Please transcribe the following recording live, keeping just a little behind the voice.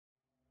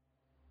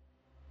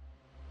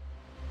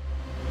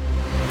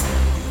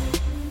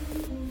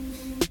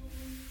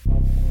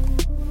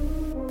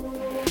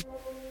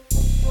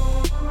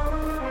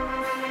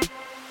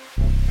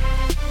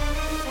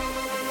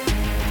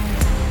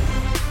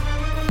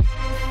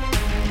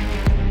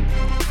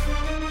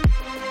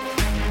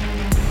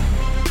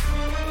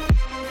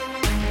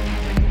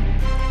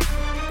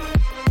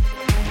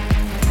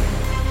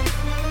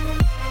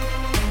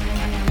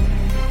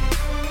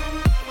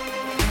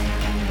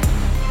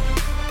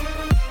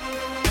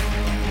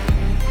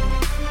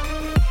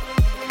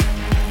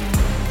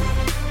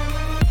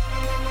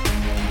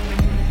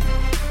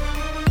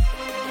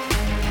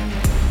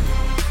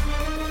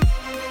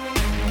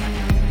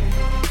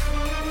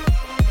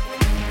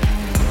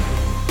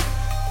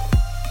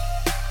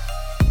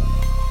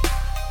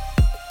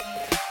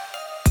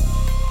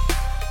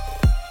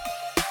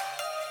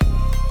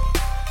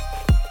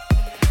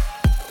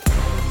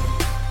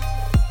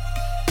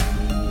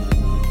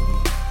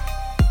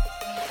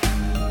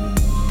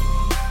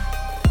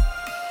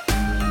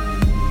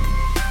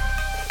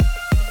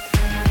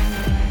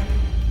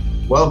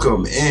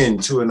Welcome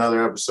into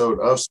another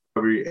episode of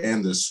Scurry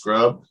and the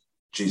Scrub.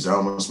 Geez, I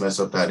almost messed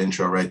up that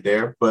intro right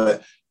there,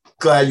 but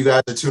glad you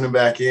guys are tuning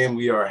back in.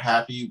 We are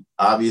happy,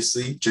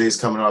 obviously.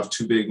 Jay's coming off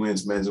two big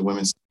wins, men's and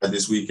women's side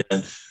this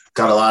weekend.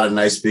 Got a lot of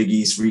nice Big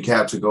East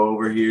recap to go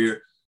over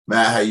here.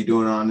 Matt, how you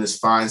doing on this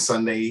fine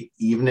Sunday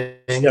evening?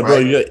 Yeah, bro,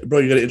 you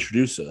got to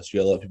introduce us. You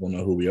got to let people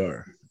know who we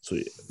are. So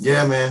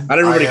yeah, man. Not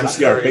everybody can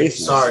see our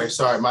faces.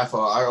 Sorry, my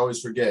fault. I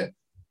always forget.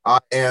 I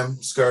am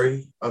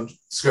Scurry. I'm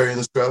Scurry in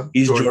the Scrub.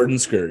 He's Jordan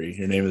Scurry.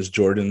 Your name is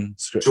Jordan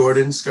Scurry.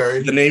 Jordan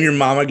Scurry. The name your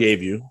mama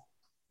gave you.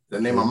 The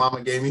name my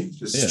mama gave me.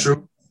 This is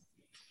true.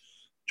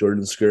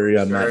 Jordan Scurry.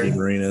 I'm Matt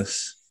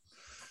DeMarinis.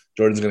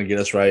 Jordan's going to get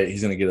us right.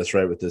 He's going to get us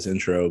right with this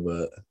intro.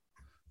 But,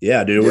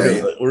 yeah, dude,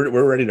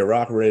 we're ready to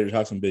rock. We're ready to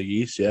talk some Big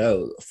East. Yeah,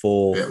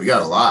 we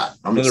got a lot.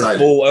 I'm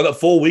excited. A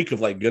full week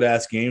of,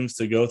 good-ass games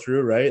to go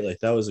through, right? Like,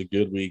 that was a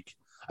good week.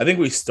 I think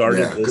we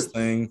started this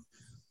thing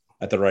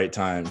at the right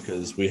time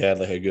because we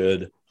had a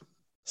good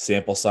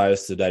sample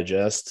size to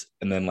digest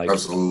and then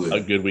Absolutely.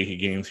 A good week of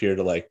games here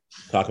to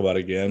talk about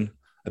again.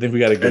 I think we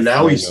got a good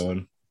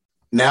going.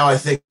 Now I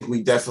think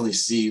we definitely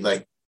see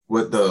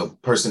what the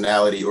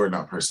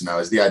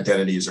the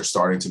identities are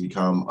starting to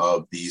become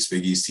of these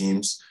Big East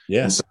teams.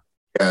 Yeah. And so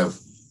we have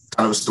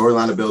kind of a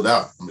storyline to build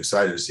out. I'm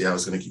excited to see how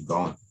it's going to keep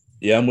going.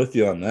 Yeah, I'm with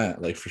you on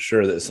that. For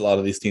sure, that a lot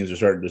of these teams are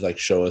starting to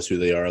show us who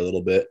they are a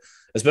little bit,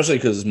 especially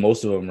because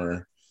most of them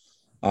are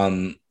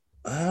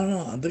I don't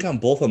know. I think on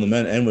both on the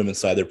men and women's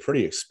side, they're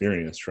pretty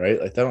experienced,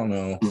 right? I don't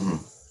know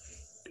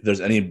if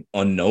there's any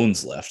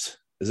unknowns left.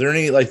 Is there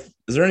any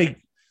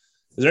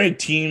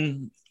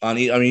team on?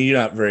 I mean, you're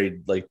not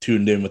very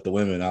tuned in with the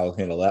women. I'll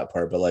handle that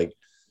part. But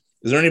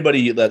is there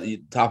anybody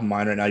that top of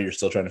mind right now? You're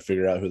still trying to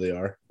figure out who they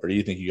are, or do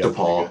you think you got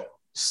DePaul?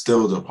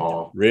 Still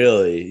DePaul.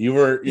 Really?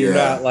 You're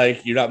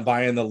not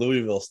buying the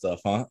Louisville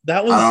stuff, huh?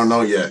 I don't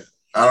know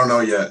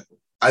yet.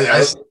 I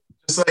just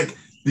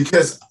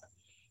because.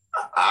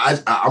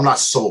 I'm not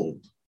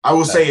sold. I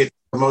will say it's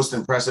the most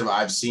impressive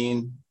I've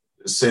seen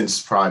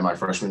since probably my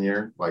freshman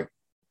year,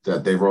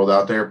 that they rolled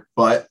out there.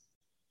 But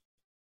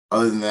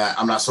other than that,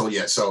 I'm not sold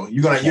yet. So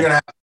you're gonna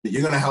have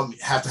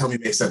to help me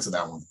make sense of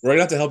that one. We're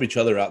gonna have to help each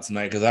other out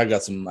tonight because I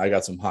got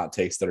some hot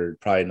takes that are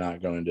probably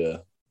not going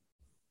to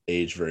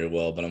age very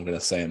well, but I'm gonna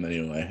say them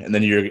anyway. And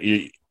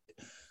then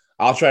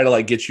I'll try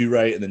to get you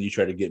right, and then you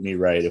try to get me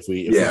right. If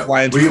we're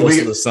flying too close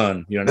to the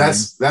sun, you know.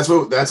 That's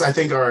I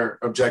think our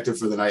objective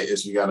for the night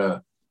is we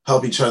gotta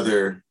help each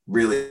other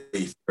really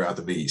figure out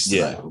the beast.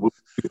 Yeah,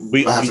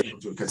 we have to come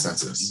to a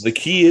consensus. The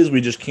key is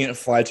we just can't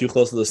fly too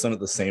close to the sun at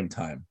the same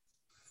time.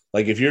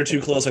 If you're too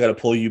close, I got to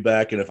pull you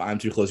back, and if I'm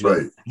too close,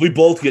 if we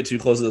both get too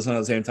close to the sun at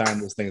the same time,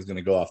 this thing is going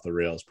to go off the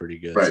rails pretty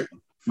good. Right.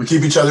 We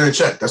keep each other in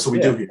check. That's what we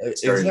do here.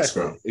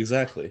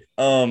 Exactly.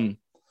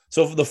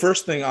 So for the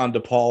first thing on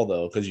DePaul,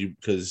 though, because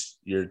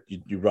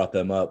you brought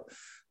them up,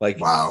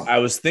 wow. I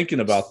was thinking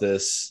about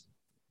this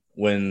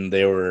when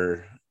they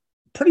were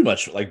pretty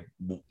much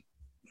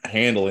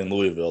handling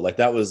Louisville.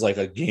 That was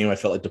a game I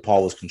felt like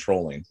DePaul was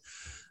controlling,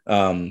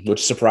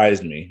 which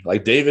surprised me.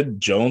 David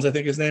Jones, I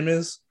think his name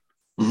is.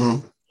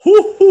 Mm-hmm.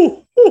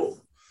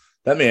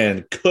 That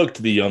man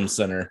cooked the Yum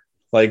Center.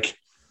 Cooked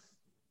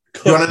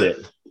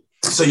it.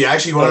 So you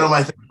actually want to know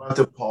my thing about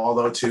DePaul,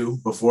 though, too?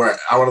 Before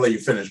I want to let you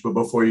finish, but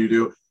before you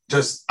do,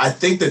 I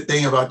think the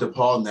thing about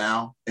DePaul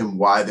now and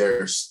why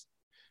there's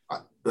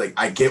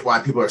I get why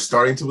people are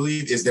starting to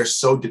believe is they're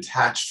so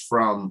detached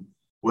from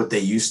what they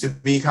used to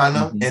be, kind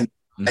of, and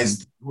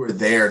guys who are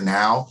there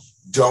now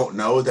don't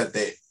know that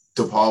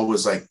DePaul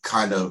was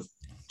kind of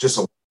just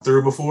a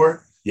through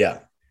before. Yeah,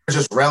 they're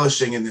just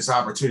relishing in this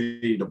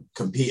opportunity to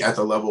compete at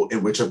the level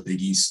in which a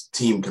Big East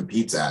team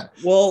competes at.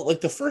 Well,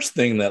 the first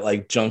thing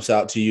that jumps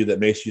out to you that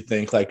makes you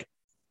think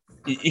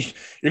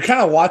you're kind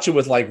of watching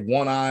with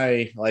one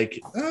eye,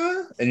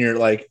 and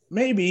you're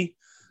maybe,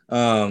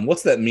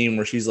 what's that meme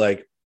where she's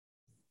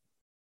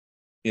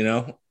you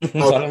know what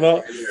I'm talking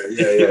about?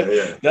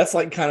 Yeah. That's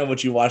kind of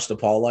what you watch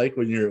DePaul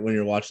when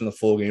you're watching the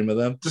full game of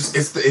them. Just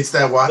it's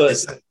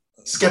that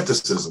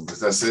skepticism,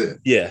 because that's it.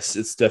 Yes,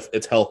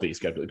 it's healthy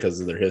skepticism because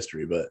of their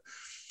history, but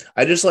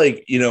I just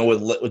with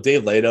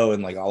Dave Lato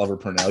and Oliver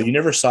Purnell, you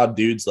never saw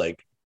dudes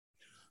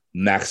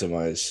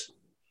maximize.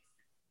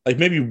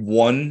 Maybe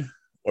one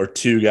or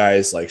two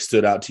guys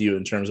stood out to you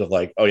in terms of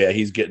oh yeah,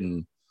 he's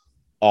getting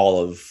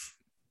all of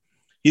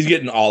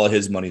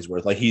his money's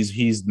worth.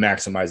 He's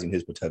maximizing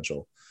his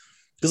potential.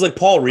 Because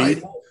Paul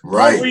Reed, Paul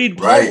Reed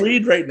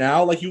right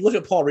now, you look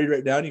at Paul Reed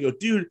right now and you go,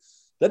 dude,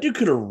 that dude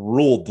could have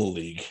ruled the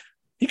league.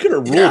 He could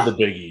have ruled the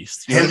Big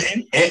East. And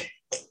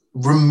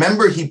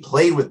remember, he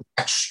played with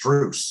Max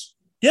Strus.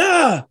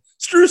 Yeah,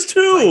 Strus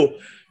too.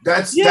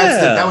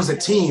 That was a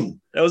team.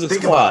 That was a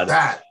squad.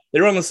 That they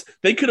were on this.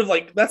 They could have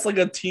that's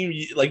a team.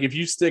 If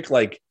you stick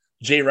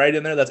Jay Wright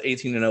in there, that's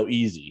 18-0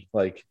 easy.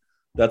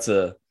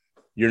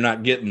 You're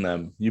not getting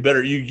them. You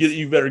better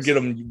get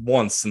them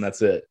once, and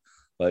that's it.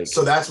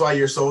 So that's why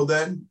you're sold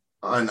then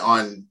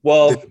on.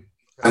 Well,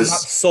 I'm not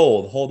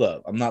sold. Hold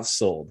up, I'm not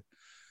sold.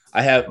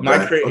 I have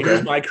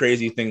here's my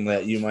crazy thing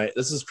that you might.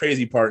 This is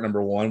crazy part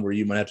number one, where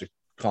you might have to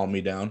calm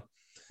me down.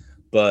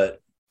 But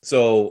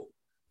so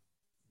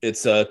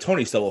it's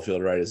Tony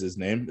Stubblefield, right? Is his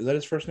name? Is that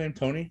his first name,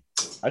 Tony?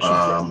 I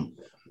should.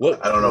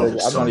 What? I don't know.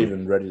 I'm not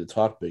even ready to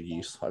talk Big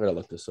East. I gotta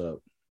look this up.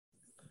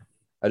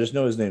 I just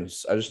know his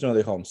name's. I just know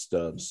they call him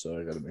Stubbs, so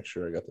I gotta make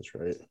sure I got this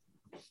right.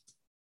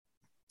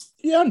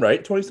 Yeah, I'm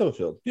right. Tony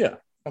Stubblefield. Yeah.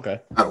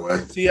 Okay.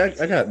 See,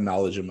 I got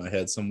knowledge in my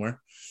head somewhere.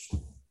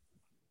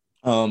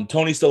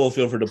 Tony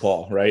Stubblefield for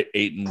DePaul, right?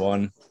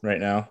 8-1 right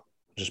now.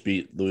 Just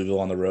beat Louisville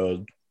on the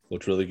road.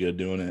 Looked really good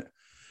doing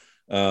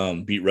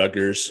it. Beat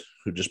Rutgers,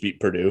 who just beat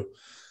Purdue.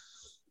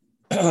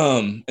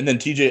 And then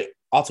TJ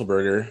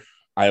Otzelberger,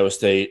 Iowa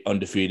State,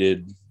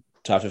 undefeated,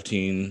 top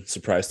 15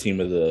 surprise team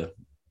of the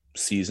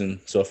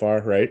season so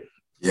far, right?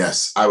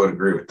 Yes, I would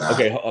agree with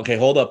that. Okay,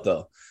 hold up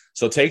though.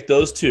 So take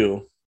those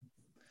two,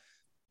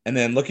 and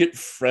then look at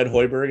Fred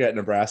Hoiberg at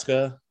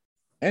Nebraska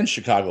and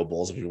Chicago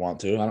Bulls if you want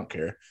to. I don't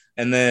care.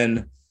 And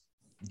then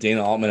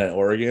Dana Altman at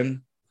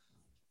Oregon,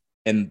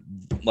 and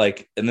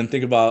then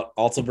think about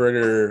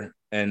Otzelberger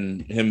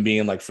and him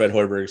being like Fred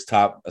Hoiberg's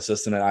top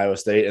assistant at Iowa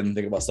State, and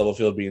think about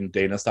Stubblefield being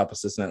Dana's top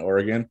assistant at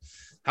Oregon.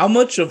 How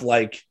much of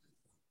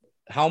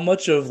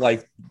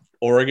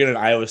Oregon and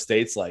Iowa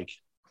State's like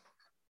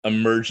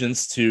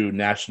emergence to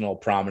national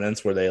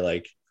prominence, where they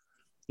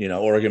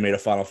Oregon made a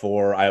Final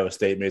Four, Iowa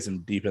State made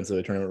some deep into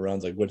the tournament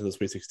runs, like went to the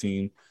Sweet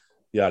 16,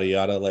 yada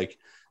yada. Like,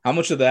 how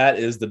much of that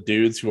is the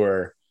dudes who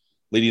are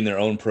leading their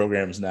own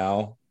programs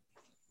now,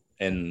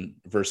 and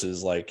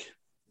versus like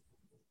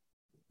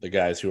the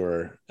guys who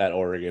are at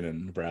Oregon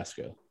and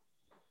Nebraska?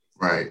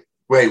 Right.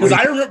 Wait. Because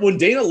I remember when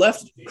Dana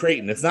left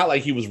Creighton, it's not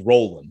like he was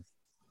rolling.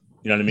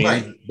 You know what I mean?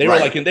 Right. They were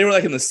like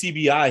in the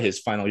CBI his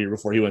final year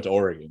before he went to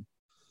Oregon.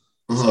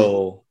 Mm-hmm.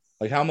 So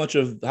like how much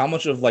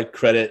of like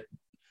credit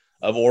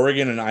of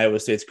Oregon and Iowa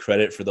State's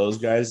credit for those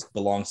guys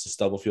belongs to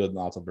Stubblefield and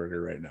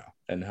Otzelberger right now,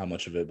 and how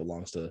much of it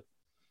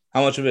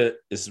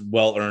is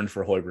well earned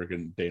for Hoiberg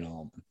and Dana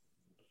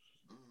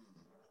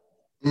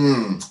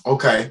Altman?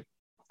 Okay.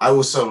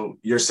 So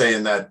you're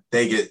saying that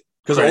they get,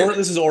 because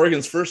this is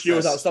Oregon's first year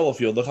without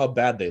Stubblefield. Look how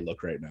bad they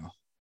look right now.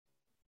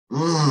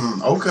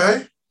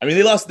 Okay. I mean,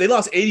 they lost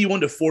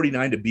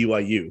 81-49 to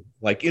BYU,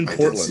 like in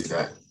Portland.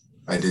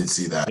 I did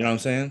see that. You know what I'm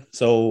saying?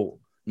 So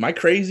am I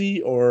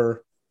crazy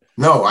or?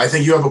 No, I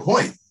think you have a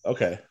point.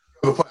 Okay.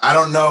 I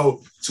don't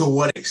know to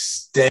what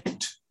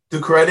extent the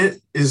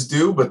credit is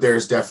due, but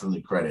there's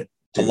definitely credit.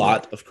 A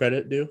lot of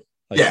credit due.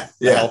 Like a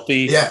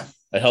healthy.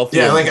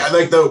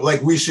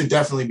 Like we should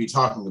definitely be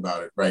talking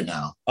about it right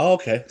now. Oh,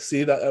 okay.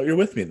 See that you're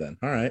with me then.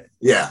 All right.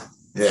 Yeah.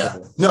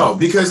 No,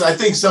 because I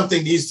think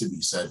something needs to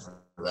be said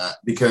for that,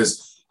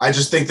 because I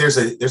just think there's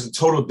a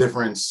total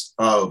difference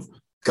of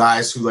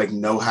guys who like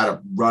know how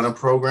to run a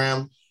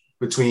program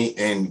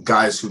and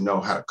guys who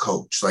know how to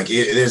coach. Like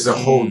there's a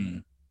whole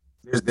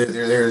there's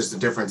the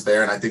difference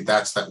there, and I think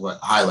that's what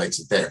highlights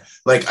it there.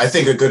 Like I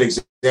think a good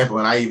example,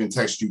 and I even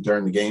texted you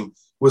during the game,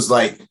 was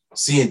like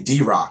seeing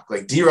D-Rock.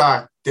 Like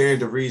D-Rock, Darian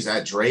DeVries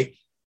at Drake.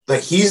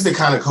 Like he's the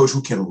kind of coach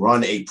who can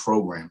run a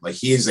program. Like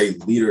he is a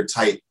leader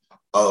type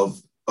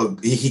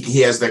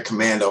he has that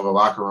command of a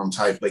locker room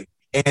type. Like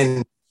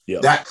and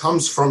that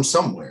comes from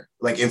somewhere.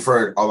 Like, and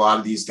for a lot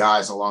of these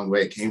guys along the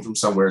way, it came from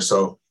somewhere.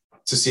 So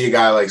to see a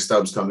guy like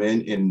Stubbs come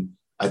in, and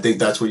I think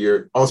that's what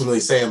you're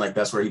ultimately saying. Like,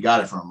 that's where he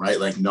got it from, right?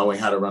 Like knowing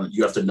how to run it.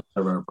 You have to know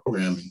how to run a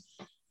program. And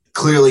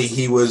clearly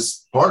he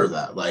was part of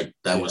that. Like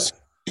that was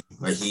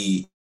like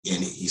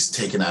he's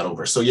taken that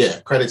over. So yeah,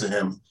 credit to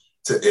him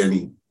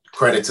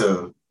credit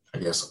to, I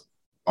guess,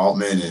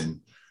 Altman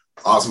and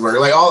Osberg,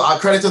 like all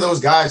credit to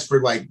those guys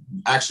for like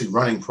actually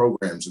running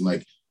programs and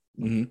like,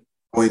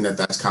 knowing that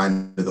that's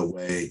kind of the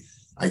way,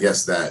 I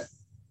guess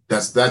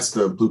that's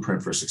the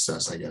blueprint for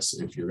success, I guess,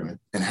 if you're going to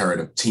inherit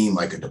a team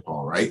like a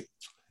DePaul, right?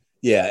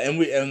 Yeah.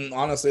 And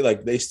honestly,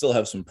 like they still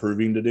have some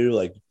proving to do.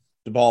 Like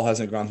DePaul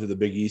hasn't gone through the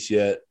Big East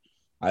yet.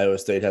 Iowa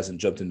State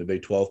hasn't jumped into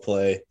Big 12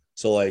 play.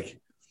 So like,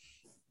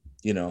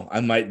 I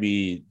might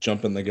be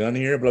jumping the gun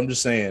here, but I'm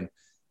just saying,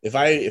 if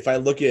I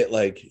look at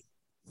like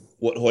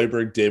what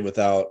Hoiberg did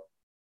without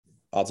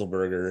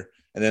Otzelberger,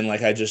 and then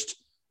like I just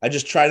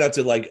try not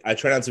to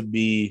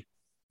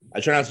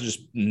just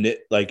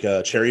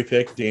cherry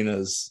pick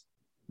Dana's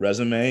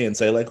resume and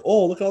say like,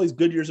 oh, look at all these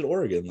good years at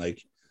Oregon.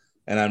 Like,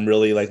 and I'm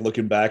really like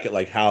looking back at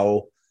like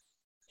how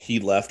he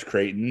left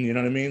Creighton, you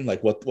know what I mean?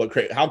 Like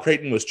how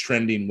Creighton was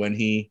trending when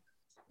he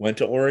went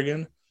to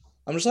Oregon.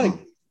 I'm just like,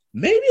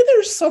 maybe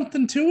there's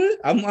something to it.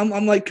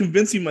 I'm like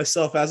convincing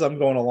myself as I'm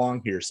going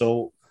along here.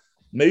 So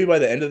maybe by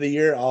the end of the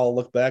year, I'll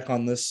look back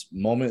on this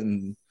moment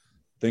and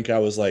think I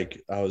was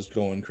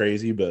going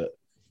crazy, but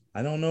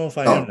I don't know if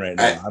I am right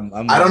now.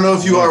 I don't know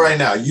if you are right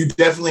now. You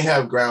definitely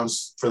have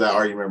grounds for that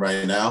argument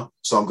right now.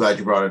 So I'm glad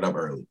you brought it up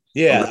early.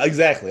 Yeah,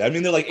 exactly. I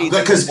mean, they're like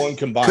 8-1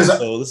 combined.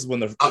 So this is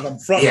when I'm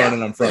front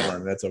running. I'm front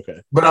running. That's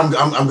okay. But I'm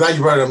glad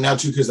you brought it up now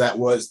too, because that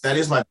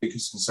is my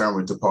biggest concern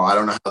with DePaul. I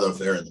don't know how they'll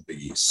fare in the Big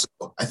East.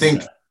 So I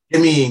think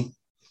give me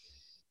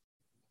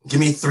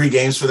 3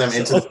 games for them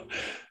into.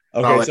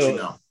 Okay,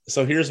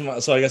 so here's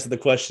so I guess the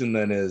question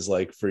then is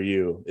like for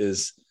you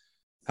is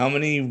How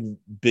many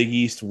Big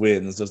East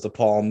wins does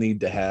DePaul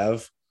need to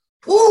have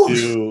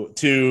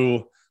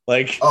to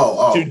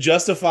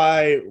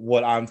justify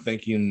what I'm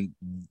thinking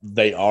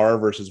they are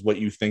versus what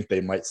you think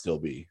they might still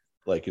be,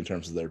 like in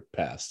terms of their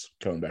past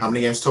coming back? How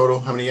many games total?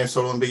 How many games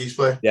total in Big East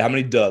play? Yeah, how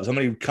many dubs? How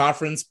many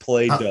conference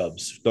play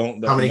dubs?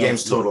 How many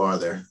games total are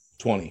there?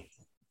 20.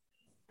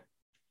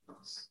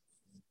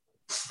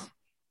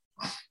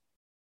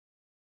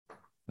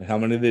 How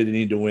many do they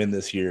need to win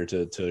this year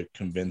to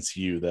convince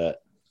you that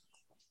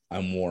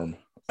I'm warm?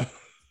 I'm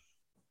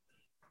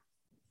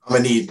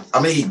gonna need.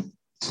 I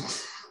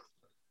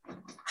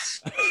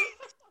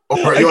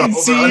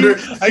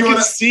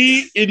can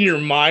see in your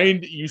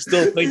mind you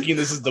still thinking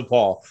this is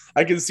DePaul.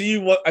 I can see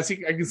you wanting to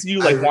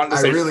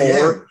say really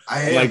 4.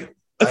 I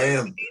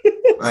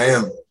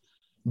am.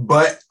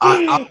 But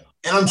I'm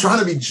trying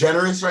to be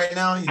generous right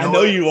now. I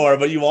know you are,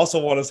 but you also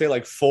want to say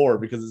like 4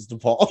 because it's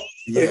DePaul.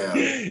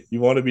 Yeah. You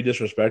want to be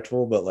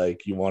disrespectful, but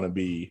like you want to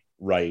be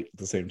right at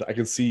the same time. I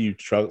can see you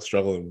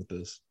struggling with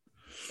this.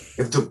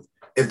 If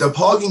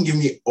DePaul can give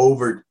me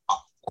over.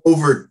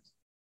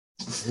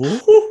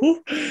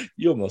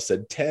 You almost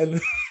said 10.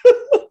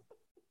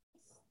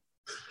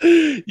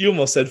 You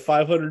almost said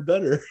 500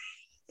 better.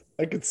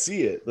 I could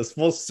see it. That's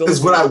most.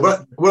 Because what I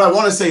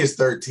want to say is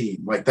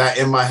 13, like that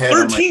in my head.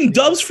 13 like,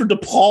 dubs for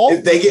DePaul.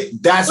 If they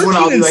get, that's when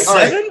I'll be like, 7?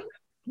 All right,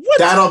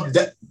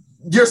 what?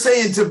 You're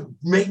saying to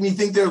make me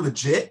think they're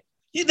legit?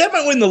 Yeah, that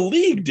might win the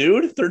league,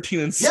 dude. 13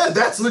 and 7. Yeah,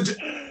 that's legit.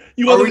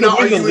 You want them to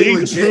win the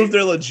league to prove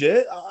they're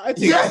legit? I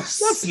think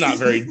that's not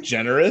very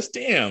generous.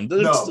 Damn,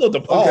 they're still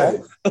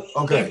DePaul.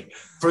 Okay.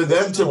 For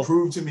them to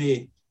prove to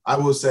me, I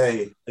will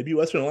say maybe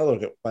Western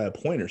Illinois by a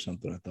point or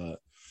something. I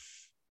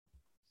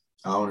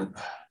thought.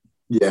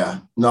 Yeah.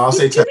 No, I'll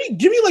say 10.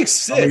 Give me like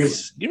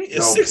 6. Give me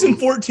 6 and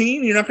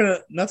 14. You're not gonna.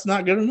 That's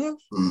not good enough.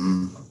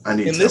 I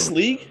need in 10. This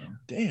league.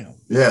 Damn.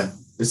 Yeah,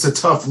 it's a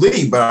tough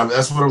league, but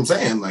that's what I'm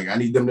saying. Like, I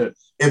need them to.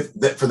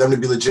 For them to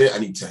be legit, I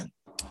need 10.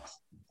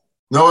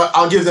 No,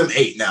 I'll give them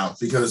 8 now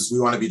because we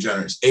want to be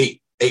generous.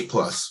 8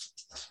 plus.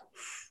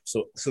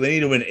 So they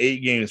need to win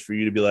 8 games for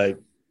you to be like,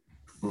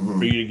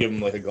 for you to give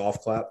them like a golf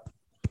clap.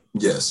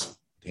 Yes.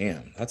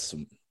 Damn, that's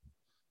some.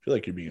 I feel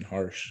like you're being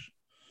harsh.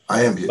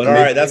 I am. But all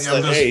right, that's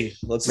like,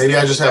 maybe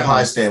I just have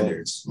high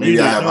standards. Maybe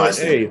I have high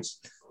standards.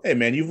 Hey,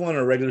 man, you've won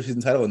a regular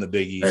season title in the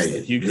Big East. Hey,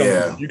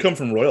 like you come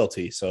from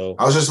royalty, so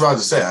I was just about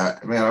to say,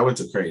 I went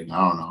to Creighton.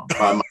 I don't know.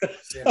 My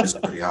standards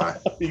are pretty high.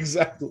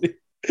 Exactly.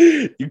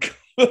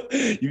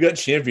 You got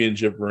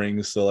championship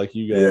rings, so like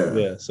you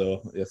got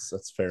so yes,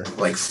 that's fair.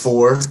 Like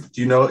 4.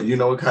 Do you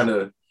know what kind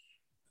of?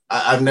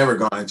 I've never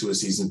gone into a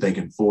season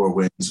thinking 4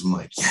 wins. I'm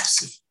like,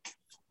 yes.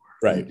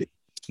 Right.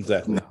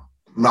 Exactly. No,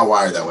 I'm not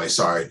wired that way.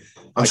 Sorry.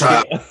 I'm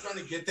trying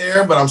to get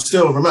there, but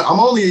I'm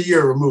only a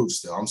year removed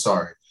still. I'm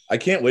sorry. I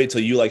can't wait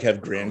till you like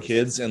have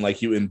grandkids and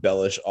like you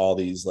embellish all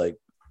these like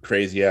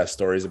crazy ass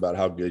stories about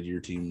how good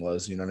your team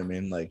was. You know what I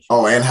mean? Like,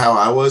 and how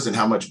I was and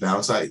how much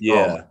bounce I.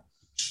 Yeah.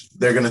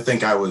 They're gonna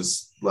think I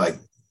was like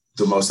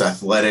the most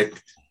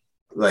athletic,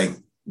 like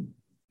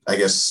I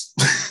guess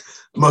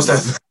most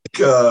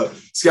athletic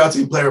scout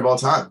team player of all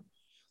time.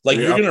 Like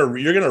you're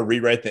gonna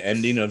rewrite the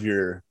ending of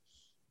your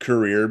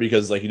career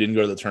because like you didn't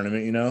go to the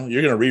tournament. You know,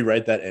 you're gonna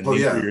rewrite that ending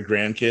for your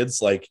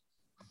grandkids. Like,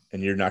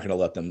 and you're not gonna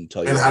let them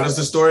tell you. And how does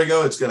the story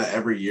go? It's gonna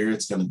every year.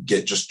 It's gonna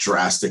get just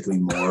drastically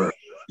more.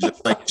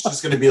 It's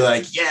just gonna be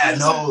like,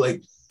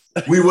 like.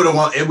 We would have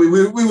won. We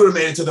would have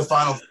made it to the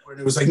Final Four. And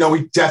it was like, no,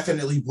 we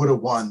definitely would have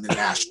won the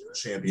national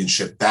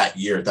championship that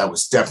year. That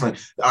was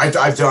definitely.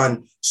 I've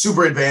done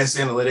super advanced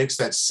analytics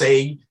that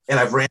say, and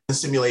I've ran the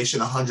simulation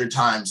 100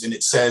 times, and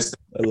it says.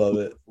 I love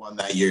it. Won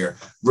that year,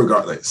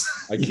 regardless.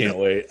 I can't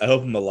wait. I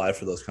hope I'm alive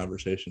for those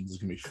conversations.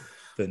 It's gonna be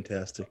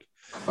fantastic.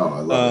 Oh, I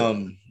love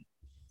it.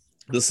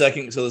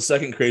 The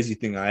second crazy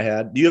thing I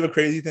had. Do you have a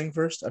crazy thing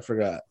first? I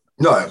forgot.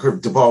 No,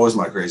 DePaul was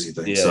my crazy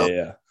thing.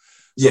 Yeah.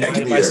 Yeah,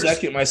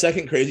 my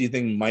second crazy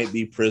thing might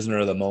be prisoner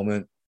of the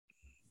moment,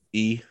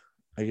 I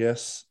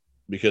guess,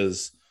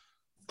 because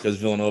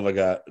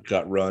Villanova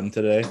got run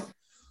today.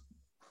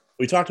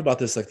 We talked about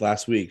this like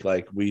last week.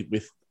 Like we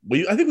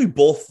I think we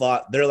both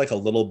thought they're like a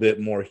little bit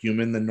more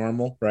human than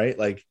normal, right?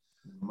 Like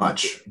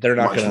they're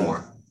not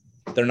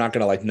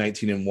gonna like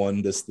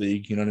 19-1 this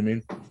league. You know what I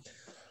mean?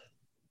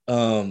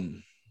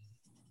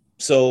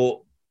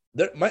 So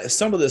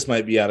some of this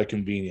might be out of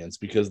convenience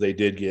because they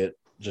did get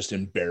just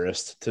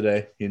embarrassed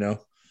today, you know.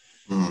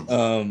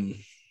 I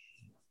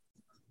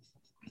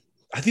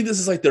think this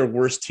is like their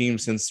worst team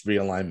since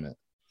realignment.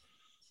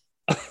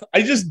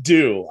 I just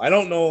do. I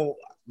don't know.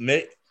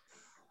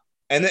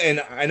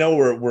 And I know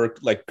we're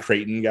like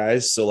Creighton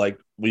guys, so like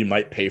we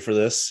might pay for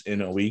this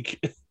in a week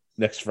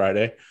next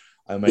Friday.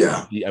 I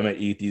might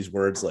eat these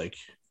words like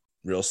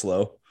real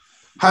slow.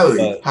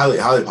 Highly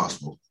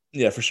possible.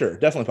 Yeah, for sure.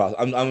 Definitely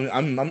possible.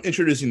 I'm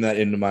introducing that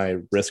into my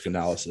risk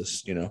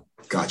analysis, you know.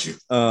 Got you.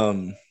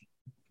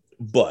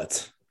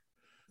 But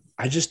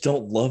I just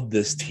don't love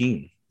this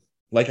team.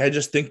 Like, I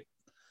think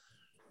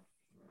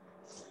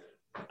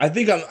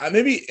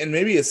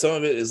maybe some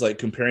of it is like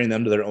comparing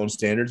them to their own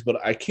standards,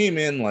 but I came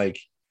in like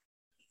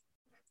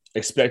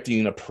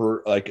expecting a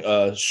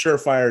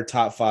surefire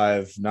top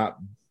 5, not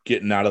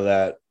getting out of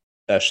that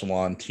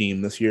echelon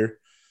team this year.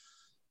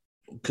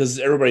 Because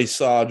everybody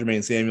saw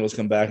Jermaine Samuels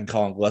come back and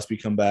Colin Gillespie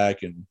come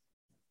back and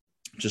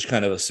just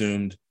kind of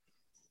assumed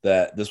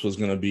that this was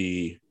going to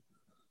be,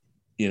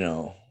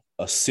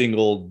 a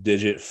single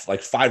digit,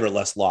 like 5 or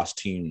less lost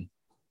team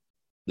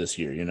this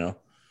year,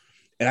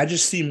 and I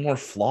just see more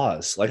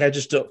flaws. Like, I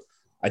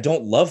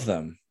don't love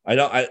them.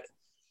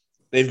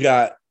 They've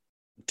got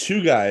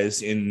 2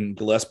 guys in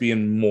Gillespie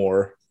and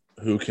Moore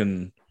who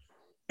can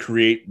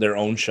create their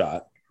own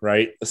shot,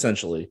 right?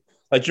 Essentially,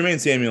 like Jermaine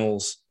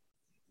Samuels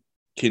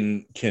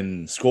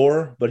can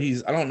score, but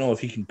I don't know if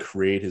he can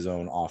create his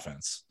own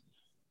offense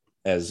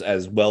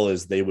as well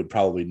as they would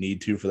probably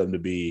need to for them to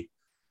be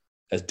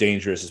as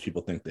dangerous as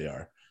people think they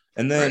are.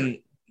 And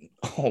then,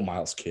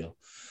 Miles Kale,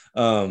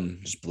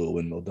 just blew a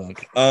windmill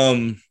dunk.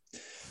 I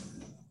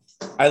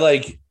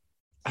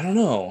don't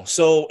know.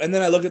 So, and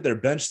then I look at their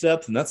bench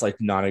depth, and that's like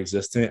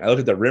non-existent. I look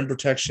at their rim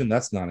protection,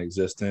 that's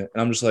non-existent.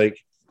 And I'm just like,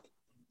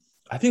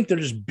 I think they're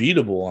just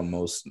beatable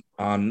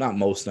on not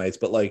most nights,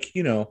 but I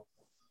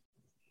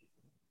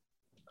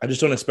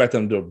just don't expect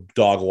them to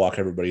dog walk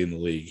everybody in the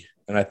league.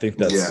 And I think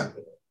that's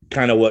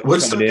kind of what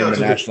coming in the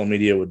national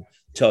media would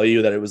tell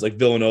you, that it was like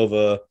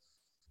Villanova,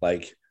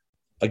 like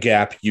a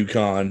gap,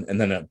 UConn,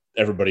 and then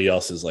everybody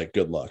else is like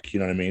good luck. You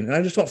know what I mean? And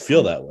I just don't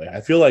feel that way.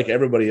 I feel like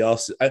everybody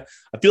else, I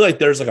feel like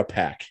there's like a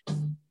pack,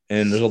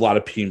 and there's a lot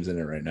of teams in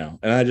it right now.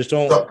 And I just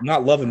don't, I'm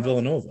not loving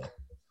Villanova.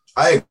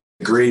 I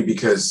agree,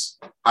 because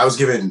I was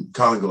giving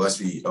Colin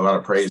Gillespie a lot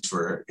of praise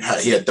for,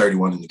 he had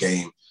 31 in the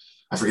game.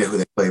 I forget who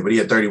they played, but he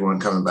had 31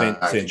 coming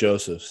back. St.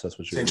 Joseph's, that's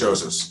what you're St.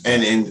 Joseph's.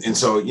 And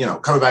so,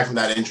 coming back from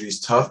that injury is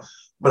tough.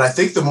 But I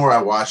think the more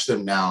I watch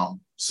them now,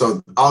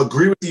 so I'll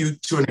agree with you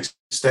to an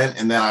extent,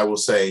 and then I will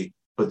say,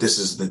 but this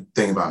is the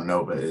thing about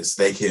Nova, is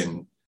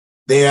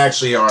they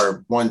actually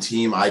are one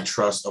team I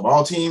trust of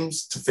all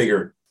teams to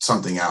figure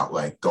something out,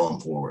 like going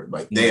forward.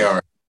 Like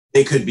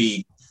they could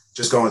be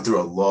just going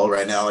through a lull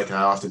right now, like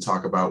I often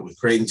talk about with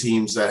Creighton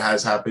teams. That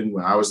has happened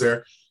when I was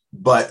there,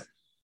 but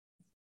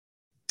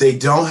they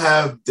don't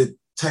have the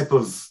type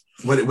of,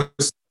 what it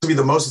was to be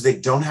the most is they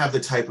don't have the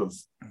type of,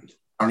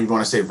 I don't even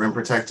want to say rim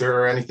protector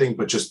or anything,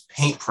 but just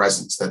paint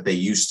presence that they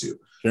used to.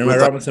 Jeremiah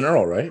Robinson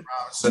Earl, right?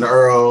 Robinson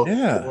Earl,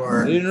 yeah,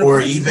 or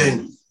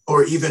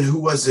even who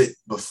was it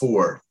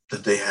before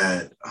that they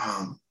had?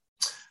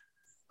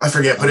 I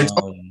forget, but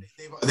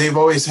they've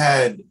always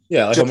had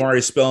like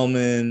Amari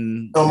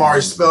Spellman,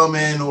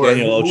 or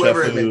Daniel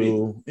whoever it may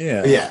be.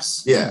 Yeah.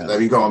 Yes, yeah. I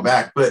mean, going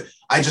back, but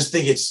I just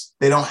think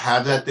they don't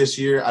have that this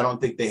year. I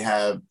don't think they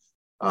have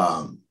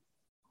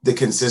the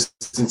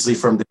consistency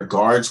from their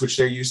guards, which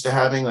they're used to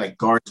having, like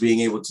guards being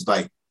able to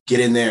like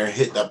get in there,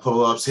 hit the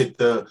pull-ups, hit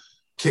the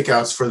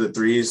kickouts for the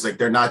threes. Like,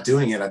 they're not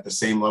doing it at the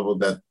same level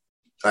that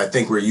I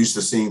think we're used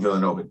to seeing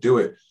Villanova do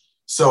it.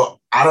 So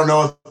I don't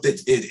know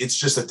if it's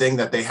just a thing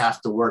that they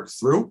have to work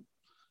through,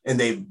 and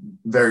they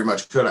very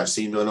much could. I've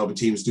seen Villanova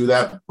teams do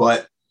that,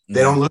 but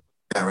they don't look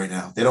like that right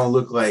now. They don't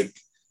look like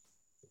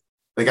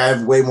I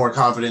have way more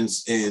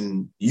confidence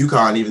in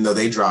UConn, even though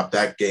they dropped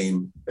that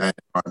game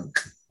on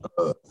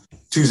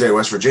Tuesday,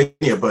 West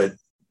Virginia, but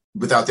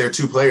without their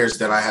 2 players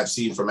that I have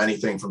seen from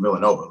anything from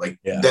Villanova.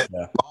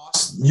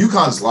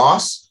 UConn's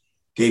loss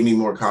gave me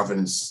more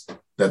confidence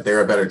that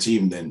they're a better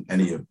team than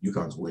any of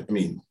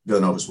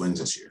Villanova's wins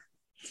this year.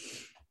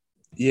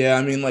 Yeah,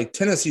 I mean, like,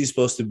 Tennessee's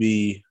supposed to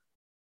be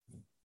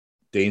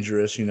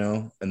dangerous,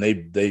 and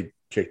they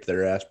kicked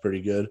their ass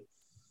pretty good.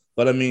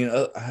 But I mean,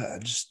 I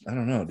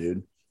don't know,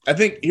 dude. I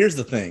think here's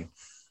the thing.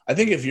 I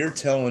think if you're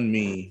telling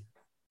me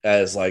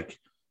as like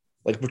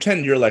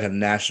pretend you're like a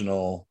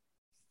national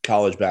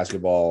college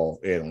basketball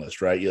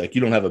analyst, right?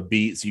 You don't have a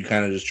beat, so you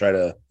kind of just try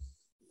to,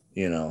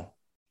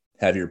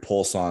 have your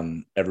pulse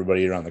on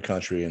everybody around the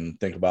country and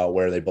think about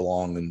where they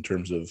belong in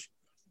terms of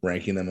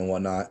ranking them and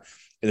whatnot.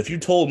 And if you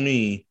told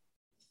me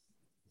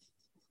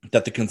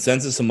that the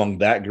consensus among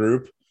that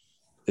group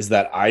is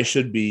that I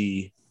should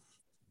be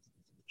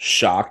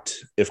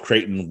shocked if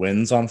Creighton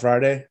wins on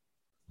Friday,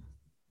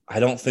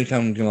 I don't think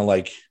I'm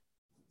going to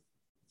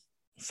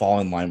fall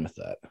in line with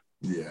that.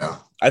 Yeah.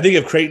 I think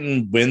if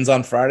Creighton wins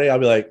on Friday, I'll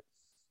be like,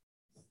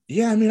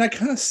 yeah, I mean, I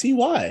kind of see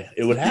why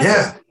it would happen.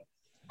 Yeah.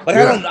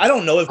 I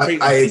don't know if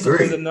Creighton is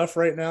good enough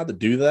right now to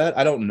do that.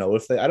 I don't know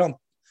if I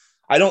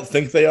don't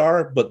think they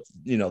are, but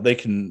they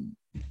can,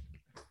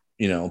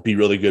 be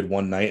really good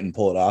one night and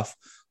pull it off.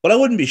 But I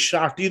wouldn't be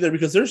shocked either,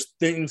 because there's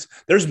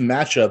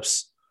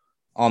matchups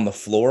on the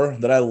floor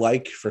that I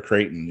like for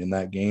Creighton in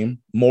that game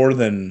more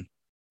than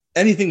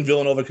anything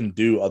Villanova can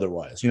do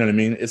otherwise. You know what I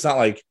mean? It's not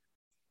like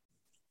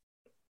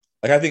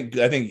I think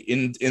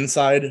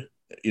inside,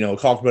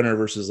 Kalkbrenner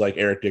versus like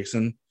Eric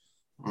Dixon.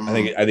 I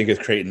think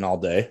it's Creighton all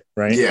day,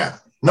 right? Yeah.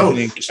 No.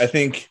 I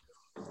think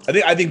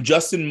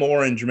Justin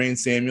Moore and Jermaine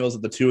Samuels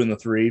at the 2 and the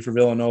 3 for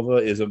Villanova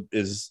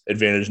is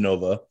advantage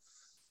Nova.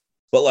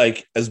 But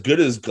like as good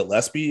as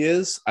Gillespie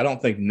is, I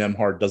don't think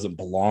Nemhard doesn't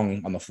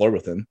belong on the floor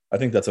with him. I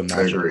think that's a matchup.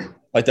 I agree.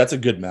 Like that's a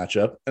good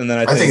matchup. And then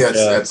I think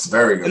that's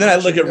very good. And then I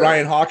look at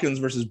Ryan Hawkins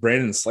versus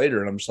Brandon Slater,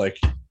 and I'm just like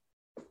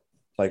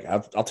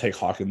I'll take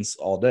Hawkins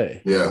all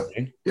day. Yeah. You know what I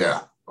mean?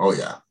 Yeah. Oh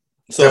yeah.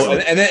 So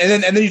and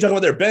then you talk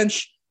about their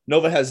bench.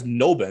 Nova has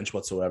no bench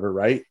whatsoever,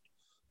 right?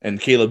 And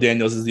Caleb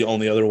Daniels is the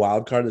only other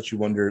wild card that you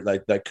wonder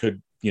like that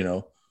could,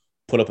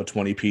 put up a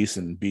 20 piece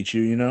and beat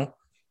you,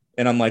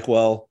 And I'm like,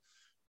 well,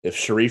 if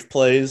Sharif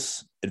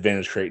plays,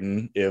 advantage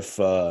Creighton. If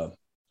if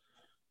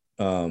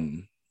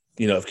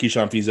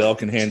Keyshawn Fizel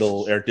can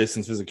handle Eric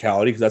Dixon's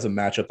physicality, because that's a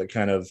matchup that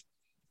kind of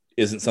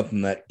isn't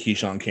something that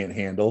Keyshawn can't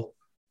handle.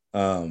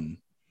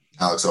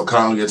 Alex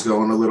O'Connell gets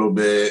going a little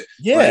bit.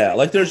 Yeah,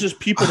 like there's just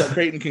people that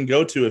Creighton can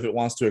go to if it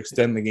wants to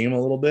extend the game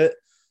a little bit.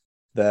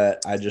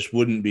 That I just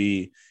wouldn't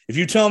be. If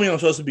you tell me I'm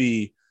supposed to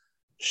be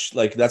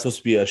like that's supposed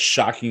to be a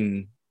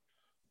shocking,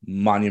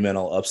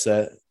 monumental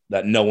upset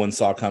that no one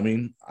saw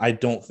coming, I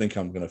don't think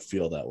I'm going to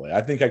feel that way.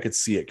 I think I could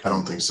see it coming. I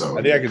don't think so.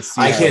 I think I could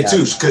see. I can't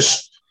too,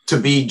 because to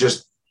be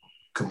just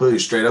completely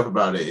straight up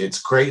about it,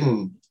 it's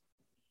Creighton.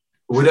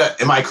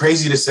 Am I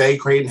crazy to say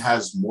Creighton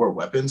has more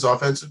weapons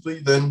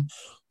offensively than?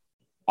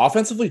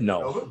 Offensively,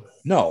 no.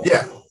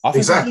 Yeah,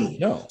 exactly.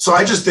 No. So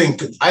I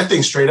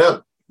think straight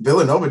up,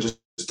 Villanova just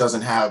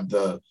doesn't have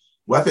the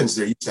weapons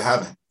they're used to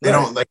having. They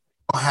don't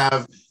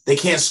have. They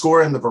can't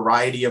score in the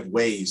variety of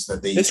ways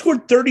that they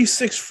scored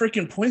 36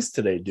 freaking points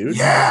today, dude.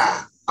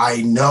 Yeah,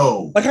 I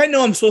know. Like I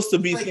know I'm supposed to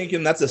be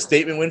thinking that's a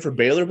statement win for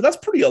Baylor, but that's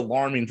pretty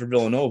alarming for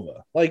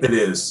Villanova. Like it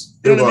is.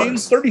 You know what I mean?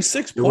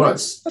 36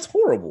 points. That's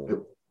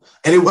horrible.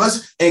 And it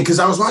was, and because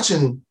I was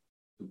watching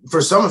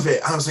for some of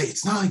it, I was like,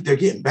 it's not like they're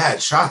getting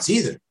bad shots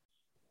either.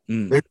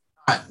 They're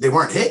not, they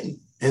weren't hitting,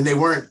 and they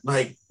weren't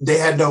like they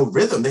had no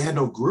rhythm, they had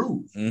no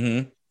groove.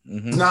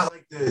 It's not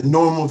like the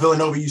normal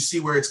Villanova you see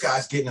where it's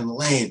guys getting in the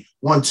lane,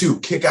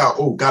 1-2, kick out,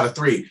 oh, got a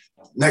 3.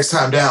 Next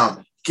time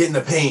down, get in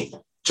the paint,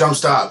 jump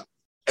stop,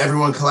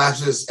 everyone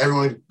collapses,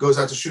 everyone goes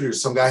out to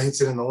shooters. Some guy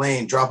hits it in the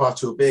lane, drop off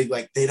to a big.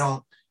 Like they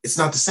don't. It's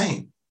not the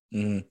same.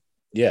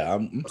 Yeah,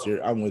 I'm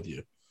serious. I'm with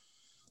you.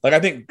 Like I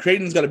think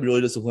Creighton's got to be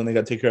really disciplined. They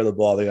got to take care of the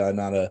ball. They got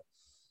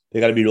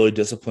to be really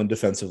disciplined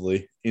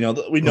defensively. We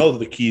know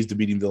the keys to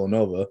beating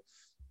Villanova,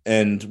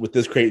 and with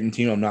this Creighton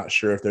team, I'm not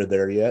sure if they're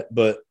there yet.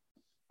 But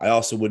I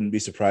also wouldn't be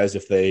surprised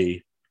if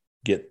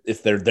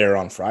they're there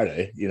on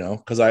Friday.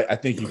 Because I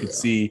think you could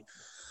see.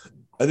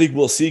 I think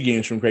we'll see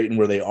games from Creighton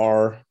where they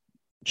are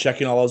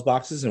checking all those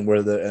boxes and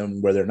where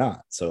they're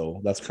not.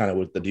 So that's kind of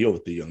what the deal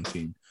with the young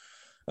team.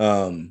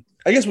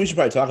 I guess we should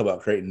probably talk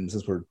about Creighton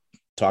since we're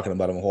talking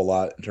about them a whole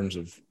lot in terms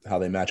of how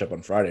they match up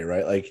on Friday,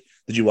 right? Like,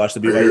 did you watch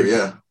the BYU?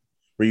 Yeah.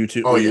 Were you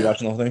too? Were you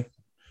watching the whole thing?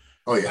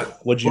 Oh yeah.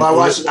 What'd you? Well,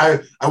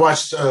 I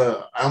watched.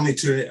 I only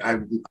tuned in. I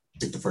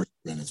think the first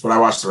minutes, but I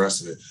watched the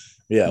rest of it.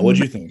 Yeah. What'd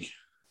you think?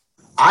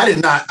 I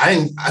did not. I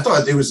didn't. I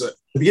thought it was the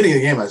beginning of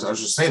the game. I was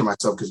just saying to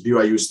myself because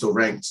BYU is still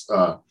ranked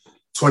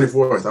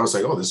 24th. I was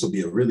like, oh, this will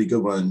be a really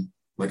good one.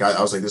 Like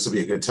I was like, this will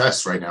be a good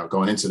test right now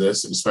going into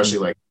this, and especially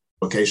like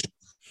location.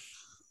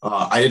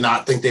 I did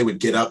not think they would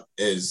get up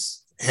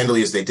as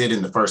handily as they did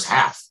in the first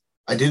half.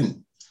 I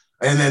didn't.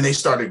 And then they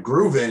started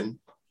grooving.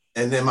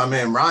 And then my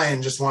man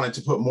Ryan just wanted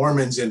to put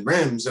Mormons in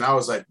rims. And I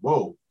was like,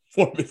 whoa,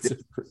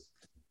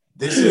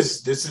 this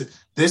is, I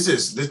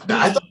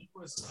thought it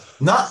was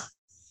not,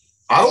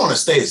 I don't want to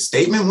say a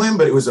statement win,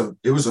 but it was a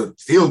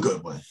feel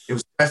good win. It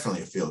was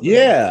definitely a feel good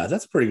win.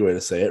 That's a pretty good way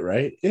to say it,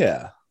 right?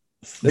 Yeah.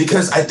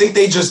 Because I think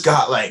they just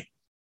got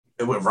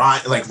with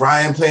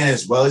Ryan playing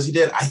as well as he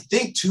did. I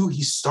think too,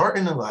 he's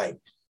starting to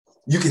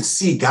you can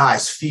see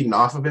guys feeding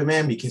off of it,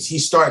 man, because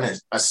he's starting to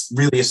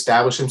really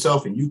establish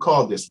himself. And you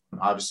called this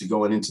one, obviously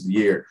going into the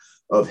year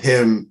of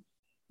him,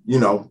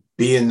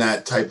 being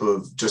that type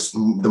of just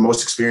the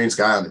most experienced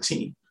guy on the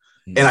team.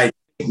 Mm-hmm. And I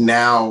think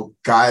now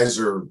guys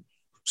are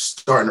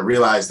starting to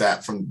realize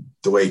that from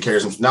the way he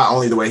carries himself, not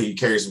only the way he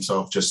carries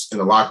himself just in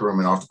the locker room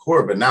and off the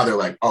court, but now they're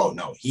like, oh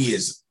no, he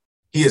is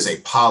a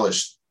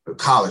polished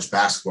college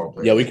basketball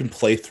player. Yeah, we can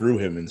play through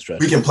him in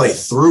stretch. We can play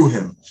through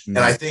him. Mm-hmm.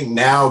 And I think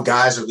now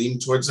guys are leaning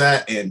towards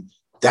that. And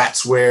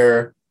that's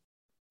where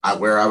I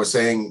was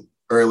saying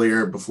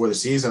earlier before the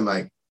season,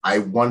 I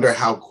wonder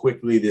how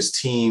quickly this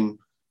team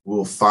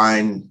will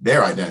find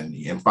their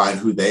identity and find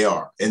who they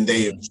are. And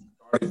they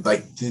started,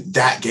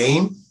 that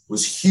game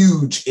was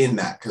huge in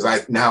that,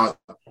 because now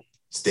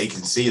they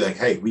can see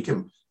hey,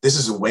 this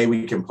is a way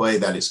we can play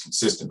that is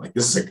consistent.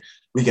 This is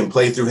we can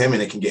play through him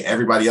and it can get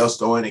everybody else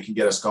going. It can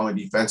get us going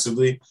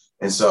defensively.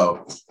 And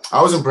so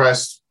I was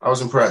impressed. I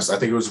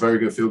think it was a very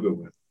good feel-good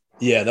win.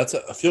 Yeah, that's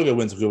a feel-good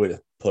win's a good way to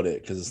put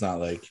it, because it's not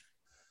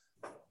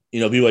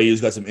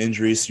BYU's got some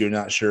injuries, so you're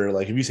not sure.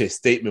 If you say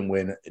statement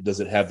win, does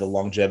it have the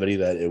longevity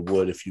that it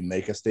would if you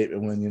make a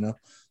statement win,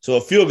 So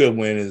a feel-good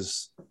win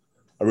is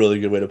a really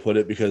good way to put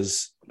it,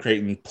 because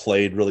Creighton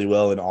played really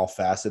well in all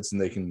facets,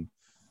 and they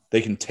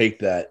can take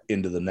that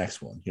into the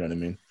next one. You know what I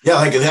mean?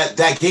 Yeah,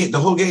 that game, the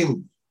whole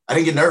game, I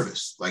didn't get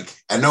nervous.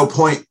 At no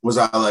point was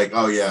I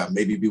oh yeah,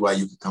 maybe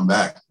BYU could come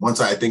back. Once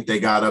I think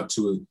they got up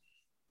to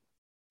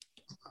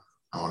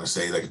I want to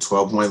say like a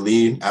 12-point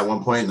lead at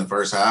one point in the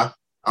first half.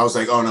 I was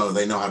like, oh no,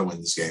 they know how to win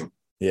this game.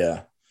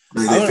 Yeah.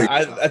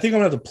 I think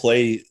I'm gonna have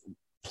to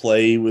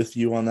play with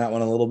you on that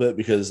one a little bit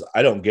because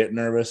I don't get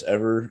nervous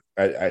ever.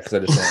 I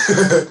just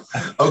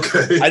don't.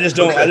 Okay. I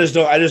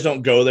just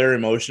don't go there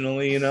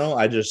emotionally. You know,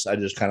 I just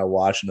kind of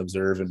watch and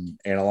observe and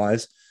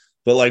analyze.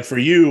 But like for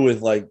you,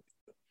 with like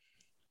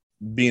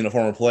being a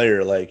former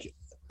player, like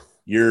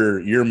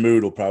your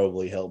mood will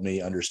probably help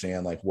me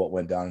understand like what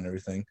went down and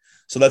everything.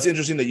 So that's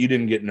interesting that you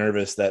didn't get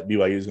nervous that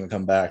BYU is going to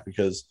come back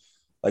because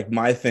like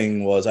my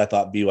thing was I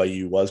thought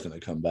BYU was going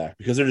to come back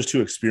because they're just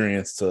too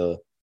experienced to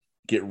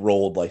get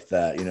rolled like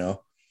that, you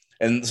know?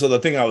 And so the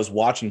thing I was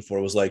watching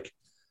for was like,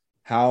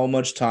 how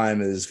much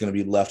time is going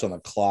to be left on the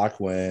clock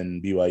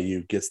when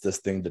BYU gets this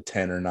thing to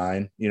 10 or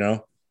 9, you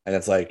know? And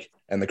it's like,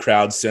 and the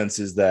crowd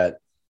senses that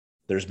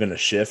there's been a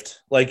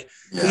shift. Like,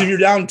 because if you're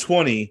down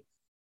 20,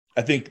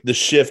 I think the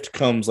shift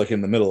comes like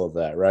in the middle of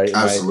that, right?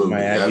 Absolutely.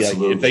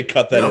 Absolutely. Like, if they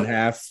cut that in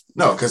half.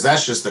 No, because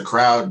that's just the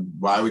crowd.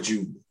 Why would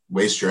you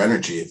waste your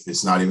energy if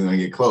it's not even going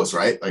to get close,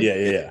 right? Like,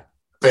 yeah.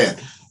 Fan.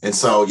 And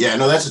so,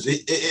 that's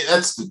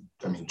the,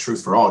 I mean,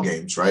 truth for all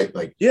games, right?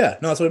 Like, yeah,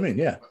 no, that's what I mean.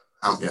 Yeah.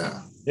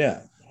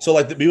 Yeah. So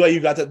like the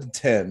BYU got that to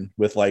 10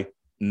 with like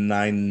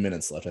 9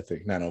 minutes left, I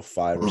think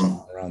 9:05 or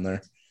something around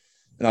there.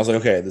 And I was like,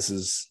 okay, this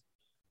is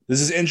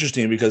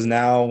interesting because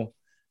now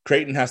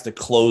Creighton has to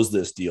close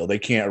this deal. They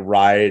can't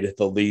ride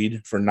the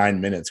lead for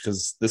 9 minutes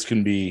because this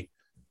can be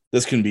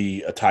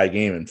a tie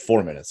game in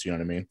 4 minutes. You know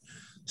what I mean?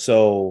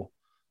 So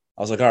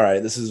I was like, all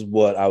right, this is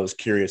what I was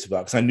curious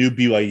about because I knew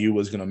BYU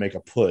was going to make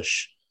a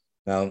push.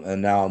 Now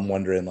I'm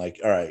wondering,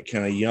 like, all right,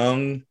 can a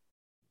young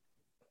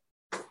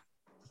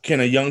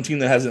team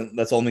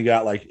that's only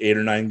got like 8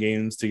 or 9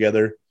 games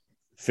together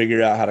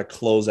figure out how to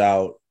close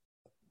out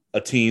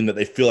a team that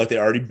they feel like they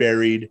already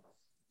buried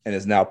and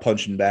is now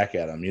punching back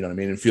at them, you know what I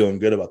mean, and feeling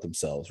good about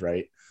themselves,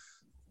 right?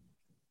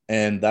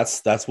 And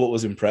that's what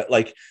was impressed.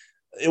 Like,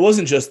 it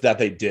wasn't just that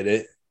they did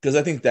it, because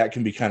I think that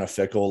can be kind of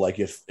fickle. Like,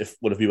 if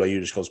BYU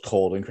just goes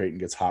cold and Creighton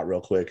gets hot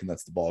real quick and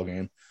that's the ball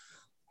game.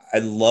 I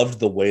loved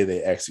the way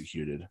they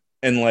executed.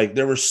 And, like,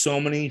 there were so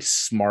many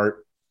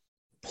smart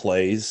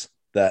plays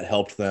that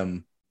helped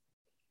them,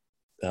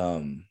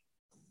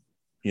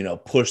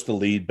 push the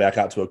lead back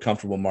out to a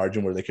comfortable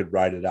margin where they could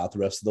ride it out the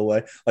rest of the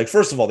way. Like,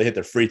 first of all, they hit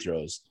their free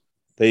throws.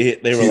 They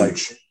were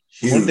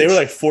huge. They were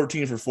like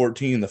 14 for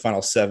 14 in the final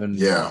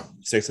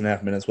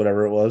 6.5 minutes,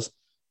 whatever it was.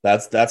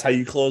 That's how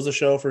you close the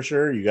show for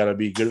sure. You got to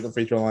be good at the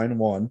free throw line.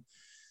 1,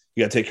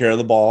 you got to take care of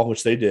the ball,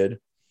 which they did.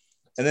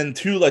 And then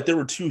 2, like, there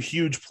were 2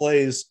 huge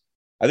plays.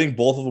 I think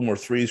both of them were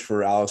threes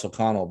for Alex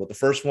O'Connell, but the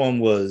first one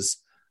was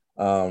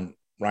Ryan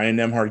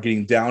Nembhard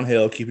getting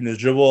downhill, keeping his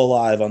dribble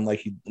alive,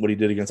 unlike what he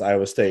did against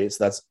Iowa State.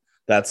 So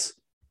that's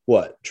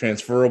what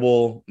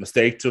transferable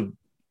mistake to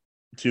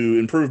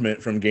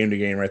improvement from game to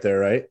game right there,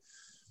 right?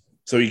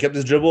 So he kept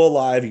his dribble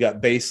alive. He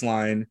got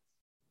baseline.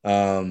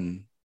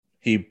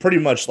 He pretty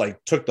much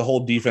like took the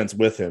whole defense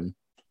with him,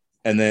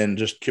 and then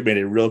just made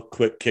a real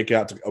quick kick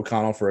out to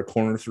O'Connell for a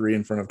corner 3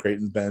 in front of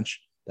Creighton's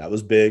bench. That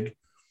was big.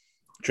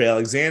 Trey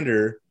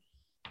Alexander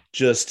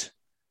just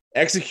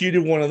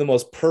executed one of the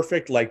most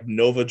perfect like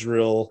Nova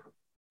drill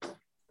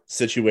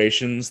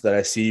situations that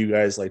I see you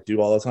guys like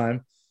do all the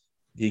time.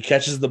 He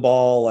catches the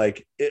ball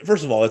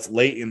first of all, it's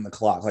late in the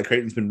clock. Like,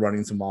 Creighton's been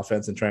running some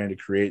offense and trying to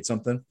create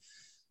something,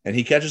 and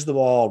he catches the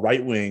ball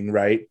right wing,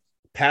 right,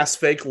 pass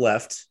fake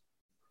left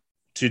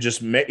to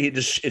just make it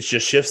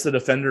just shifts the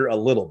defender a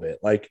little bit,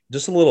 like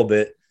just a little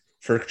bit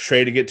for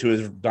Trey to get to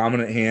his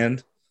dominant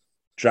hand.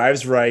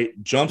 Drives right,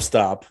 jump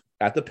stop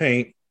at the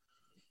paint.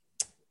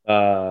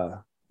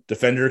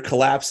 Defender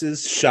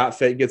collapses, shot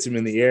fake gets him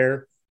in the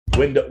air.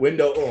 Window.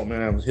 Oh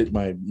man, I was hitting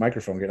my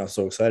microphone again. I was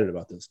so excited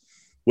about this.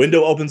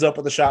 Window opens up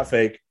with a shot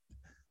fake,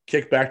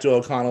 kick back to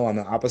O'Connell on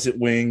the opposite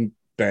wing,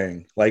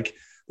 bang. Like,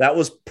 that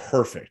was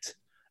perfect.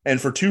 And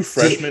for 2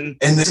 freshmen,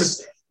 and this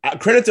is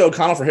credit to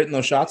O'Connell for hitting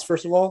those shots,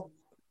 first of all,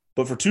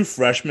 but for 2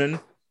 freshmen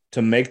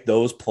to make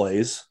those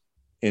plays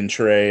in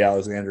Trey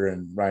Alexander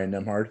and Ryan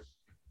Nembhard,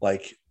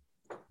 like,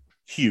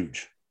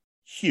 huge.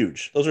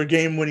 Those are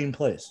game-winning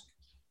plays.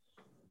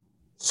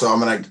 So I'm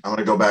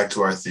gonna go back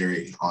to our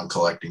theory on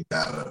collecting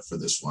data for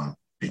this one.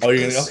 Oh,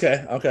 you're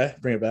gonna okay,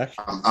 bring it back.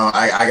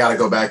 I got to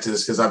go back to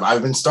this because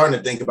I've been starting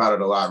to think about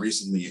it a lot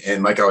recently.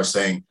 And like I was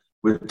saying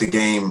with the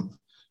game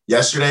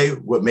yesterday,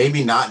 what made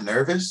me not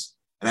nervous,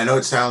 and I know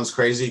it sounds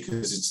crazy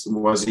because it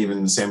wasn't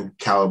even the same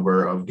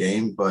caliber of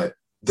game, but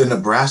the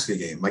Nebraska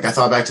game. Like, I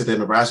thought back to the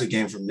Nebraska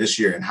game from this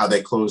year and how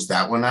they closed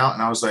that one out,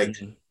 and I was like,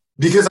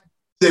 because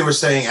they were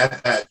saying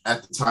at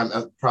the time,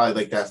 probably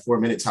like that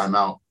 4-minute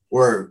timeout,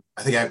 or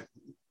I think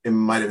it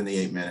might have been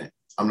the 8-minute.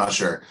 I'm not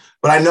sure,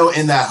 but I know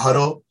in that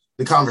huddle,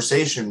 the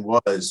conversation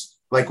was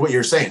like what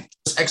you're saying,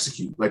 just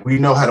execute. Like, we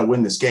know how to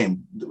win this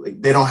game. Like,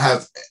 they don't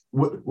have,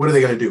 what are they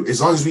going to do? As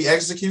long as we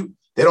execute,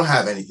 they don't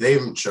have anything. They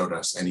haven't showed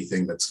us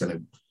anything that's going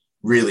to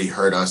really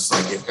hurt us.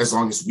 Like, as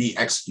long as we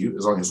execute,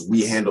 as long as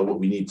we handle what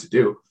we need to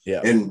do.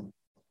 Yeah. And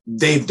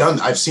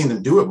I've seen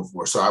them do it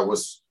before. So I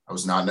was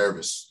not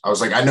nervous. I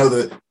was like, I know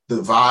the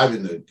the vibe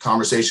and the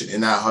conversation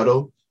in that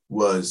huddle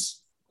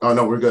was, oh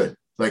no, we're good.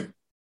 Like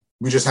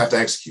we just have to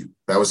execute.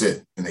 That was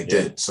it, and they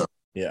did. So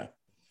yeah.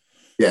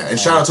 And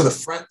shout out to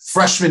the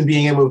freshmen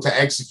being able to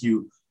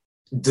execute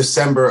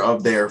December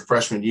of their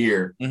freshman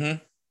year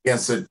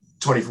against the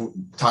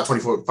top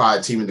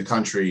 25 team in the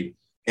country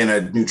in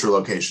a neutral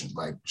location.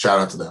 Like shout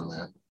out to them,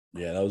 man.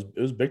 Yeah,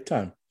 it was big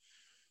time.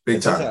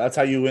 Big time. That's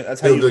how you win.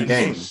 That's how you win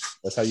games.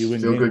 That's how you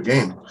win games. Good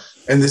game.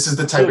 And this is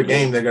the type of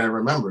game they're gonna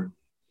remember.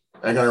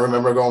 They're gonna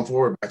remember going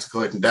forward back to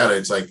collecting data.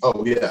 It's like,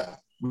 oh yeah,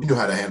 we knew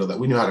how to handle that.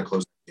 We knew how to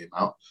close the game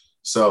out.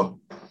 So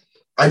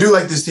I do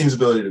like this team's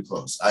ability to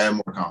close. I am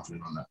more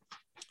confident on that.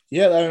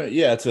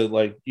 Yeah. To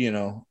like,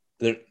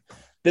 they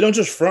don't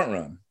just front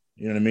run.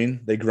 You know what I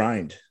mean? They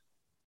grind.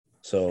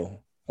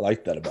 So I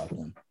like that about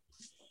them.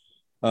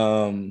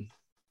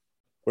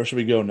 Where should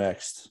we go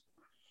next?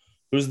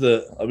 We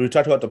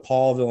talked about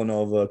DePaul,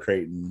 Villanova,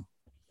 Creighton.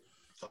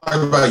 Talk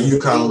about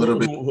UConn a little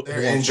bit.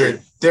 They're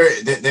injured.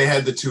 They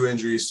had the 2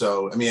 injuries.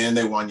 So, I mean, and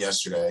they won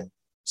yesterday.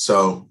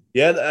 So.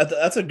 Yeah,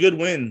 that's a good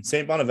win.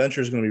 St.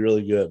 Bonaventure is going to be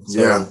really good. So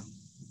yeah.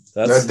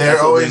 They're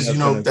always,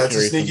 that's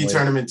a sneaky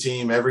tournament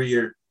team every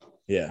year.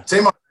 Yeah.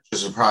 St.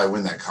 Bonaventure will probably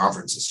win that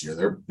conference this year.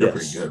 They're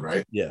pretty good,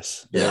 right?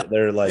 Yes. Yeah.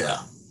 They're like,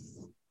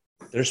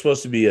 they're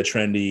supposed to be a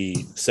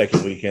trendy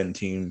second weekend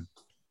team.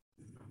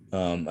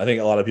 I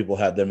think a lot of people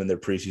had them in their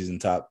preseason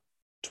top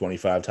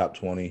 25, top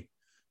 20,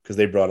 because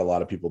they brought a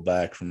lot of people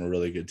back from a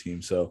really good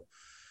team. So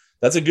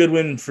that's a good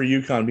win for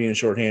UConn being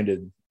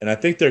shorthanded. And I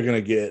think they're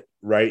going to get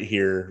right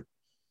here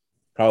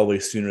probably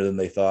sooner than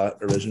they thought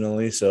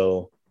originally.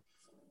 So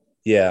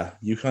yeah,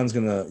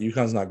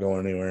 UConn's not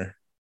going anywhere.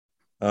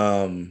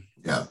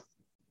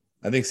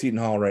 I think Seton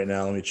Hall right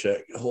now, let me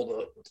check.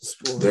 Hold up.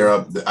 They're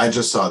up. I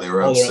just saw they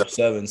were up. They're up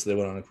 7, so they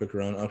went on a quick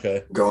run.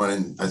 Okay. Going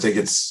in, I think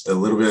it's a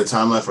little bit of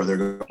time left, or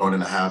they're going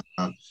in a half.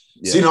 Yeah.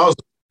 Seton Hall's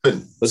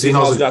good. But Seton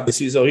Hall's got the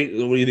season. So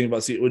what do you think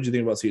about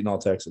Seton Hall,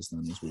 Texas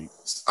then this week?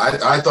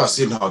 I thought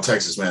Seton Hall,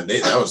 Texas, man,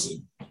 that was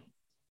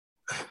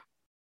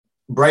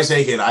Bryce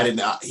Aiken. I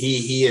didn't.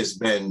 He has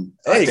been.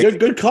 Hey,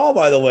 good call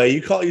by the way.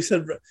 You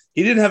said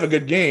he didn't have a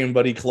good game,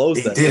 but he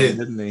closed that thing,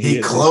 didn't he?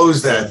 He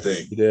closed that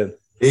thing. He did.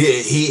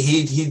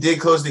 He did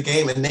close the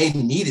game, and they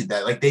needed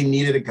that. Like they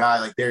needed a guy.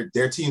 Like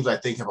their teams, I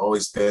think, have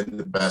always been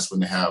the best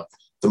when they have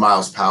the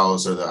Miles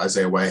Powells or the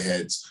Isaiah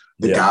Whiteheads,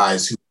 the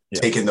guys who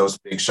taking those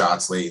big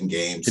shots late in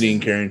games.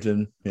 Dean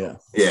Carrington,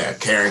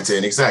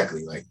 Carrington,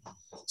 exactly. Like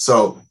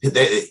so,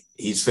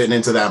 he's fitting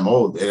into that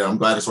mold, and I'm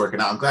glad it's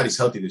working out. I'm glad he's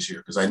healthy this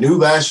year because I knew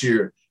last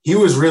year he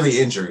was really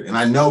injured, and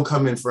I know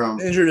coming from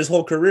injured his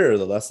whole career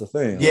though. That's the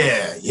thing.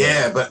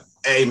 Yeah. But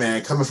hey,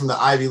 man, coming from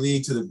the Ivy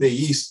League to the Big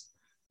East.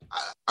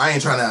 I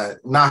ain't trying to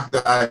knock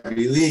the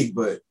Ivy League,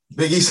 but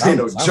Big East ain't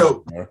no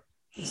joke.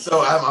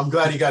 So I'm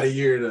glad he got a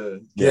year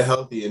to get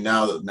healthy, and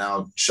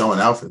now showing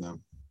out for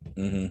them.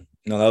 Mm-hmm.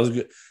 No, that was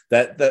good.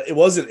 That it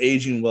wasn't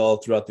aging well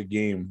throughout the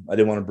game. I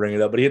didn't want to bring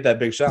it up, but he hit that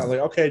big shot. I was like,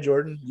 okay,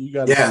 Jordan, you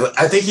got. Yeah,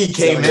 I think he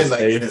came in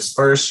like in his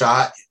first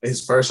shot. He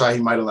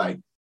might have like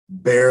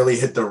barely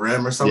hit the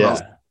rim or something.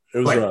 Yeah, it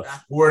was like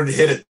rough. Word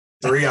hit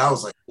a 3. I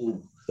was like,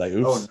 ooh, oops.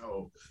 Oh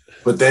no!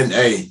 But then,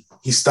 hey,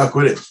 he stuck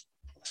with it.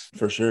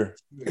 For sure.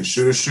 And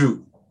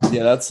shoot.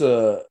 Yeah, that's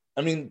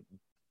I mean,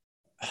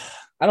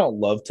 I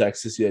don't love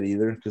Texas yet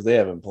either because they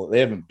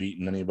haven't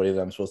beaten anybody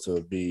that I'm supposed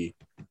to be.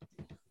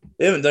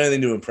 They haven't done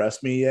anything to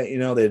impress me yet.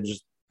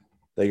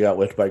 They got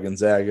whipped by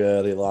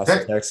Gonzaga. They lost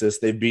to Texas.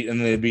 They've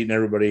beaten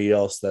everybody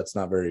else that's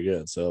not very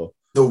good. So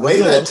the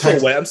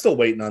way I'm still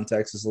waiting on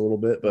Texas a little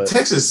bit, but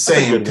Texas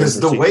same because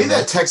the way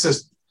that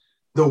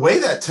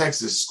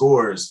Texas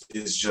scores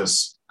is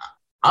just.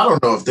 I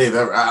don't know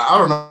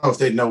if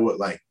they know what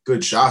like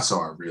good shots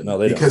are really. No,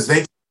 they because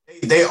don't.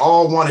 they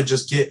all want to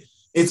just get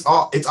it's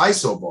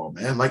ISO ball,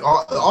 man. Like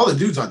all the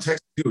dudes on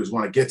Texas do is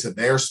want to get to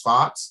their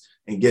spots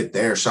and get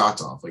their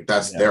shots off. Like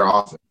that's their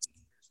offense.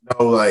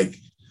 No, like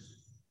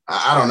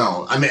I don't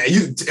know. I mean,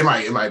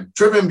 am I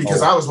tripping?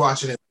 Because I was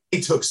watching it. They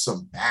took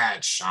some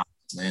bad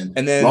shots, man.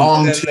 And then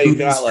long then twos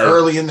got,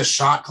 early in the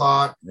shot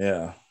clock.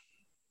 Yeah.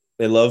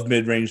 They love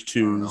mid-range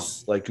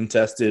twos, like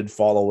contested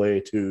fall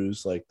away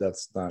twos. Like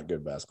that's not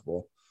good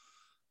basketball.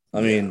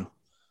 I mean,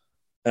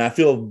 and I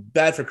feel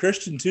bad for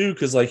Christian too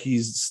because like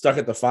he's stuck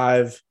at the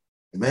 5,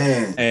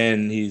 man,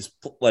 and he's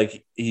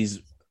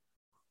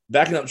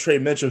backing up Trey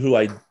Mitchell, who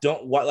I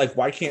don't like.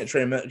 Why can't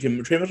Trey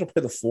Mitchell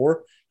play the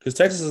 4? Because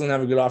Texas doesn't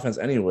have a good offense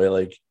anyway.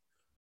 Like,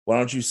 why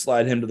don't you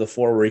slide him to the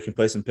 4 where he can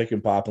play some pick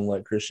and pop and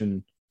let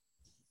Christian?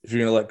 If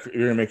you're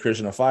gonna make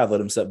Christian a 5, let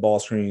him set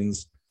ball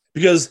screens.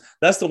 Because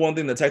that's the one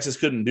thing that Texas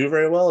couldn't do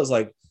very well is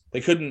like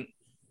they couldn't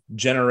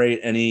generate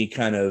any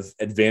kind of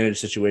advantage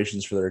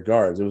situations for their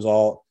guards. It was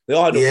all they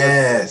all had to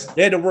work.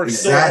 They had to work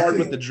so hard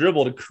with the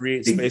dribble to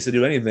create space to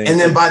do anything. And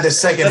then by the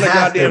second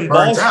half, goddamn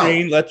ball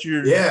screen,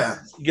 out.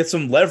 Get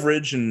some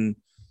leverage and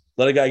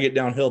let a guy get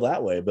downhill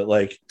that way. But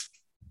like,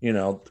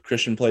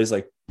 Christian plays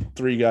like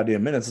 3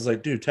 goddamn minutes. It's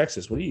like, dude,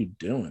 Texas, what are you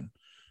doing?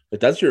 Like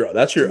that's your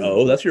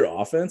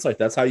offense. Like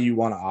that's how you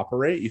want to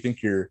operate. You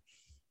think you're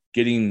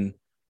getting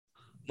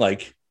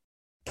like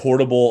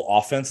portable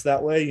offense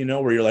that way, you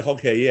know, where you're like,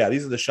 okay, yeah,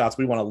 these are the shots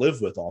we want to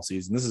live with all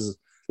season. This is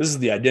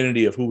the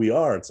identity of who we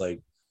are. It's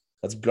like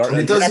that's guard.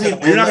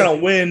 You're not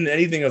gonna win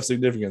anything of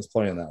significance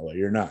playing that way.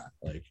 You're not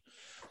like.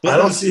 But, I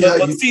don't see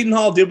how Seton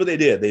Hall did what they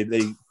did.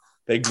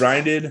 They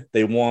grinded,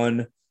 they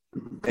won,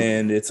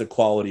 and it's a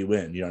quality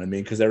win. You know what I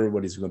mean? Because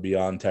everybody's going to be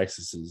on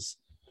Texas's.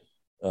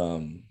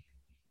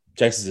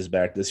 Texas is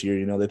back this year.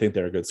 You know, they think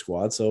they're a good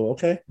squad. So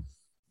okay,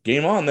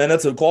 game on. Then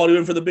that's a quality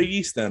win for the Big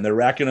East. Then they're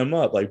racking them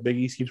up. Like Big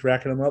East keeps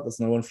racking them up. That's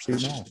another one for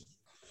Seton Hall.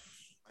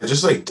 I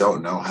just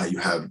don't know how you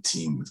have a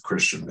team with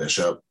Christian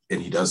Bishop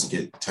and he doesn't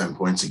get 10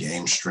 points a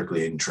game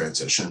strictly in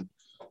transition.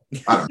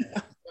 I don't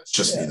know. That's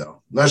just me,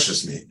 though. That's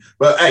just me.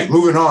 But, hey,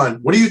 moving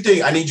on. What do you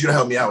think? I need you to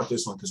help me out with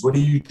this one because what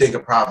do you think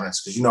of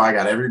Providence? Because, I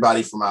got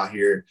everybody from out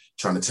here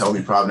trying to tell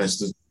me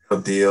Providence is the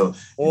real deal.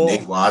 Well,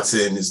 Nate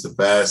Watson is the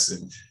best.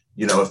 And,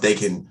 if they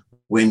can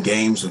win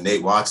games when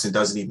Nate Watson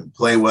doesn't even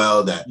play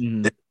well, that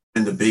they're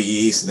in the Big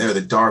East and they're the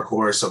dark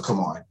horse. So,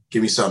 come on.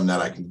 Give me something that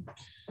I can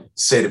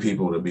say to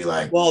people to be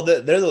like. Well,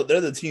 they're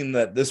the team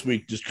that this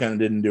week just kind of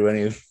didn't do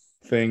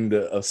anything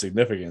of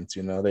significance.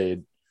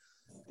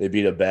 They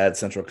beat a bad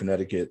Central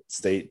Connecticut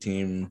State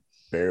team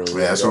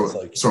barely. Yeah,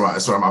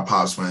 that's where my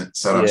pops went.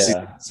 Sorry,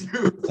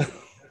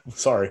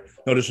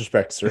 no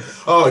disrespect, sir.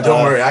 Oh,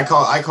 don't worry. I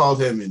called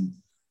him and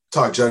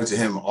talked junk to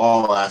him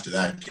all after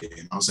that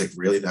game. I was like,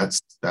 really?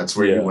 That's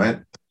where you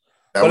went?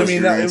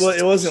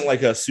 It wasn't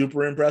like a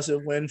super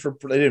impressive win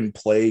they didn't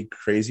play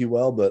crazy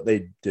well, but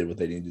they did what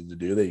they needed to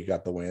do. They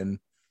got the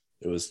win.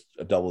 It was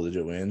a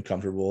double-digit win,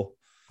 comfortable.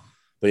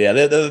 But yeah,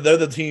 they're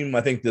the team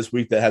I think this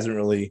week that hasn't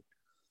really.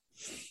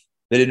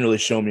 They didn't really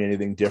show me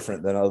anything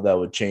different than that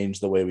would change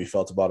the way we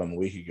felt about them a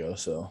week ago.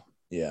 So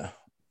yeah,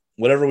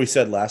 whatever we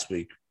said last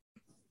week,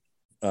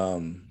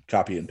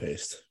 copy and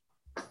paste.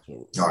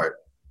 So, all right.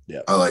 Yeah,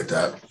 I like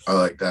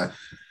that.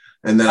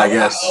 And then I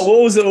guess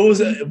what was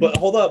it? But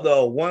hold up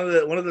though. One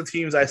of the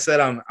teams I said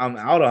I'm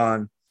out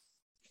on,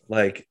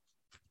 like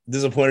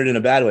disappointed in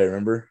a bad way.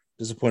 Remember,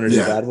 disappointed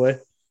in a bad way.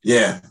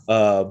 Yeah.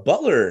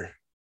 Butler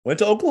went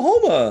to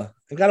Oklahoma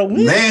and got a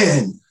win.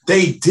 Man.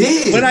 They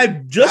did. When I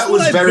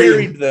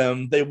buried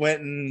them, they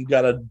went and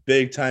got a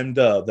big time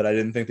dub that I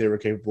didn't think they were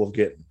capable of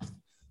getting.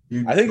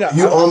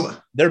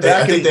 They're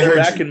back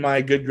in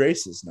my good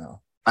graces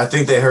now. I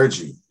think they heard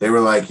you. They were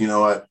like, you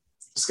know what,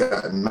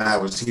 Scott and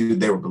Matt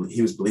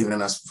he was believing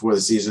in us before the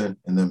season,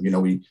 and then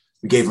we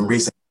gave him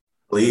reason to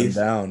believe.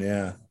 Down,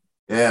 yeah,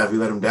 we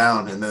let him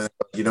down, and then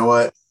you know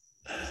what,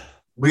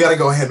 we got to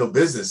go handle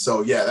business.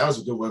 So yeah, that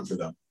was a good win for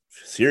them.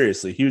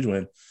 Seriously, huge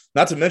win.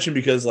 Not to mention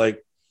because they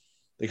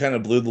kind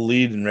of blew the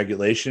lead in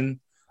regulation.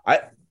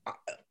 Can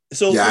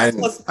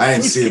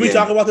we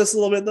talk about this a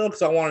little bit though?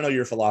 Because I want to know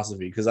your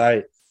philosophy. Because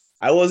I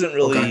wasn't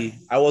really.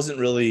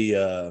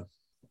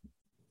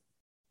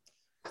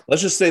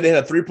 Let's just say they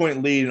had a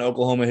 3-point lead and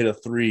Oklahoma hit a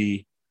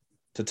 3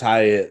 to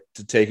tie it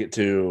to take it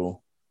to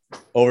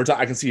overtime.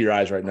 I can see your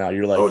eyes right now.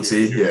 You're like,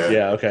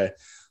 yeah, okay.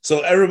 So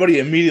everybody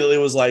immediately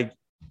was like,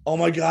 "Oh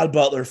my God,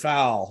 Butler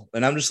foul!"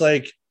 And I'm just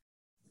like,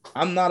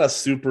 I'm not a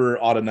super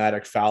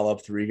automatic foul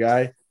up 3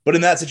 guy. But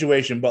in that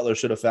situation, Butler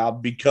should have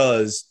fouled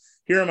because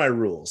here are my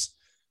rules.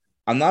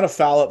 I'm not a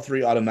foul up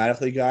 3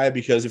 automatically guy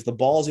because if the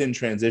ball's in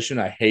transition,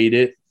 I hate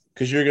it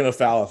because you're going to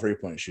foul a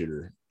 3-point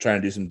shooter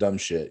trying to do some dumb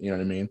shit. You know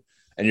what I mean?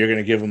 And you're going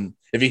to give him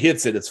 – if he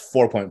hits it, it's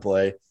 4-point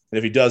play. And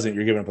if he doesn't,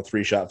 you're giving up a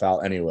 3-shot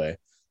foul anyway.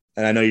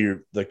 And I know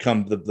the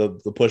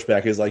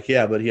pushback is like,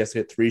 yeah, but he has to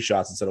hit 3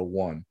 shots instead of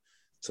 1.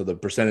 So the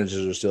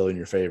percentages are still in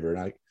your favor.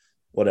 And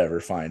whatever,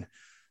 fine.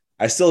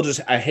 I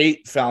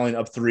hate fouling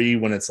up 3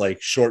 when it's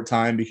like short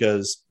time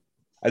because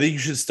I think you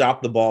should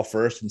stop the ball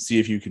first and see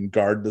if you can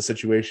guard the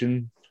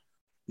situation.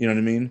 You know what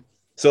I mean?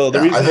 So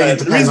the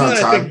reason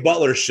I think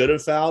Butler should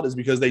have fouled is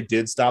because they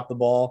did stop the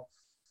ball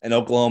and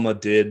Oklahoma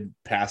did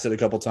pass it a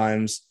couple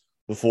times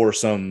before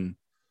some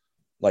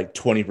like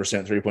 20%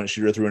 3-point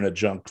shooter threw in a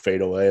junk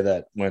fadeaway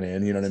that went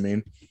in. You know what I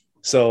mean?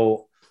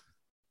 So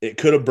it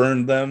could have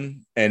burned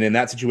them. And in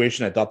that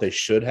situation, I thought they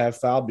should have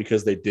fouled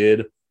because they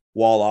did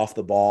wall off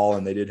the ball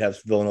and they did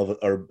have Villanova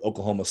or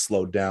Oklahoma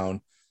slowed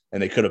down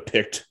and they could have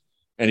picked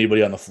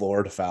anybody on the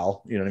floor to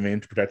foul, you know what I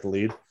mean, to protect the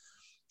lead.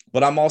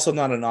 But I'm also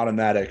not an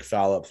automatic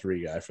foul up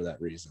 3 guy for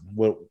that reason.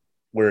 Where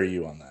are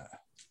you on that?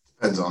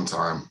 Depends on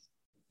time.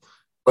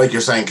 Like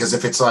you're saying, because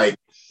if it's like,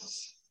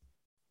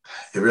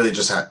 it really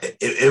just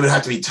it would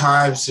have to be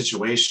time,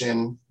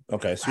 situation.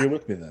 Okay, so you're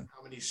with me then.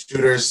 How many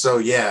shooters? So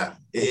yeah,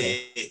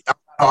 okay. I'm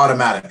not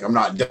automatic. I'm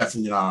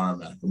definitely not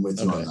automatic. I'm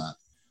with you on that.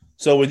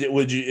 So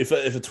would you if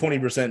a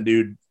 20%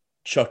 dude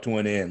chucked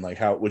one in, like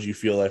how would you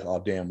feel like, oh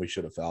damn, we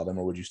should have fouled him,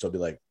 or would you still be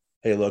like,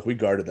 hey, look, we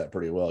guarded that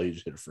pretty well. You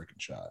just hit a freaking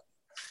shot.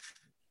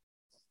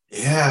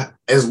 Yeah,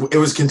 it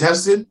was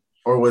contested,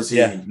 or was he?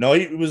 Yeah, no,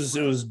 it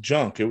was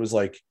junk. It was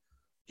like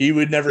he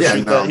would never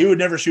shoot that. He would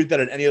never shoot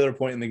that at any other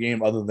point in the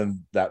game other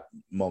than that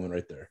moment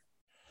right there.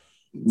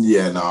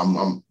 Yeah,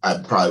 no, I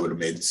probably would have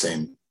made the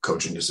same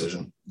coaching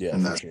decision. Yeah,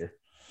 for sure.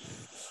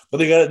 But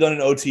they got it done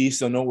in OT,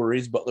 so no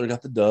worries. Butler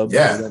got the dub.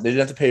 Yeah. They didn't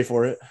have to pay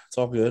for it. It's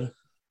all good.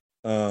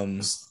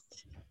 Then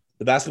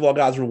The basketball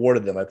gods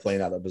rewarded them by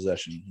playing out that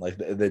possession. Like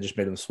they just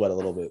made them sweat a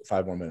little bit,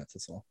 5 more minutes.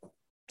 That's all.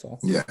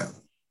 Yeah.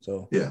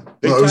 So yeah,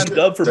 big time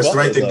dub for That's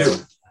Butler. the right thing to do.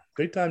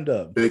 Big time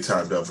dub. Big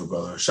time dub for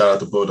Butler. Shout out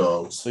to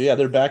Bulldogs. So yeah,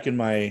 they're back in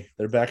my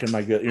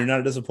good. You're not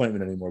a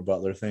disappointment anymore,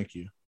 Butler. Thank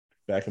you.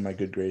 Back in my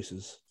good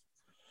graces.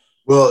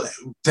 Well,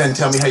 then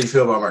tell me how you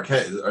feel about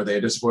Marquette. Are they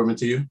a disappointment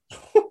to you?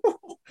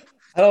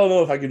 I don't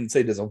know if I can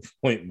say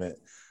disappointment,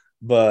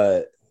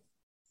 but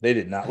they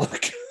did not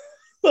look.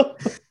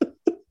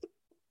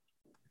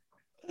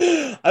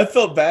 I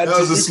felt bad. That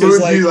was a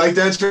smooth. You like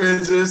that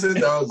transition?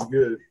 That was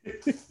good.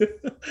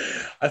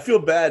 I feel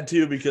bad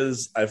too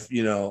because I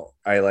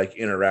like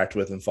interact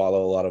with and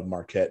follow a lot of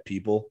Marquette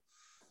people,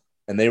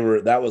 and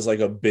that was like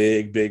a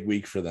big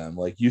week for them.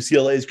 Like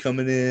UCLA's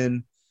coming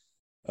in.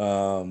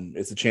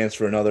 It's a chance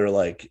for another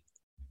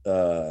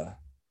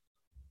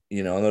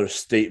another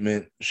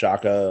statement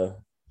Shaka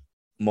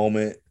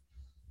moment,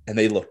 and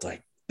they looked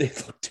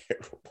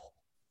terrible.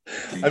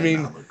 I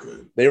mean,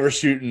 they were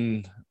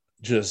shooting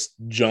just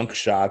junk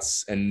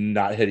shots and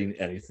not hitting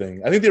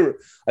anything. I think there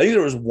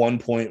was one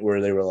point where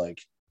they were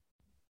like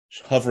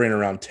hovering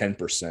around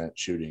 10%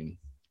 shooting,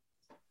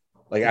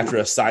 like after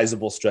a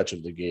sizable stretch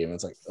of the game.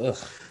 It's like, ugh.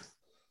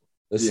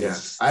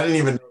 I didn't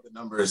even know the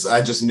numbers.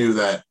 I just knew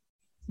that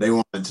they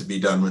wanted to be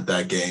done with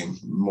that game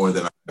more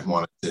than I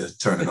wanted to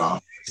turn it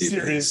off.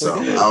 Seriously. So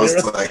I was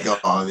like,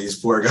 oh, these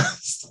poor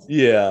guys.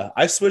 Yeah,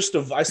 I switched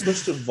to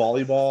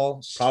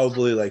volleyball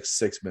probably like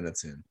 6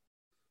 minutes in.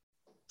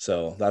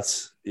 So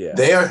that's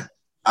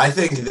I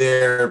think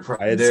they're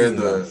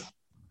the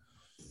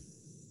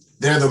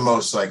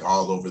most like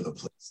all over the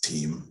place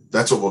team.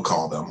 That's what we'll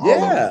call them. All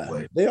over the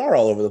place. They are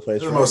all over the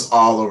place. They're the most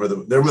all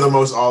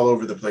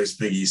over the place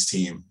Big East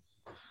team.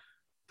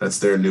 That's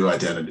their new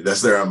identity.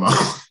 That's their MO.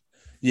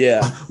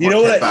 Yeah. You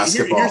know what?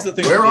 Here's the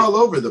thing. We're all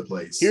over the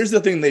place. Here's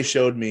the thing they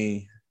showed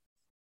me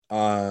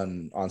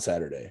on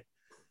Saturday.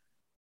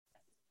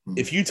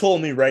 If you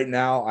told me right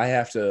now I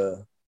have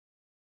to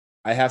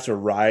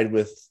ride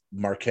with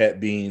Marquette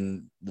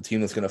being the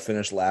team that's going to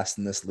finish last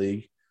in this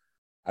league,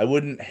 I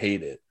wouldn't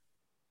hate it.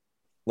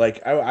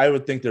 Like I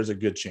would think there's a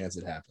good chance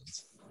it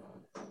happens.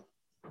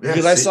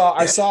 Because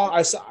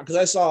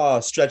I saw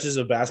stretches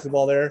of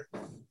basketball there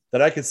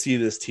that I could see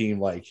this team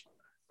like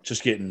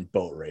just getting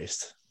boat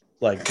raced.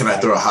 Like, can I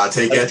throw a hot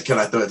take at? Can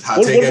I throw a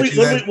hot take at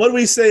you? What do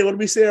we say? What do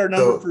we say? Our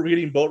number for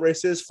getting boat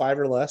race is 5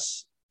 or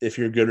less. If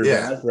you're good or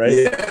bad, right?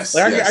 Yes.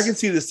 Like I can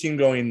see this team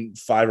going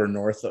 5 or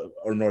north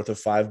of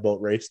 5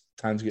 boat race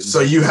times getting. So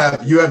you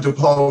have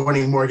DePaul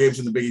winning more games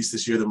in the Big East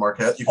this year than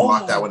Marquette. You can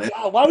lock that one in.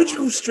 Wow, why would you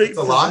go straight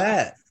for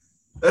that?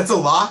 That's a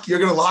lock. You're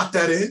gonna lock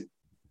that in?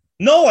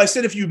 No, I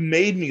said if you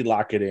made me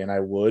lock it in,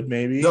 I would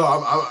maybe. No,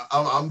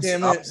 I'm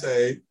saying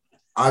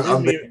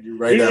I'm making you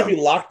right now. You're gonna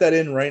be locked that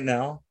in right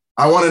now.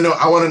 I want to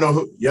know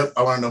who. Yep,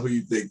 I want to know who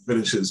you think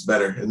finishes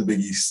better in the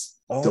Big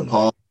East,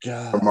 DePaul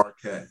or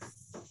Marquette.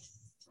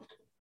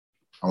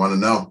 I want to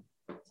know.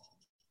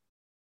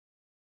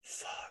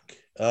 Fuck.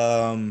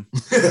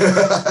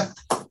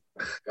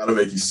 Gotta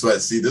make you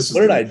sweat. See, this is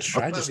what did I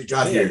try? I just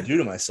got here. Do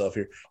to myself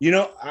here.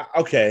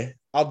 Okay,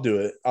 I'll do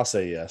it. I'll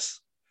say yes,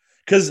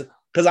 because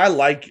I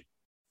like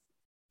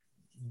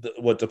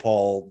what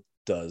DePaul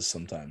does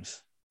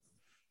sometimes,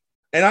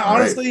 and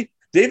honestly.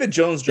 David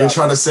Jones dropped.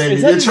 You're trying to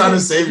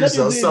save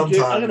yourself sometimes.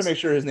 I'm gonna make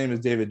sure his name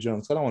is David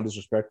Jones. I don't want to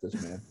disrespect this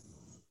man.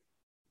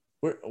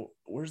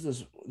 Where's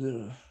this?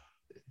 Did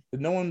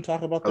no one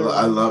talk about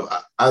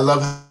that? I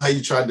love how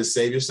you tried to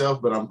save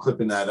yourself, but I'm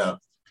clipping that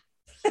up.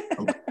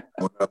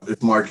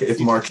 If Marquette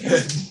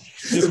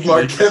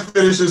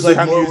finishes with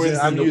more wins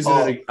than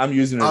DePaul, I'm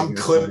using it. I'm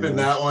clipping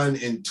that one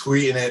and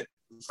tweeting it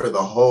for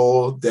the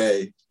whole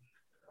day.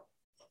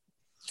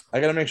 I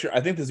gotta make sure. I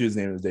think this dude's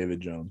name is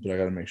David Jones, but I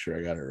gotta make sure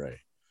I got it right.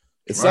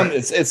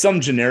 It's some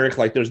generic,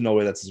 like there's no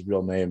way that's his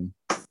real name,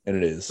 and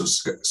it is. So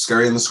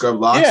Scurry and the Scrub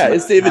Locks. Yeah,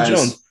 it's David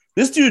Jones.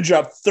 This dude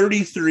dropped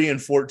 33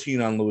 and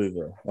 14 on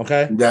Louisville.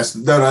 Okay, he was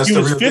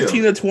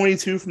 15 to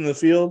 22 from the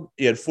field.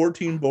 He had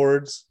 14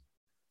 boards.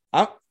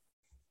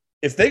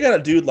 If they got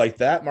a dude like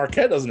that,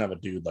 Marquette doesn't have a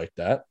dude like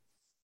that.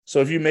 So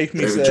if you make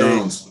me David say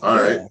Jones,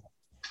 all right.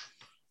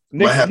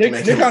 Nick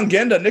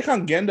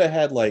Ongenda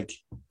had like,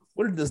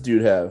 what did this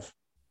dude have?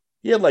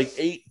 He had like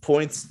 8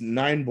 points,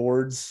 9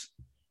 boards.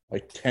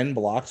 Like 10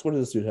 blocks. What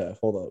does this dude have?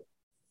 Hold up.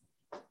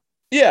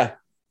 Yeah,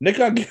 Nick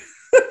Ongenda.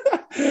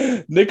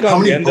 How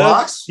many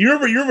blocks? You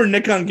remember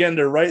Nick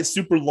Ongenda, right?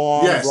 Super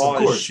long, raw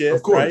as shit.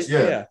 Of course,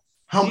 right? Yeah.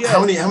 How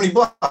many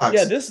blocks?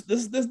 Yeah, this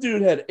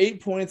dude had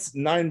 8 points,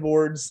 9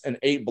 boards, and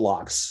 8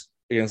 blocks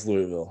against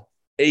Louisville.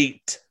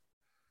 8.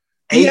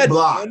 8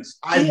 blocks.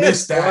 I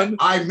missed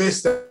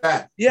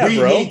that. Yeah, we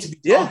need to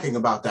be talking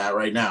about that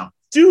right now.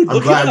 Dude,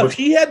 look it up.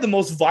 He had the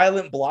most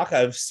violent block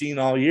I've seen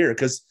all year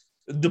because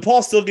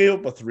DePaul still gave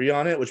up a 3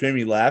 on it, which made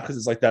me laugh because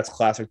it's like that's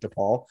classic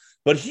DePaul.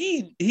 But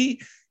he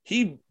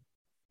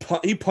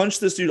punched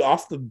this dude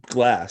off the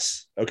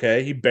glass.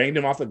 Okay, he banged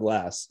him off the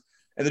glass,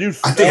 and the dude.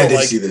 I think I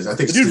did see this. I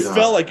think the dude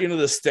fell like into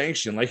the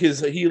stanchion, like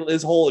his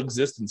whole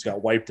existence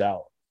got wiped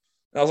out.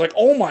 And I was like,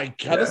 oh my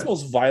God, that's Yeah. the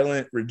most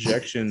violent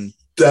rejection.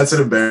 That's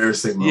an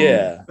embarrassing moment.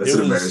 Yeah. That's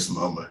an embarrassing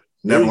moment.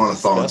 Never want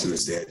to fall into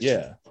his stance.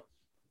 Yeah.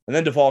 And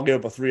then DePaul gave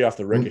up a 3 off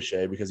the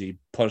ricochet because he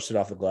punched it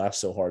off the glass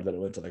so hard that it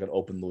went to like an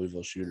open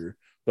Louisville shooter.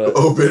 But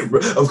open,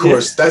 of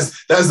course. Yeah.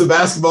 That's the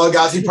basketball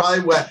guys. He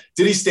probably went.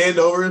 Did he stand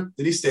over him?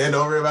 Did he stand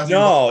over him after?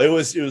 No, it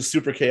was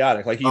super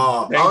chaotic. Like he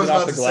banged it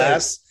off the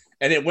glass.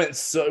 And it went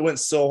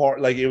so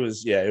hard. Like it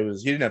was. He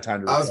didn't have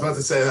time to. I was about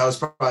to say that was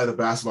probably the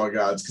basketball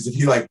gods because if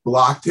he like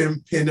blocked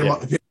him, pinned him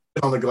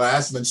on the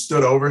glass, and then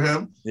stood over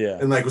him,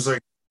 and like was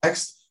like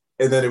next,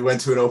 and then it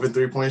went to an open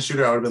 3-point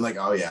shooter, I would have been like,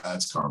 oh yeah,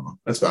 that's karma.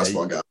 That's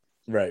basketball gods.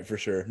 Right, for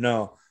sure.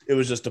 No, it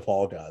was just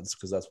DePaul gods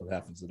because that's what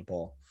happens to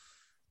DePaul.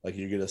 Like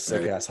you get a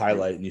sick ass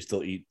highlight and you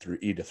still eat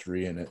a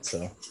 3 in it.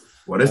 So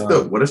what if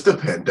the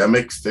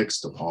pandemic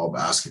fixed DePaul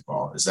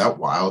basketball? Is that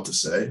wild to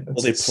say?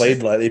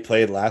 Well, they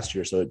played last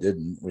year, so it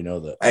didn't. We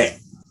know that. Hey,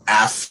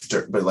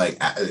 after, but like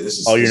this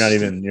is. Oh, you're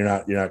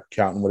not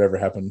counting whatever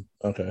happened.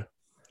 Okay,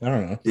 I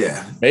don't know.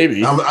 Yeah,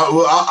 maybe.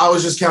 I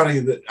was just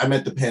counting that. I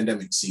meant the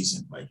pandemic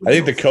season. Like I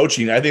think the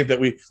coaching. I think that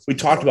we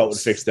talked about what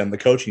fixed them. The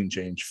coaching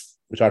change.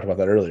 We talked about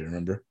that earlier.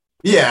 Remember?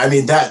 Yeah, I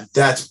mean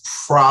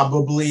that's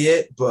probably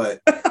it.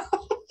 But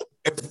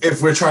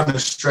if we're trying to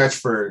stretch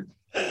for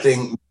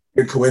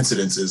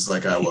coincidences,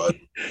 like I was,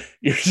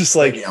 you're just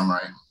like I'm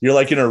right. You're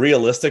like in a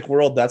realistic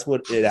world. That's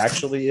what it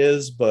actually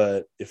is.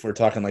 But if we're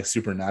talking like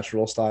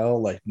supernatural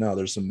style, like no,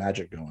 there's some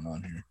magic going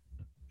on here.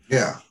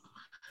 Yeah.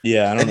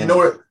 Yeah, I don't know. You know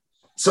what?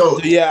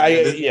 So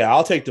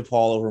I'll take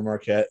DePaul over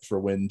Marquette for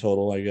win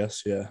total. I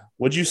guess. Yeah.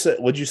 What'd you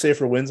say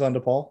for wins on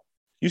DePaul?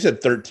 You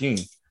said 13.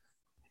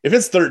 If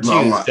it's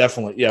 13, it's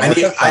definitely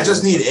I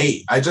just need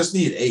 8. I just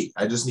need 8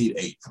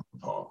 from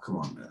DePaul. Come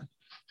on, man.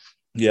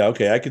 Yeah,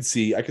 okay. I could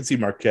see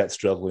Marquette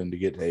struggling to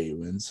get to 8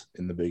 wins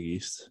in the Big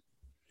East.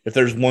 If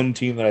there's one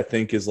team that I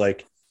think is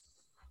like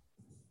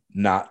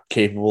not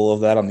capable of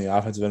that on the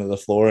offensive end of the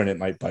floor, and it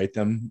might bite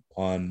them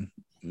on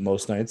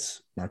most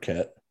nights,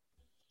 Marquette,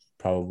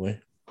 probably.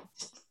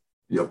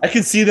 Yep. I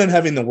could see them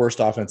having the worst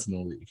offense in the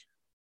league.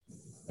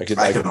 I could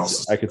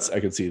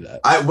see that.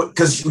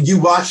 Because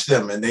you watch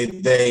them and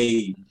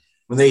they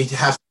when they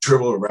have to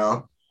dribble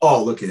around.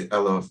 Oh, I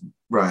love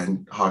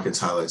Ryan Hawkins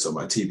highlights on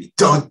my TV.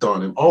 Dunked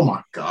on him. Oh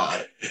my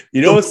God.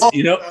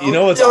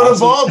 The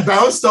ball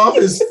bounced off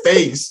his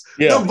face.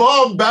 Yeah. The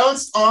ball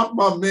bounced off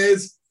my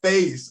man's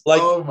face.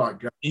 Like, oh my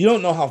God. You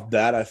don't know how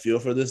bad I feel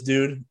for this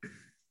dude.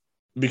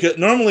 Because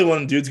normally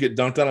when dudes get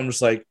dunked on, I'm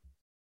just like,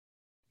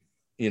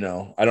 I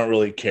don't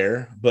really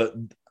care. But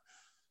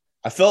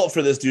I felt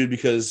for this dude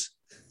because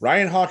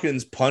Ryan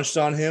Hawkins punched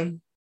on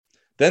him,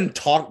 then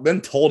told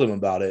him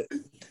about it.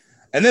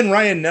 And then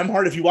Ryan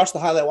Nembhard, if you watch the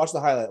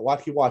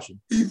highlight, keep watching.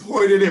 He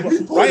pointed him.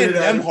 Ryan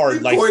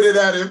Nembhard pointed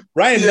at him.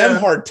 Ryan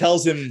Nembhard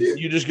tells him,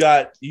 "You just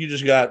got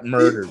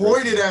murdered." He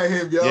pointed at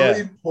him, yo. Yeah.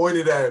 He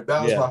pointed at him.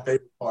 That was my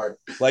favorite part.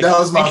 Like, that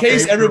was in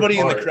case everybody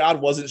in the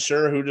crowd wasn't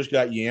sure who just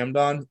got yammed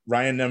on,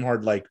 Ryan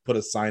Nembhard put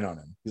a sign on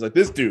him. He's like,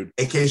 "This dude."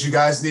 In case you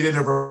guys needed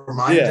a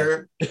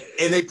reminder,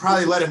 and they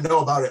probably let him know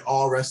about it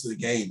all rest of the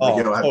game.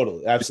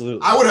 Totally, absolutely.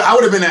 I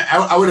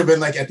would have been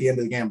like at the end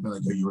of the game, been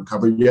like, "Yo, you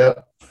recovered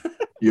yet?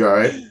 You all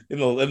right?" In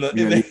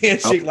the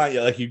handshake line,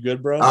 you're like, "You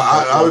good, bro?"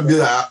 I would be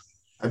like,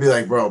 I'd be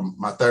like, "Bro,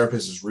 my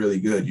therapist is really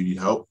good. You need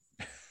help?"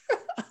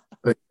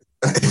 And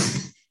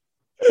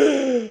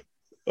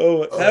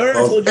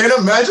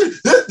imagine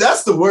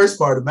that's the worst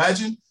part.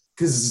 Imagine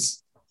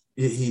because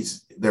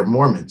they're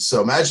Mormons,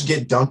 so imagine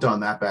getting dunked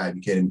on that bad.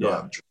 You can't even go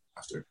out and drink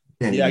after.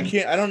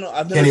 I don't know.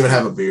 Can't even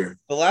have a beer.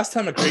 The last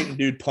time a Creighton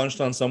dude punched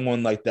on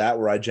someone like that,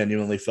 where I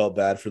genuinely felt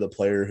bad for the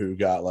player who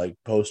got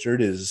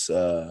postered, is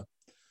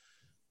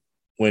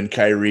when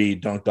Kyrie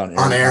dunked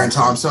on Aaron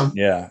Thompson.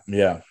 Yeah,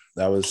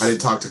 that was. I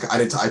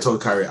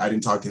told Kyrie I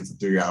didn't talk to him for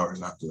 3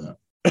 hours after that.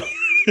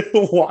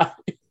 Why?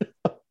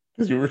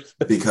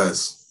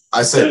 Because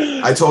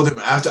I told him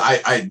after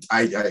I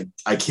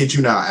kid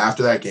you not,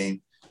 after that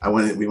game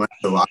we went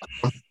to the locker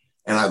room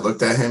and I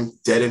looked at him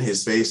dead in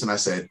his face and I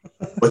said,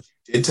 "What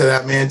you did to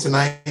that man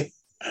tonight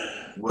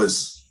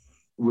was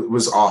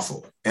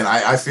awful, and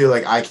I feel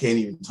like I can't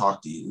even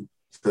talk to you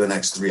for the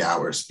next 3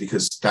 hours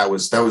because that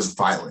was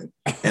violent,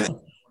 and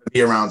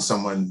be around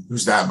someone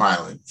who's that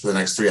violent for the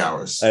next 3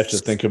 hours." I have to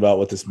think about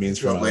what this means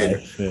for my later.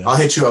 life. Yeah. I'll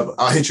hit you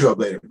up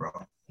later, bro.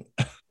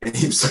 And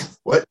he was like,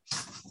 "What?"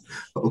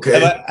 Okay.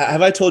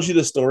 Have I told you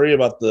the story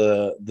about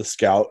the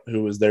scout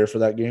who was there for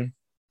that game?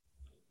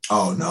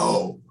 Oh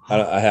no,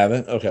 I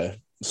haven't. Okay,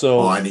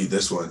 so I need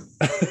this one.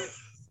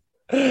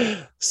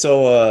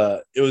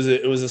 So it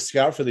was a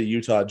scout for the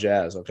Utah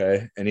Jazz.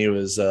 Okay, and he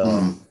was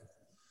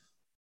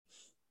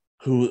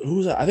who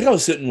was that? I think I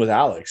was sitting with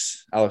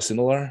Alex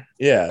Sindelar.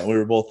 Yeah, we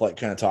were both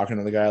kind of talking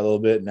to the guy a little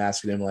bit and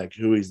asking him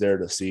who he's there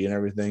to see and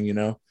everything,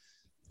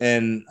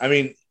 And I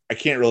mean, I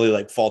can't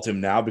really fault him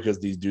now because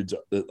these dudes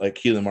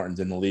Keelan Martin's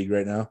in the league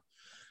right now.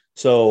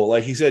 So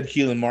he said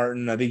Keelan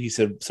Martin, I think he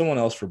said someone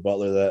else for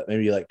Butler that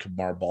maybe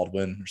Kamar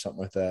Baldwin or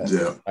something like that.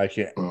 Yeah. I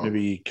can't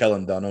maybe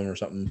Kellen Dunham or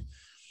something.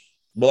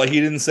 But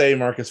he didn't say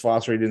Marcus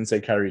Foster, he didn't say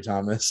Kyrie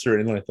Thomas or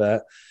anything like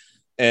that.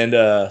 And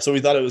so we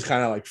thought it was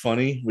kind of like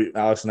funny.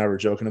 Alex and I were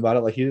joking about it.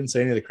 Like he didn't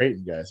say any of the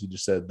Creighton guys. He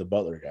just said the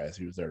Butler guys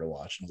he was there to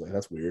watch. And I was like,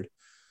 that's weird.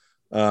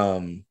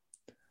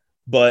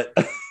 But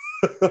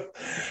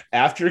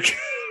after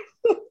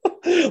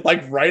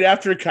like right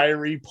after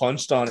Kyrie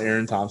punched on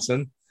Aaron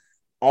Thompson,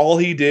 all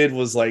he did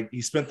was like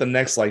he spent the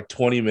next like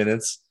 20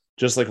 minutes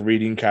just like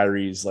reading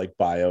Kyrie's like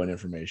bio and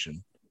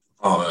information.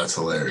 Oh, that's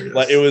hilarious.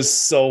 Like it was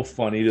so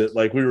funny to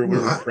like we were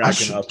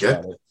cracking up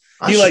about it.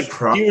 He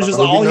was just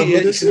all he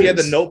had. He had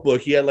the notebook.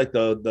 He had like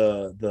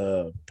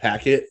the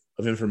packet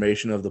of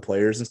information of the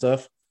players and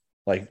stuff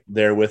like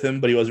there with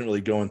him, but he wasn't really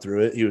going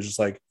through it. He was just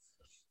like,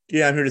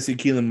 yeah, I'm here to see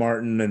Keelan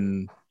Martin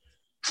and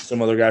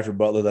some other guy for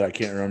Butler that I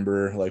can't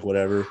remember, like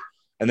whatever.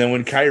 And then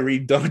when Kyrie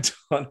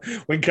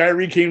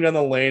came down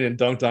the lane and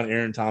dunked on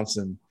Aaron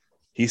Thompson,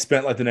 he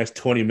spent like the next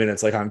 20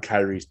 minutes like on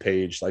Kyrie's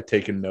page, like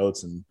taking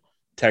notes and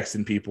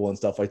texting people and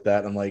stuff like that.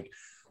 And I'm like,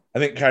 I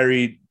think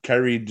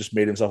Kyrie just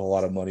made himself a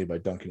lot of money by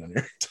dunking on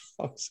Aaron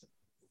Thompson.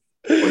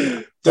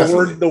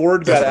 The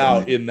word got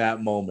out in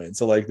that moment.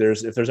 So like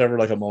if there's ever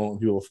like a moment when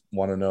people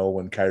want to know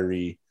when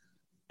Kyrie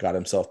got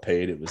himself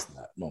paid, it was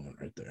that moment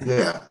right there.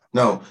 Yeah.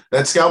 No,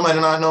 that scout might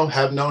not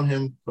have known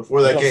him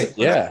before that game.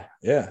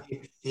 Yeah.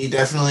 He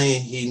definitely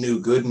knew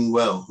good and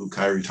well who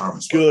Kyrie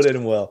Thomas was. Good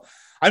and well.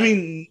 I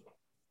mean,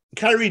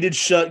 Kyrie did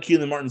shut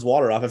Keelan Martin's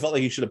water off. I felt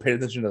like he should have paid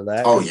attention to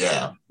that. Oh,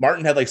 yeah.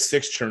 Martin had like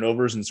 6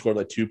 turnovers and scored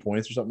like 2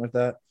 points or something like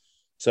that.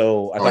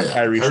 So I thought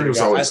Kyrie should have.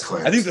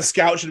 I think the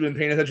scout should have been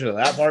paying attention to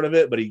that part of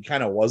it, but he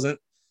kind of wasn't.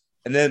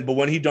 But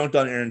when he dunked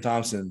on Aaron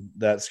Thompson,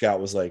 that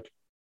scout was like,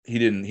 he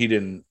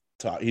didn't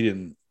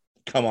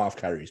come off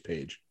Kyrie's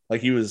page.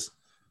 Like he was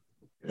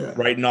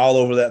writing all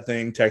over that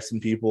thing, texting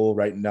people,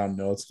 writing down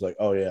notes. It's like,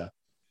 oh yeah,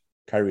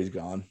 Kyrie's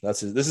gone.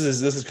 This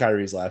is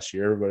Kyrie's last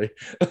year, everybody.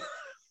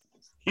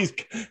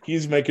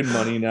 He's making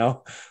money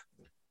now.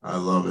 I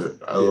love it.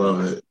 I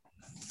love it.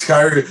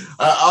 Kyrie,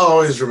 I'll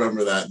always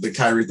remember that the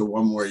Kyrie the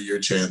one more year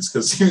chance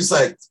because he was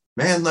like,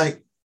 man,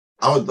 like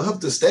I would love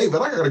to stay,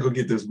 but I gotta go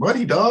get this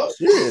money, dog.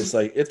 Serious,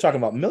 like it's talking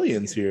about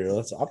millions here.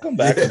 I'll come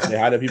back and say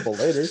hi to people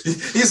later.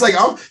 He's like,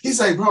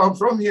 bro, I'm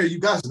from here. You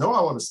guys know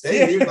I want to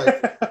stay here.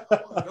 Like, I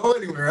don't want to go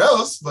anywhere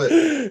else, but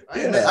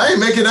I ain't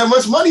making that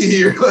much money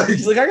here.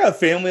 He's like, I got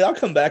family. I'll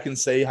come back and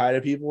say hi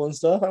to people and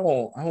stuff. I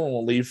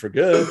won't leave for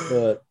good,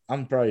 but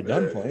I'm probably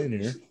done playing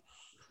here.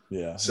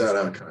 Yeah. Shout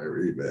out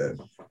Kyrie, man.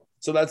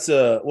 So that's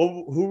who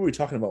were we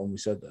talking about when we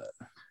said that?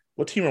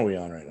 What team are we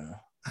on right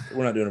now?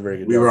 We're not doing a very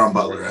good job. We were on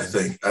Butler, I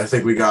think. I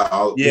think we got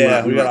all.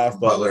 Yeah, we got off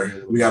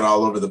Butler. We got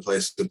all over the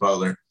place with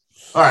Butler.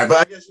 All right, but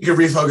I guess we can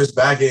refocus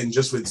back in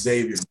just with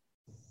Xavier.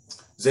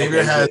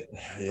 Xavier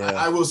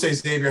I will say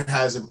Xavier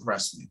has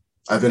impressed me.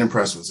 I've been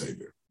impressed with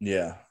Xavier.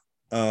 Yeah.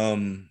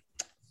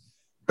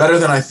 Better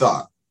than I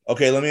thought.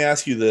 Okay, let me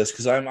ask you this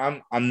because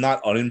I'm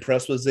not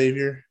unimpressed with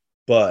Xavier,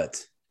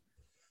 but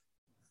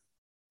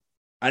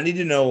I need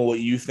to know what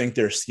you think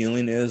their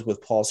ceiling is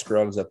with Paul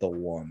Scruggs at the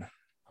 1.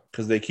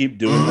 Because they keep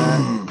doing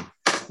that.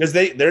 Because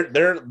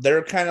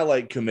they're kind of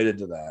like committed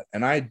to that,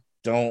 and I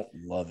don't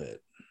love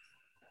it.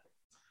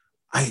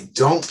 I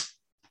don't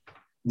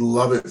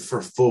love it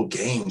for full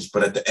games,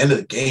 but at the end of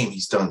the game,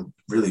 he's done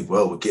really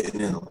well with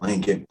getting in the lane,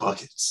 getting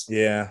buckets.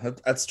 Yeah,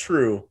 that's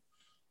true.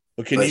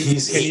 But can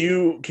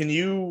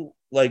you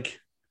like?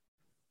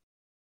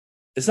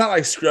 It's not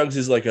like Scruggs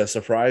is like a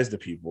surprise to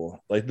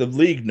people. Like the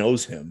league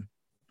knows him.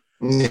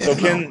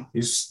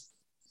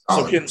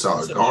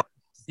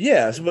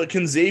 Yeah, but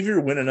can Xavier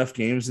win enough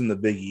games in the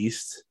Big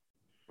East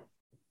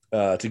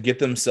to get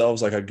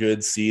themselves like a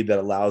good seed that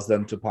allows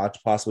them to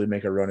possibly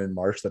make a run in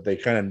March that they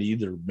kind of need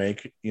to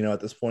make, at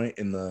this point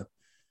in the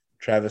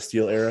Travis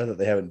Steele era that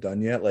they haven't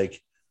done yet? Like,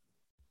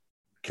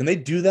 can they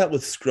do that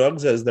with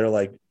Scruggs as their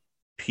like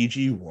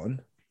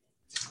PG1?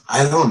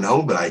 I don't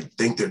know, but I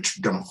think they're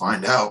going to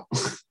find out.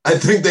 I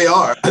think they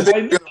are.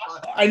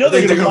 I know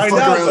they're going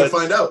to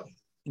find out.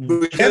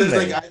 Because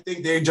like I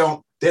think they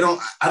don't.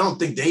 I don't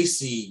think they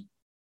see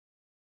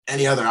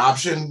any other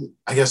option,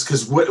 I guess,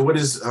 because what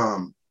is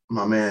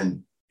my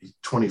man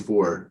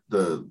 24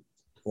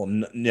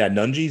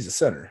 Nunji's the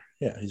center.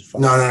 Yeah, he's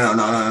fine. No,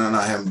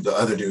 him, the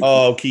other dude.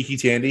 Oh, Kiki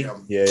Tandy.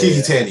 Yeah,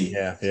 Kiki Tandy.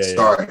 Yeah.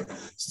 Sorry.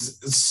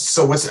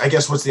 So what's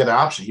the other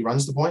option? He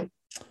runs the point.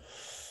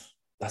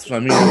 That's what I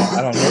mean.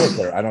 I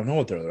don't know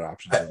what their other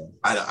options are.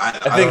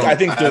 I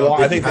think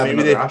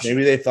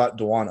maybe they thought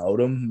Dewan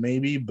Odom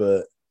maybe,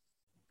 but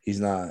he's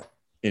not.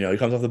 He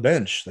comes off the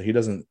bench. Like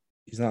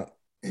he's not.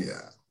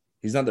 Yeah.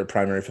 He's not their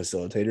primary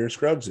facilitator.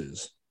 Scruggs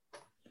is.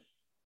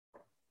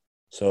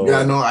 So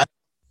yeah, no,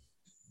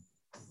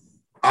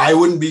 I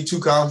wouldn't be too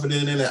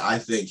confident in it. I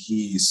think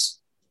he's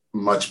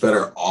much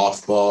better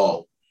off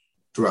ball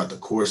throughout the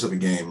course of a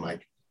game,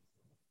 like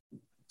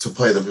to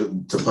play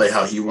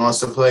how he wants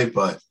to play.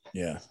 But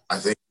yeah, I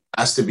think it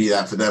has to be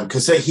that for them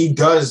because he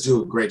does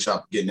do a great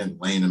job getting in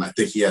the lane, and I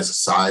think he has a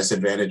size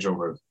advantage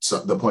over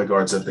the point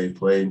guards that they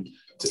played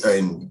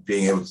and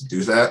being able to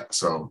do that.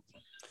 So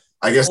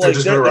I guess they're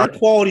just their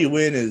quality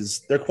win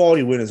is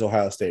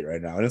Ohio State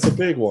right now, and it's a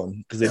big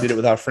one because they did it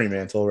without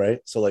Fremantle, right?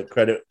 So like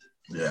credit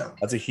Yeah.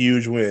 That's a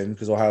huge win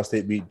because Ohio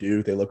State beat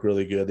Duke. They look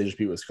really good. They just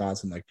beat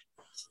Wisconsin like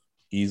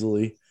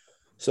easily.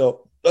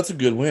 So that's a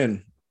good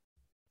win.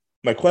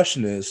 My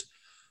question is,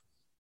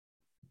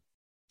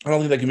 I don't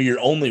think that can be your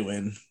only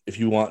win if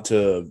you want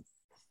to,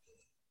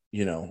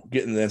 get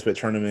in the NCAA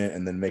tournament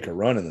and then make a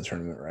run in the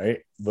tournament, right?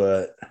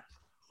 But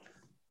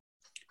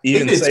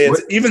even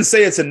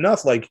say it's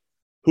enough. Like,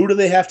 who do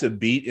they have to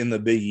beat in the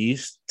Big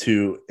East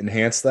to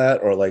enhance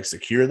that or like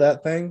secure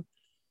that thing?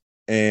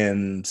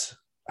 And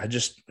I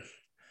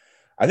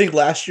think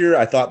last year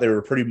I thought they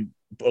were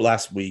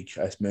last week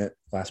I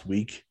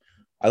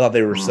thought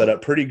they were set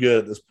up pretty good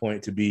at this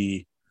point to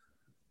be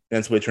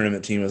an NCAA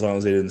tournament team as long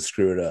as they didn't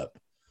screw it up.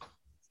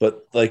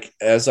 But like,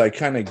 as I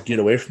kind of get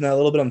away from that a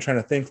little bit, I'm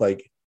trying to think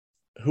like,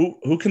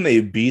 who can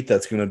they beat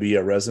that's going to be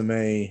a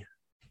resume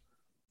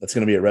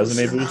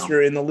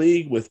booster in the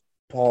league with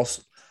Paul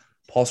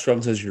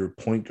Scruggs as your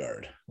point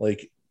guard.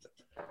 Like,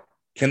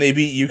 can they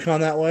beat UConn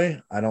that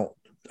way? I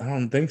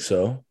don't think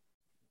so.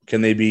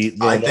 Can they beat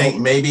Villanova? I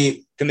think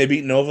maybe. Can they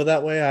beat Nova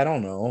that way? I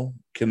don't know.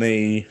 Can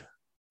they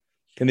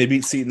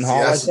beat Seton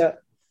Hall like that?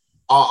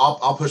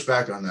 I'll push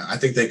back on that. I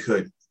think they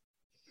could.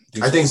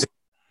 I think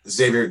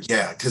Xavier,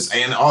 yeah, because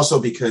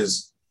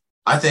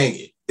I think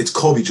it's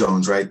Colby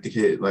Jones, right? The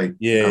kid, like,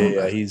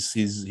 he's.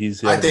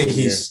 I think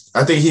he's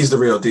the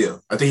real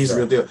deal. I think he's the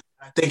real deal.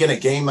 I think in a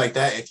game like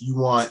that, if you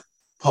want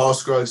Paul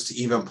Scruggs to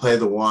even play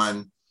the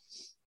one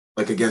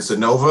like against the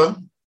Nova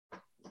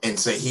and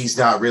say he's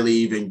not really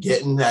even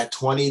getting that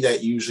 20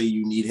 that usually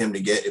you need him to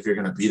get if you're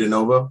going to beat a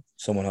Nova,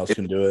 someone else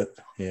can do it.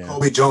 Yeah,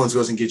 Colby Jones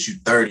goes and gets you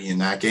 30 in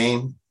that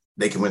game,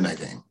 they can win that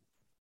game.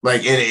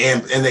 Like,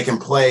 and they can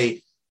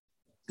play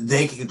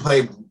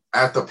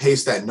at the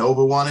pace that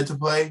Nova wanted to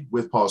play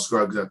with Paul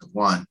Scruggs at the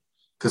one.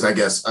 Because I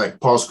guess like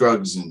Paul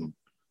Scruggs and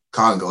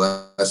Colin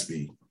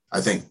Gillespie,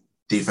 I think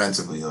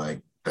defensively,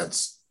 like,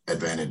 that's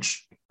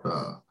advantage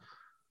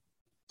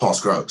Paul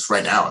Scruggs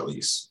right now, at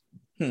least.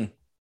 You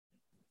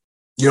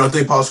don't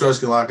think Paul Scruggs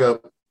can lock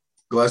up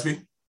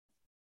Gillespie?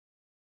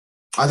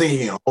 I think he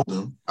can hold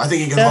him. I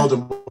think he can hold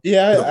him.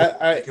 Yeah,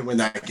 I can win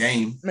that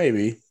game.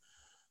 Maybe.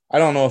 I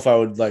don't know if I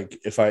would like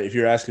if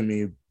you're asking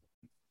me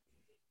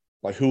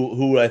like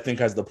who I think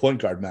has the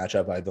point guard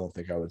matchup, I don't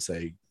think I would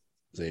say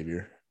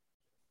Xavier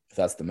if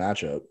that's the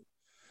matchup.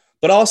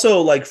 But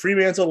also like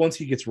Fremantle, once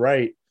he gets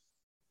right,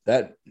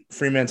 that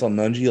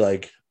Fremantle-Nunge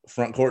like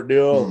front court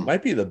duo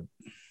might be the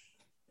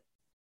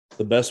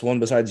best one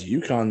besides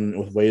UConn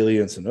with Whaley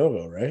and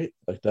Sanogo, right?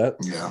 Like that.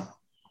 Yeah,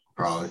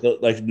 probably.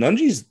 Like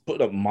Nunge's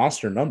put up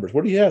monster numbers.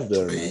 What do you have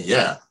there?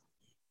 Yeah.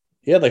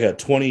 He had like a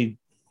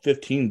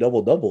 20-15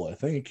 double-double, I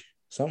think.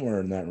 Somewhere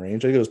in that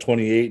range. I think it was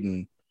 28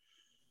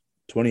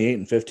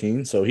 and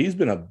 15. So he's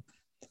been a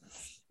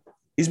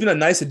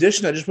nice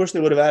addition. I just wish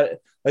they would have added,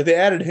 like, they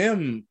added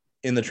him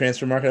in the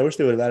transfer market. I wish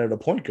they would have added a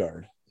point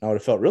guard. I would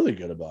have felt really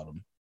good about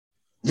him.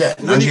 Yeah,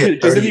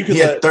 he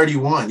had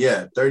 31.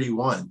 Yeah,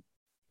 31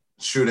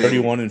 shooting.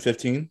 31 and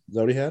 15. Is that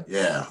what he had?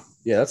 Yeah.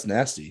 Yeah, that's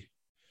nasty.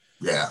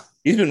 Yeah.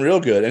 He's been real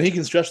good, and he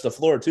can stretch the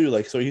floor too.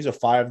 Like, so he's a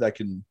 5 that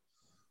can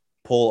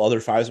pull other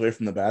 5s away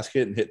from the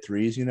basket and hit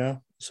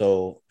 3s,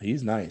 So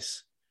he's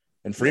nice.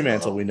 And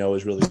Fremantle, we know,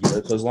 is really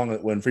good. So as long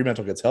as when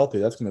Fremantle gets healthy,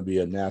 that's going to be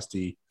a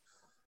nasty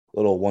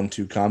little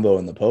 1-2 combo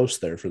in the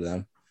post there for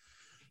them.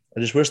 I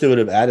just wish they would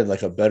have added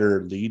like a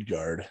better lead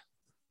guard.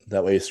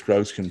 That way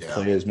Scruggs can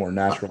play his more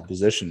natural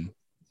position.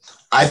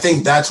 I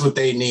think that's what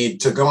they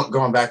need to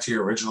going back to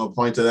your original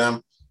point to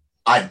them.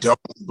 I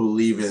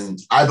believe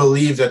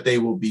that they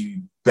will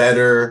be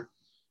better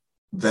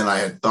than I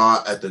had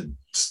thought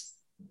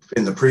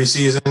in the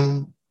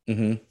preseason.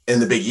 In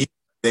the Big East.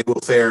 They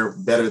will fare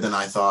better than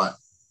I thought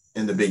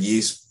in the Big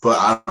East, but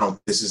I don't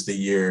think this is the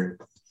year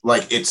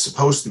like it's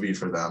supposed to be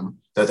for them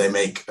that they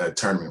make a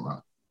tournament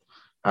run.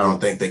 I don't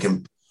think they can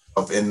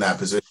be in that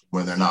position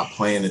when they're not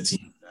playing a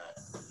team that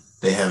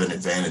they have an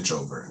advantage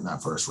over in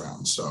that first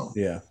round. So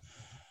yeah,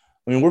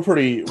 I mean,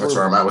 that's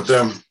where I'm at with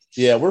them.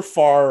 Yeah, we're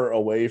far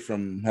away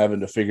from having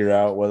to figure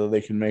out whether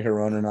they can make a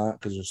run or not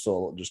because there's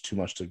still just too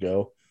much to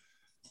go.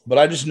 But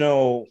I just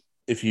know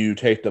if you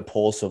take the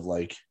pulse of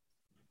like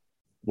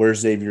where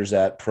Xavier's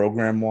at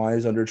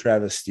program-wise under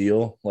Travis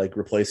Steele, like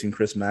replacing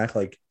Chris Mack,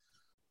 like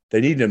they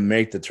need to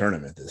make the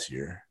tournament this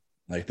year.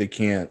 Like they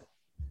can't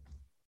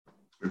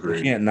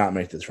not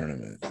make the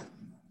tournament.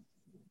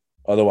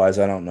 Otherwise,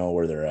 I don't know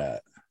where they're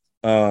at.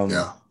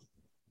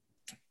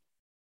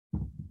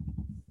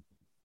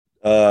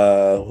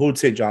 Who would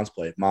St. John's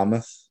play?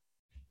 Monmouth?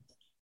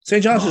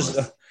 St. John's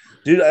just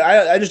dude,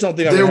 I just don't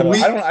think I'm gonna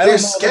have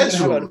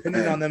an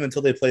opinion on them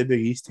until they play Big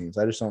East teams.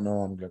 I just don't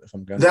know if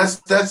I'm gonna.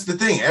 That's the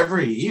thing.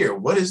 Every year,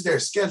 what is their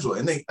schedule?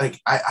 And they like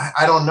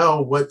I don't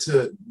know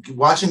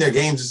watching their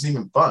games isn't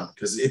even fun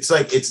because it's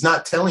like it's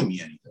not telling me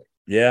anything.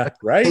 Yeah,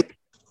 right.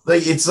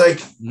 Like it's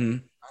like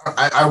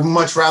I would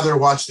much rather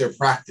watch their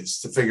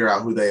practice to figure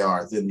out who they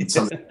are than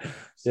something.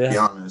 To be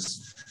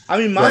honest, I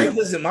mean,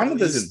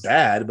 Monmouth isn't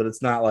bad, but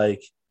it's not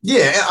like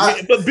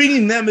but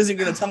beating them isn't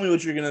going to tell me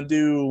what you're going to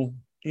do.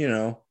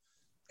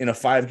 In a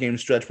 5-game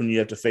stretch when you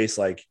have to face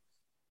like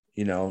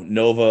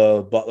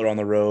Nova, Butler on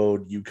the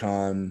road,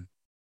 UConn,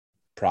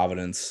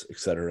 Providence,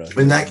 etc.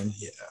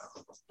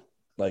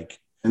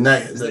 And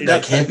that,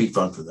 that can't be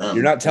fun for them.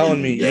 You're not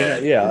telling me.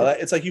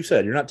 It's like you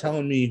said. You're not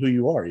telling me who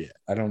you are yet.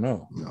 I don't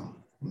know.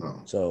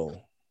 No.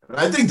 So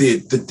I think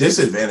the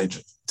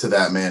disadvantage to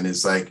that, man,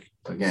 is like,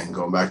 again,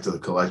 going back to the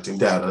collecting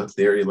data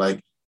theory,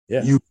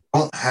 you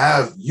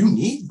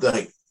need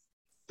that.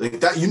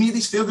 You need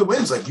these feel good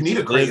wins. Like, you need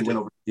a Creighton win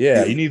over.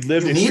 Yeah, you need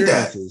lived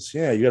experiences.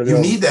 Yeah, you got to. You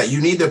need that.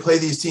 You need to play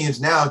these teams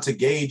now to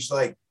gauge.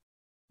 Like,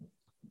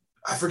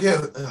 I forget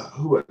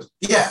who was.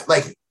 Yeah,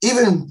 like,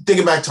 even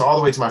thinking back to all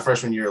the way to my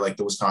freshman year, like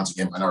the Wisconsin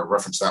game. I know I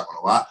reference that one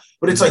a lot,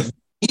 but it's like, you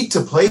need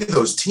to play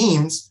those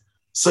teams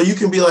so you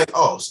can be like,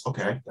 oh,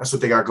 okay, that's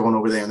what they got going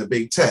over there in the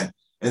Big Ten,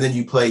 and then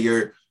you play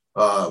your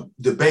the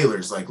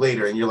Baylors like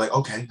later, and you're like,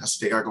 okay, that's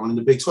what they got going in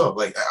the Big 12.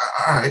 Like,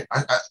 all right,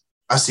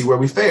 I see where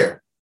we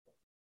fare.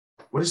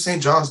 What is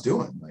St. John's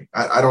doing? Like,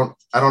 I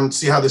don't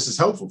see how this is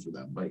helpful for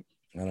them. Like,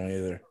 I don't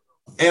either.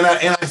 And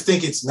I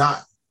think it's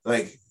not.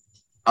 Like,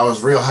 I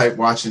was real hyped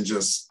watching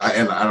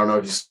and I don't know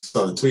if you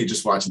saw the tweet,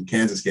 just watching the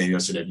Kansas game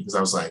yesterday, because I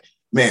was like,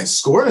 man,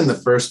 scoring in the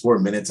first 4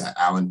 minutes at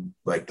Allen,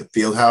 like the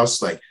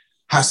Fieldhouse, like,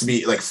 has to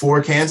be, like,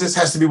 for Kansas,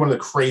 has to be one of the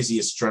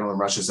craziest adrenaline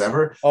rushes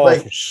ever. Oh,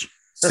 like,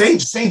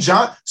 St.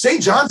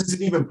 John's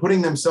isn't even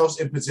putting themselves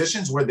in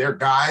positions where their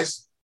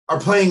guys are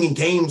playing in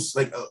games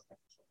like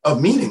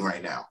of meaning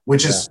right now,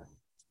 which is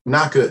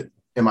not good,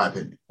 in my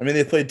opinion. I mean,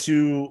 they played just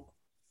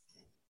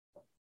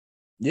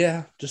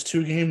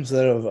two games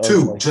that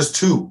have just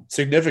two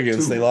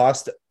significance. They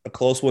lost a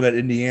close one at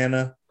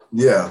Indiana.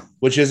 Yeah.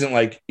 Which isn't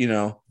like,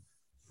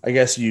 I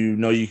guess you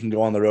can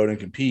go on the road and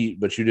compete,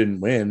 but you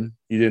didn't win.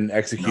 You didn't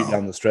execute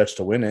down the stretch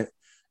to win it.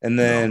 And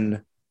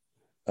then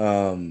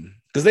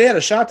because they had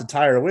a shot to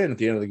tie or win at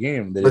the end of the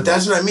game. But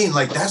that's what I mean.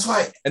 Like, that's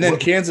why. And then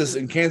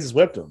Kansas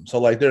whipped them. So,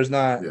 like, there's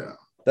not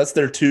 – that's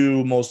their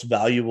two most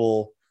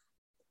valuable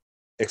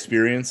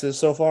experiences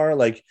so far.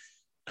 Like,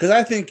 because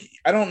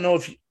I don't know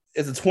if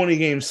it's a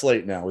 20-game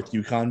slate now with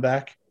UConn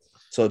back.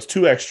 So it's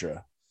 2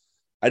 extra.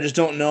 I just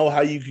don't know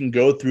how you can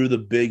go through the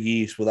Big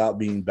East without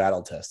being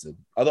battle tested.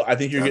 Although I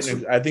think you're going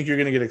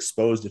to get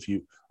exposed if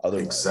you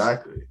otherwise.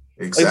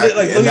 Exactly.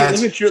 Like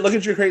look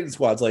at your Creighton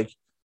squads. Like,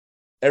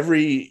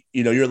 every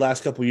your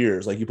last couple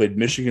years, like, you played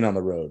Michigan on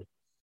the road,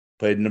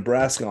 played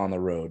Nebraska on the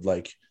road,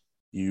 like,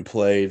 you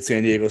played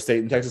San Diego State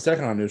and Texas Tech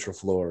on a neutral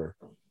floor.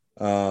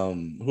 Who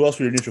else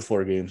were your neutral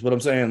floor games? But I'm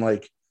saying,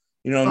 like,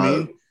 you know what I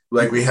mean?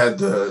 Like, we had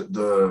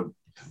the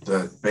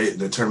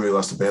tournament we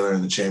lost to Baylor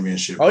in the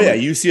championship. Oh yeah,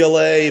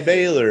 UCLA,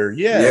 Baylor,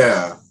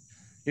 yeah.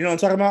 You know what I'm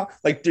talking about?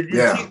 Like,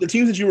 the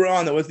teams that you were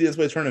on that went to the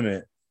NCAA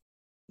tournament.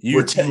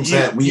 You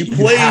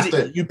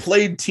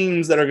played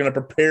teams that are going to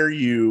prepare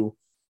you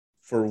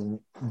for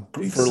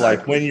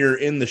like when you're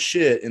in the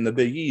shit in the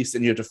Big East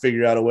and you have to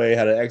figure out a way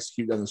how to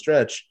execute down the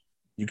stretch.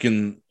 You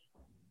can,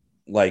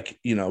 like,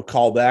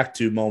 call back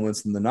to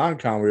moments in the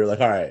non-con where you're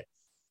like, all right,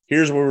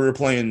 here's where we were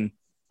playing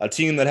a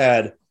team that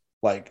had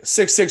like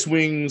 6'6"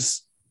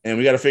 wings, and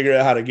we got to figure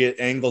out how to get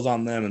angles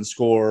on them and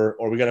score,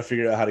 or we got to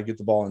figure out how to get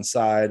the ball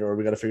inside, or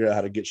we got to figure out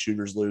how to get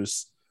shooters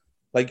loose.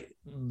 Like,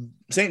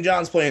 St.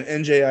 John's playing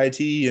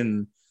NJIT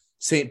and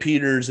St.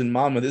 Peter's and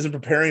Monmouth isn't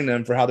preparing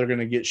them for how they're going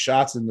to get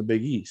shots in the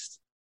Big East.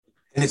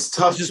 And it's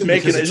tough. It's just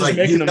making them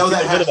feel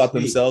good about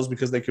themselves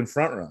because they can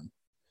front run.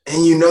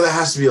 And that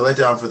has to be a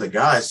letdown for the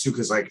guys too,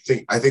 because, like,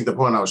 I think the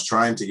point I was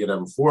trying to get at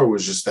before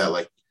was just that,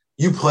 like,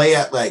 you play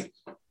at like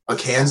a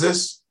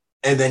Kansas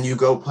and then you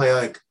go play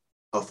like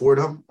a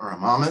Fordham or a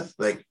Monmouth.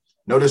 Like,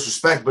 no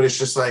disrespect, but it's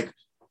just like,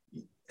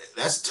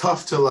 that's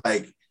tough to,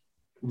 like,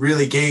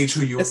 really gauge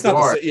who you are. It's not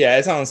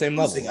on the same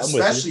level.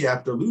 Especially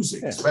after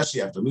losing.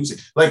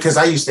 Like, because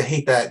I used to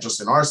hate that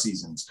just in our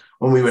seasons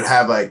when we would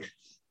have like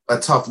a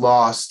tough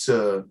loss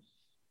to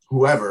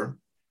whoever,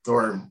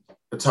 or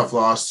a tough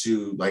loss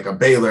to like a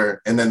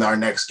Baylor, and then our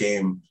next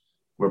game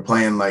we're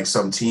playing like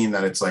some team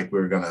that it's like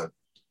we're gonna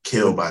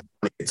kill by.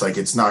 It's like,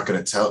 it's not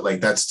gonna tell.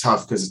 Like, that's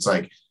tough because it's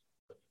like,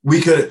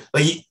 we could,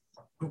 like,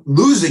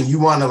 losing, you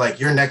want to, like,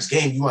 your next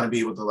game, you want to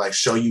be able to, like,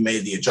 show you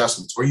made the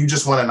adjustments, or you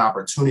just want an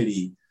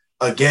opportunity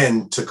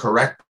again to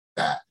correct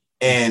that.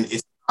 And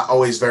it's not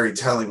always very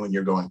telling when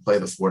you're going to play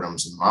the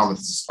Fordhams and the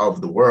Monmouths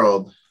of the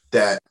world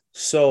that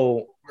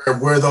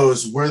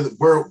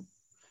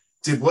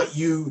did what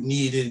you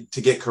needed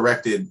to get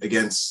corrected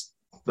against,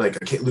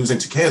 like, losing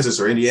to Kansas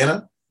or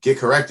Indiana, get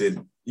corrected.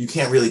 You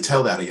can't really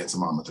tell that against a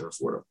Monmouth or a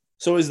Fordham.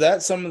 So is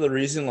that some of the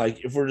reason,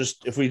 like, if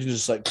we can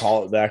just like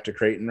call it back to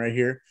Creighton right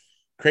here?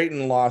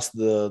 Creighton lost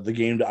the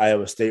game to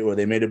Iowa State where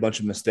they made a bunch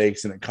of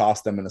mistakes and it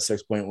cost them in a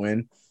 6-point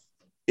win.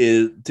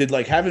 Did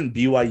like having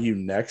BYU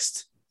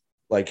next,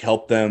 like,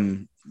 help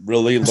them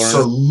really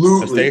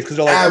learn mistakes? Because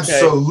they're like,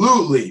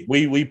 absolutely,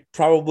 okay, we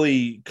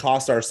probably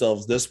cost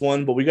ourselves this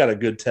one, but we got a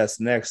good test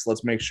next.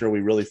 Let's make sure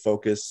we really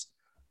focus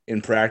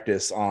in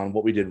practice on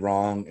what we did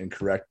wrong and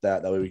correct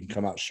that. That way we can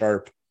come out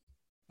sharp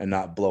and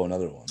not blow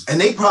another one.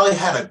 And they probably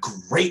had a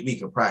great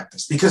week of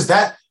practice, because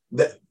that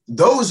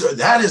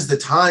that is the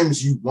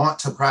times you want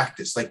to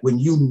practice. Like when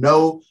you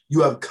know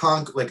you have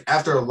like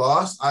after a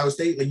loss, Iowa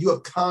State, like you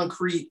have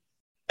concrete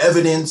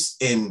evidence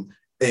and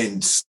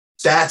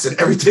stats and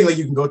everything like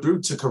you can go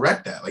through to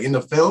correct that. Like in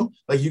the film,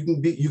 like you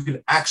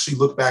can actually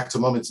look back to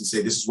moments and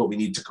say, this is what we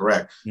need to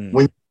correct. When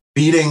you're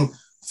beating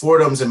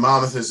Fordhams and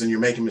Monmouths and you're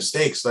making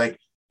mistakes, like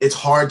it's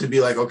hard to be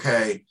like,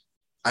 okay,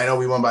 I know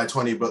we won by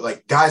 20, but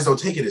like guys don't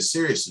take it as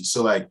seriously.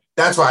 So like,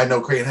 that's why I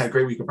know Creighton had a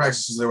great week of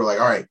practices. They were like,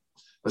 all right,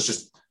 let's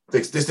just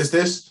fix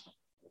this,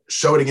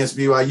 show it against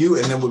BYU,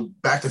 and then we're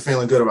back to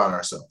feeling good about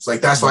ourselves. Like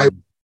that's why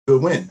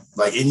good win.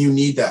 Like, and you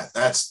need that.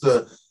 That's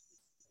the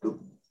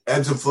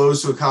ebbs and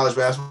flows to a college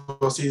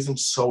basketball season.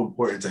 So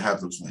important to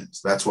have those wins.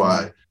 That's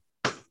why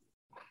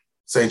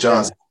St.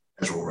 John's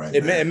schedule right.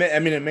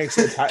 It makes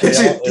it.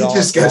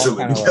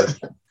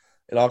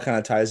 It all kind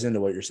of ties into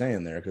what you're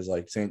saying there, because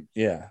like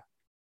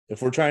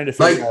if we're trying to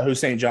figure out who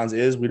St. John's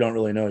is, we don't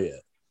really know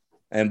yet.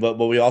 But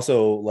we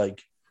also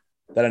like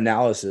that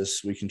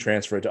analysis. We can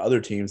transfer it to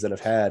other teams that have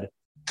had,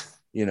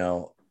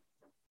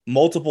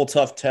 multiple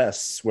tough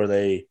tests where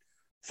they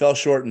fell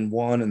short in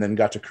one and then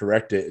got to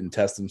correct it and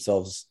test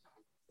themselves,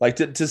 like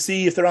to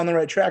see if they're on the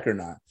right track or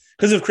not.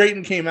 Because if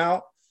Creighton came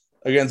out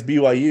against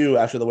BYU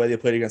after the way they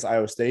played against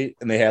Iowa State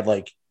and they had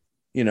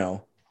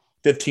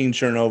 15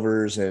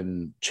 turnovers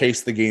and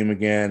chased the game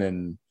again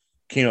and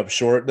came up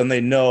short, then they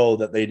know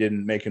that they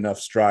didn't make enough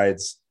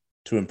strides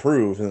to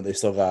improve and that they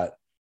still got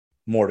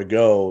more to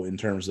go in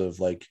terms of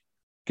like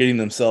getting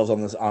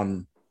themselves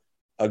on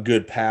a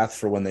good path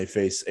for when they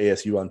face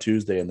ASU on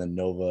Tuesday and then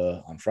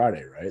Nova on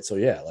Friday, right? So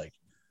like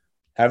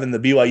having the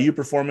BYU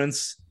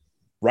performance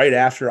right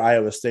after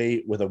Iowa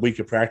State with a week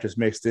of practice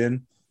mixed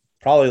in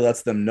probably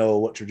lets them know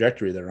what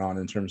trajectory they're on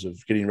in terms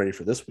of getting ready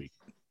for this week.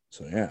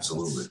 So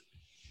absolutely.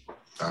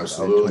 I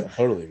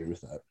totally agree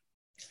with that.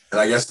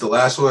 And I guess the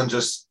last one,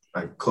 just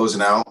like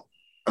closing out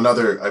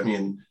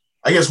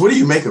I guess, what do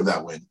you make of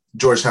that win,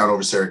 Georgetown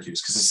over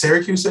Syracuse? Because it's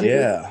Syracuse.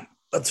 Yeah,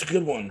 that's a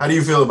good one. How do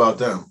you feel about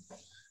them?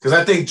 Because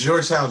I think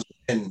Georgetown's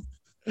win.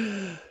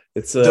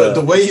 It's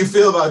the way you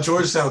feel about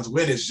Georgetown's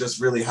win is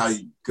just really how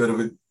good of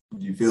it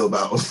you feel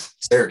about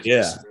Syracuse.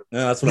 Yeah,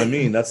 no, that's what I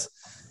mean.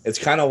 It's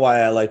kind of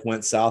why I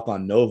went south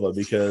on Nova,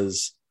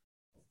 because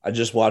I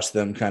just watched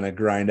them kind of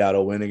grind out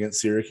a win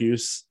against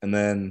Syracuse, and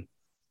then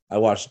I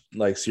watched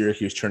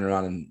Syracuse turn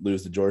around and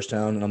lose to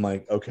Georgetown, and I'm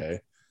like, okay,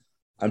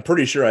 I'm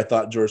pretty sure I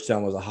thought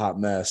Georgetown was a hot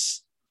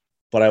mess,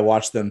 but I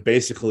watched them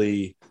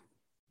basically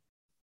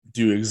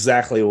do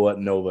exactly what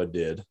Nova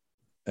did,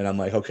 and I'm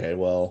like, okay,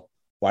 well,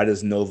 why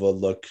does Nova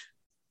look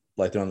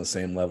like they're on the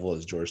same level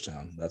as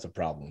Georgetown? That's a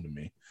problem to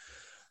me,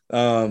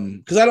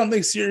 because I don't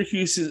think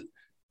Syracuse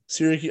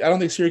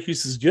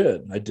is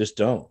good. I just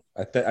don't.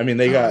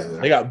 They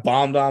got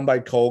bombed on by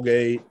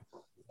Colgate.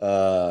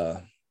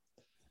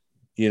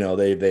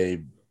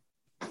 They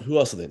who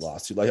else have they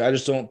lost to? I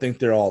just don't think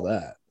they're all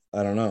that.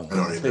 I don't know. I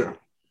don't either.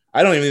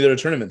 I don't even think they're a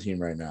tournament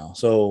team right now.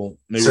 So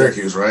maybe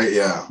Syracuse, right?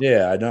 Yeah.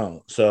 Yeah, I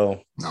don't.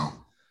 So no.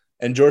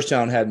 And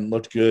Georgetown hadn't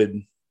looked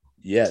good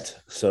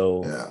yet.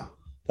 So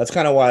that's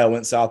kind of why I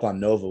went south on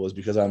Nova, was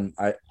because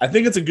I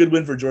think it's a good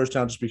win for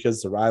Georgetown just because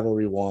it's a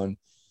rivalry, one.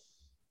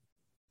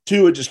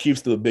 Two, it just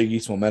keeps the Big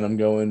East momentum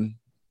going.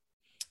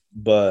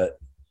 But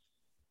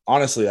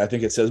honestly, I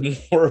think it says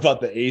more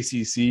about the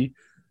ACC.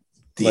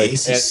 The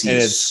ACC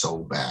is so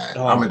bad.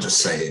 I'm going to just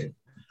say it.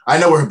 I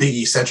know we're a Big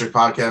East-centric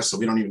podcast, so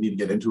we don't even need to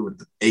get into it.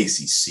 The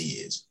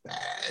ACC is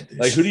bad.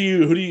 Who do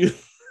you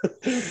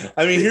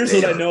I mean, here's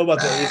what I know about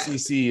bad. The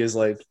ACC is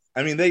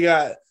they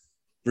got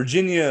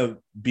Virginia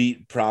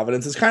beat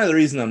Providence. It's kind of the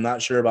reason I'm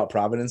not sure about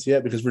Providence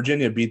yet, because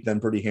Virginia beat them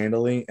pretty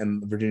handily,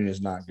 and Virginia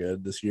is not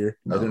good this year.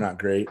 No. They're not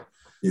great.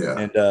 Yeah.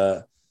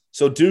 And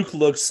so Duke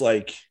looks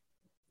like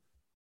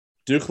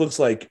Duke,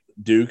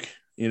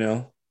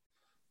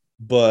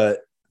 but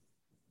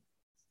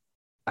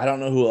I don't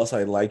know who else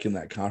I like in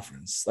that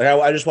conference.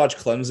 I just watched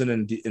Clemson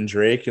and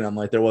Drake, and I'm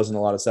like, there wasn't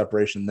a lot of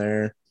separation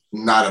there.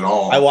 Not at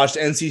all. I watched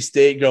NC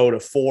State go to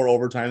 4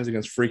 overtimes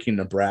against freaking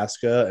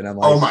Nebraska, and I'm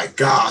like, oh my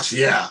gosh,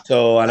 yeah.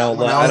 So I don't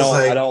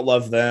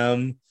love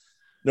them.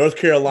 North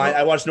Carolina.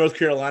 I watched North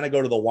Carolina go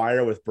to the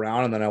wire with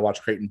Brown, and then I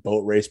watched Creighton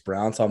boat race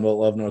Brown. So I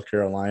love North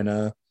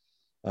Carolina.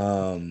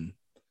 I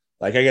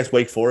guess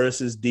Wake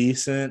Forest is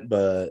decent,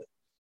 but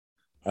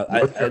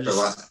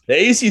the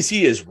ACC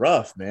is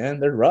rough, man.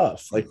 They're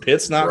rough.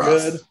 Pitt's not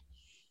good.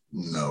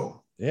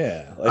 No.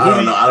 Yeah.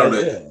 I don't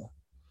know.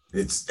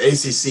 It's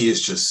ACC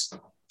is just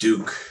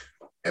Duke,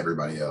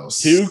 everybody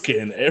else. Duke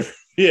and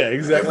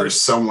exactly.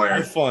 Somewhere.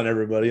 Have fun,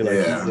 everybody. I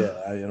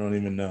don't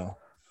even know.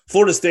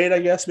 Florida State, I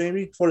guess,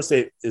 maybe. Florida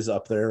State is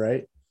up there,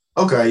 right?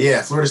 Okay,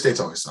 yeah. Florida State's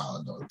always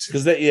solid, though, too.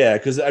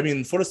 Because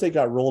Florida State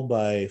got rolled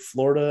by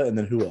Florida, and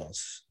then who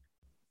else?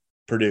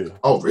 Purdue.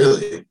 Oh,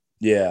 really?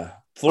 Yeah.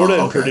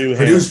 Florida and Purdue.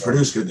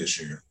 Purdue's good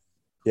this year.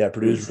 Yeah,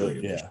 Purdue's really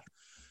good. Yeah.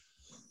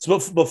 So,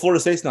 but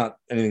Florida State's not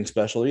anything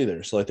special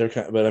either. So, they're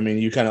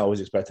you kind of always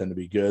expect them to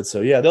be good.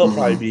 So, yeah, they'll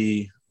probably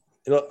be.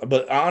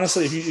 But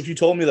honestly, if you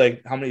told me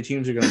how many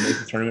teams are going to make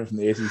the tournament from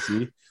the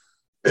ACC,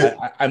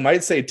 I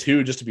might say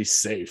 2 just to be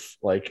safe.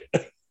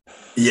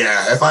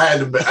 Yeah, if I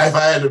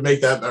had to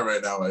make that bet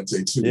right now, I'd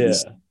say two. Yeah.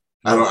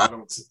 I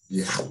don't.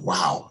 Yeah,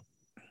 wow.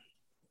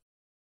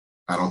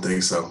 I don't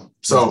think so.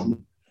 So,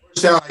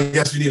 I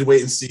guess we need to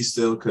wait and see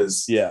still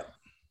because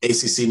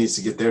ACC needs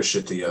to get their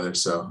shit together.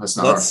 So that's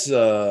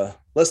not.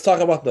 Let's talk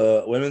about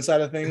the women's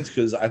side of things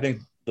because I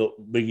think the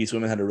Big East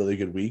women had a really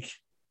good week,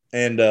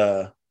 and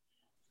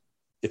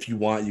if you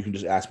want, you can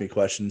just ask me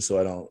questions so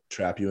I don't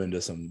trap you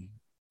into some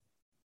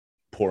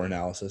poor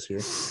analysis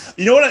here.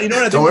 You know what I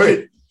think. Don't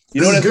worry.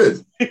 You know what?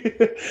 Good.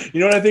 You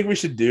know what I think we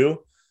should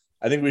do?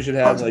 I think we should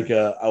have like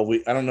a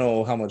week. I don't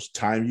know how much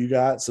time you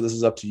got, so this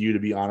is up to you to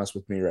be honest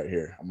with me right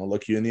here. I'm gonna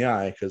look you in the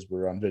eye because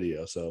we're on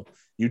video. So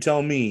you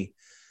tell me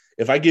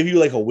if I give you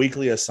like a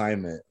weekly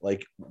assignment,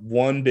 like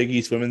one Big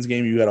East women's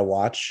game you got to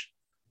watch.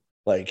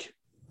 Like,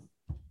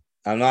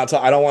 I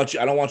don't want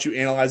you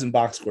analyzing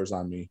box scores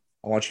on me.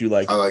 I want you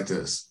like. I like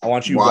this. I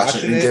want you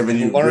watching it giving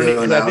you learning.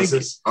 Real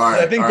analysis.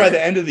 I think by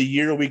the end of the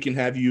year we can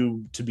have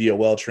you to be a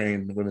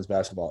well-trained women's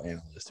basketball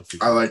analyst.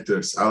 I like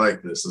this.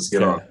 Let's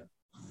get on.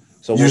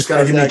 So you just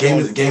gotta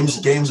give me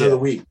games of the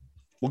week.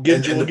 We'll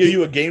give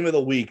you a game of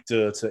the week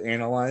to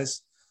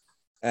analyze.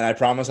 And I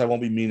promise I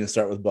won't be mean and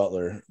start with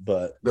Butler,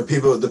 but the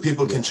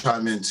people can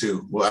chime in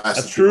too. We'll ask.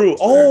 That's true.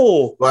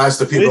 We'll ask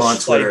the people on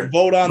Twitter. Like,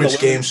 vote on which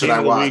game should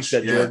I watch?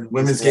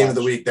 Women's game of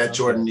the week that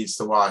Jordan needs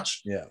to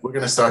watch. Yeah, we're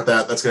gonna start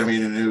that. That's gonna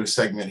be a new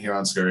segment here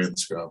on Scurry and the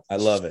Scrub. I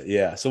love it.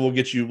 Yeah, so we'll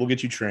get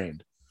you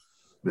trained.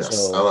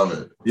 Yes, I love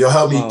it. You'll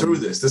help me through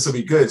this. This will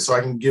be good, so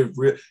I can give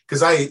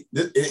because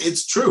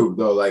it's true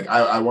though. Like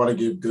I want to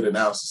give good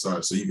analysis on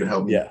it, so you can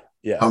help me.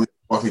 Yeah. Help me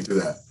walk me through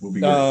that. We'll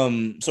be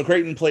good. So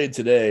Creighton played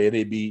today.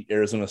 They beat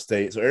Arizona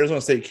State. So Arizona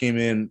State came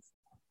in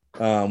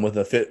with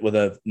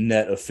a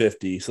net of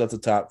 50. So that's a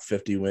top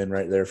 50 win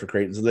right there for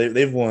Creighton. So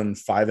they've won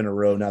 5 in a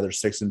row. Now they're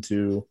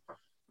 6-2.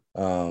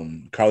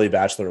 Carly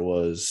Batchelor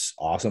was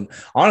awesome.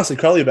 Honestly,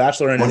 Carly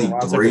Batchelor and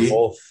 23 were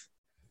both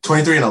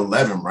 23 and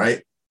 11,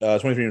 right?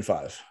 23 and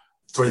 5.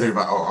 23 and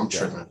 5. Oh, I'm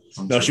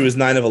tripping. She was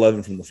 9 of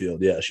 11 from the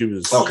field. Yeah, she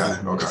was okay.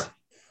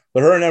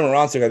 But her and Emma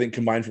Ronsick, I think,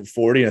 combined for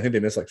 40, and I think they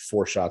missed like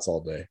 4 shots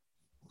all day.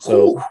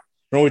 So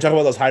remember we talked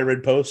about those high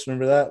red posts?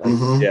 Remember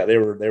that? Yeah, they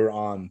were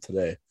on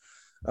today.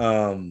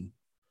 Molly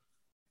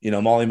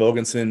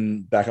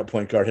Mogensen, backup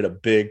point guard, hit a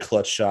big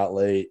clutch shot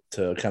late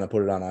to kind of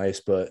put it on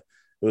ice, but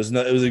it was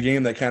a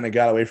game that kind of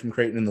got away from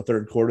Creighton in the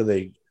third quarter.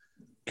 They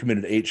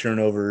committed 8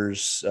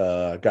 turnovers,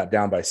 got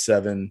down by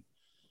 7,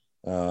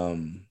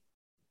 and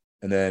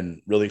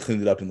then really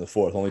cleaned it up in the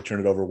fourth. Only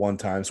turned it over 1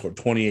 time, scored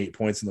 28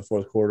 points in the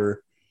fourth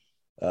quarter.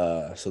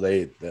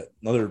 So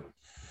another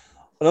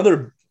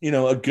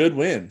a good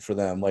win for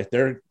them. Like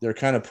they're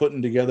kind of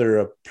putting together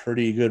a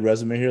pretty good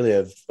resume here.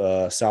 They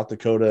have South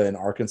Dakota and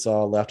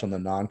Arkansas left on the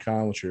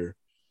non-con, which are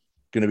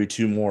going to be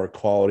 2 more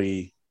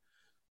quality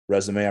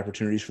resume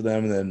opportunities for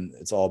them. And then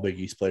it's all Big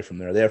East play from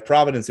there. They have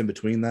Providence in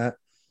between that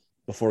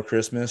before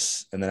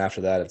Christmas. And then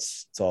after that,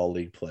 it's all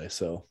league play.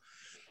 So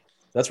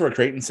that's where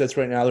Creighton sits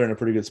right now. They're in a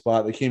pretty good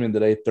spot. They came in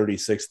today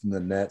 36th in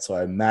the net. So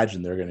I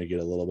imagine they're going to get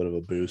a little bit of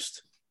a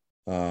boost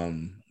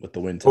with the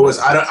win today.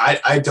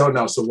 I don't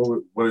know. So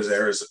what was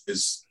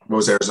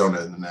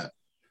Arizona in the net?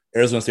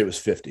 Arizona State was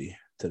 50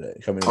 today.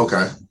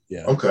 Okay.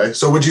 Yeah. Okay.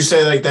 So would you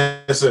say like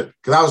that's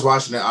because I was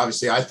watching it,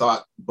 obviously I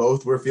thought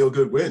both were feel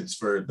good wins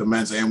for the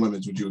men's and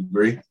women's. Would you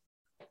agree?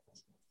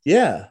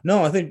 Yeah.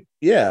 No, I think,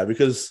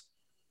 because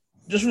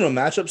just from a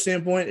matchup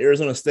standpoint,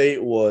 Arizona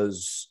State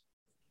was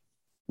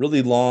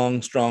really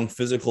long, strong,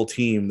 physical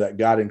team that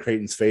got in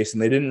Creighton's face,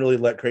 and they didn't really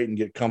let Creighton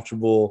get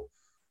comfortable.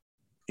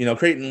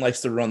 Creighton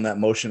likes to run that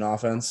motion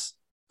offense.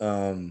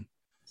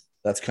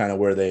 That's kind of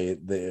where they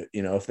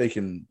if they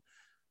can,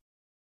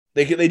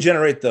 they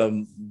generate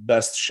the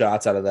best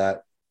shots out of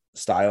that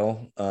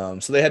style.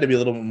 So they had to be a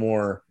little bit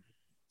more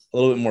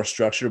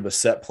structured, but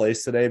set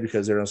place today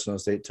because Arizona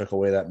State took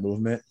away that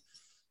movement.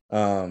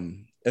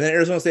 And then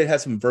Arizona State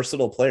had some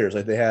versatile players.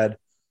 Like they had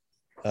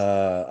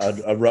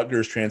a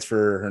Rutgers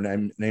transfer. Her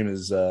name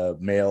is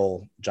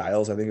Male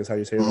Giles, I think is how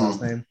you say her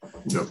last name.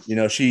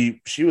 Yep.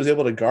 She was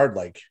able to guard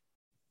like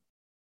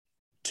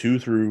 2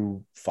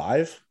 through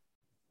 5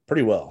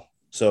 pretty well.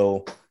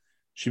 So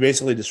she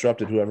basically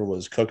disrupted whoever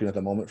was cooking at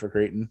the moment for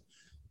Creighton.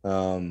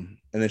 And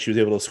then she was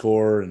able to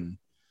score. And,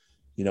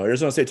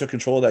 Arizona State took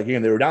control of that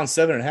game. They were down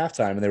 7 at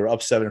halftime, and they were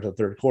up 7 after the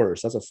third quarter.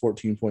 So that's a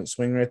 14-point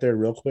swing right there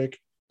real quick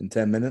in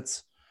 10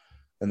 minutes.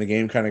 And the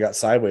game kind of got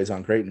sideways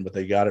on Creighton, but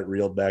they got it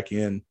reeled back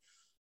in.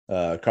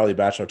 Carly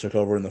Batchelor took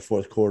over in the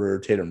fourth quarter.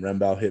 Tatum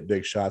Rembow hit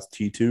big shots.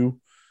 T2.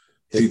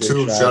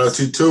 Shout out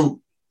T2.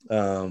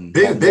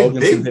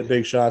 Big hit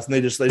big shots, and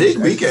they just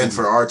weekend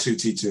for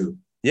R2T2.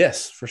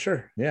 Yes, for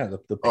sure. Yeah, the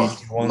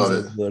peach ones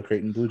of the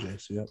Creighton Blue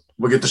Jays. Yep.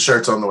 We'll get the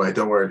shirts on the way.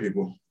 Don't worry,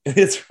 people.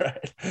 It's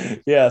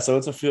right. Yeah, so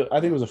I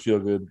think it was a feel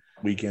good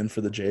weekend for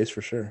the Jays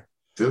for sure.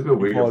 Feel good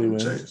weekend for the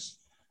Jays.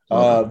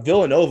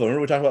 Villanova. Remember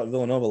we talked about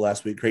Villanova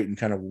last week. Creighton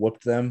kind of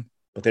whooped them,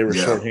 but they were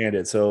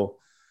shorthanded. So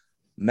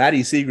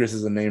Maddie Segrist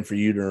is a name for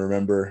you to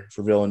remember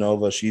for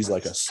Villanova. She's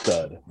like a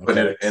stud. Put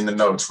it in the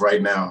notes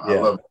right now. I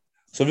love it.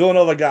 So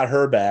Villanova got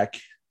her back.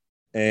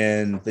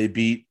 and they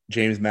beat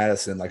James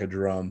Madison like a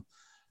drum.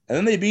 And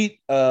then they beat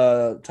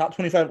top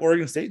 25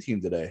 Oregon State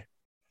team today.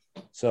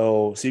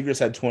 So Segrist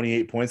had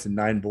 28 points and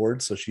 9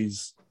 boards. So she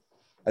just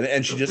had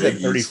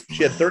 30.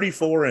 She had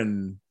 34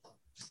 and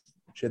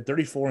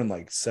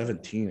like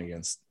 17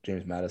 against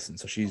James Madison.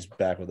 So she's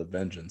back with a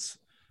vengeance.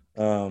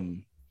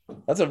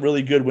 That's a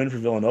really good win for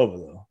Villanova,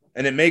 though,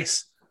 and it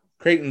makes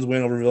Creighton's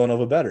win over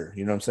Villanova better.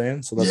 You know what I'm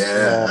saying? So that's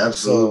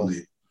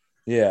absolutely.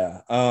 Yeah.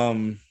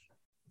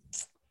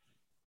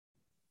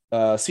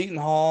 Seton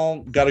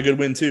Hall got a good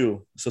win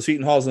too. So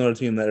Seton Hall is another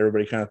team that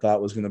everybody kind of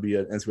thought was going to be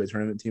an NCAA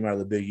tournament team out of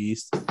the Big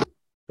East,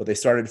 but they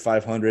started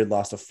 500,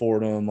 lost to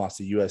Fordham, lost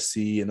to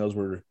USC, and those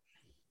were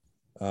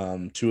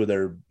two of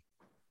their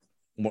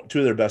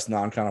best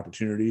non-con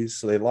opportunities.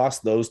 So they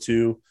lost those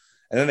two,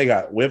 and then they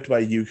got whipped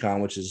by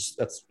UConn,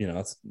 that's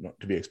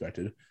to be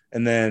expected.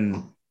 And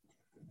then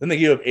they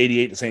gave up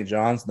 88 to St.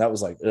 John's, and that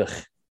was like, ugh,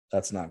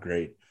 that's not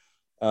great.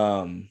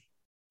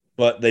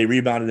 But they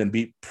rebounded and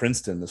beat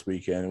Princeton this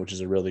weekend, which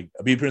is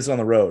beat Princeton on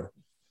the road.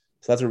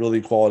 So that's a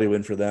really quality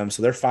win for them.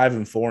 So they're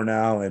 5-4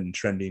 now and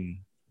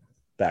trending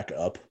back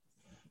up.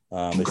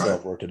 They still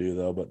have work to do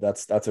though, but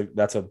that's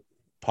a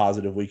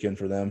positive weekend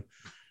for them.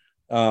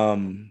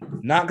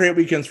 Not great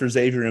weekends for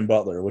Xavier and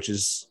Butler, which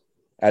is,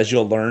 as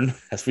you'll learn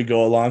as we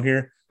go along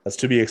here, that's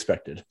to be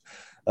expected.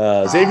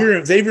 Xavier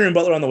and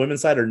Butler on the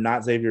women's side are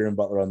not Xavier and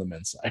Butler on the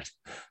men's side.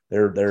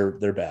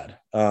 They're bad.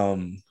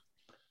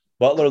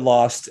 Butler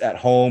lost at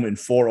home in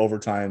 4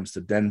 overtimes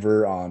to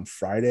Denver on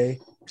Friday.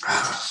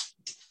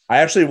 I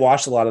actually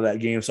watched a lot of that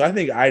game, so I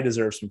think I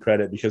deserve some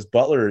credit because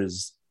Butler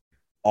is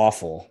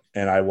awful,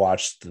 and I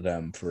watched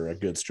them for a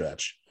good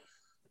stretch.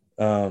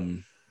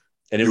 And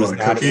it was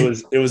not.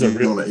 It was a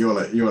real. You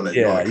want to?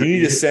 You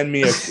need to send me.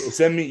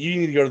 You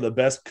need to go to the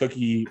best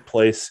cookie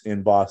place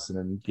in Boston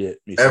and get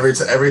me.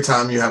 Every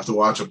time you have to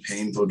watch a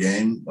painful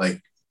game, like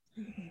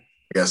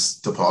I guess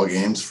DePaul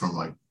games from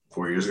like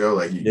 4 years ago,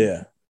 like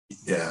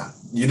yeah,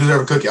 you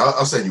deserve a cookie.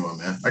 I'll send you one,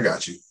 man. I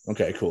got you.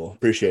 Okay, cool.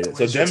 Appreciate it.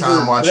 So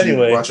Denver,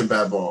 watching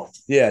bad ball.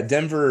 Yeah,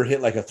 Denver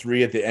hit like a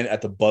 3 at the end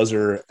at the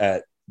buzzer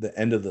at the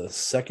end of the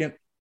second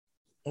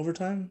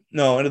overtime.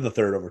 No, end of the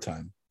third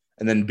overtime,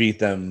 and then beat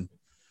them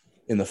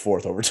in the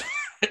 4th overtime.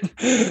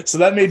 So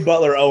that made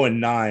Butler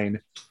 0-9,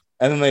 and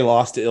then they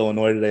lost to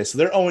Illinois today. So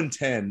they're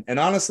 0-10. And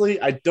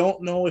honestly, I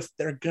don't know if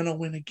they're gonna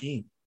win a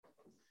game.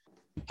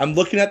 I'm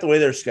looking at the way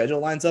their schedule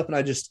lines up, and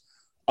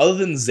other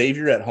than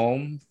Xavier at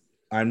home,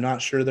 I'm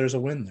not sure there's a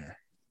win there.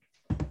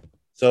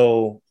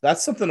 So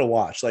that's something to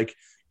watch. Like,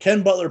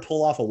 can Butler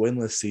pull off a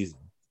winless season?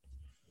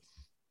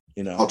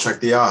 I'll check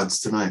the odds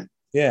tonight.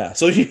 Yeah.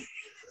 So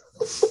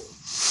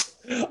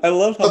I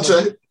love how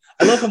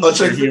much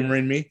you're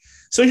humoring me.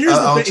 So here's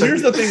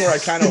the thing where I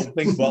kind of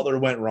think Butler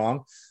went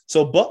wrong.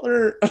 So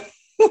Butler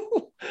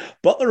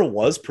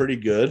was pretty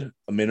good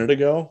a minute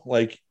ago.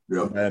 Like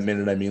by a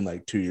minute, I mean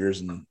like 2 years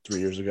and 3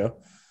 years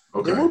ago.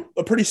 Okay. They were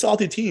a pretty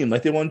salty team.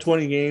 Like they won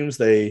 20 games.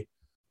 They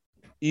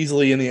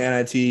easily in the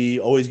NIT,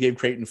 always gave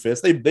Creighton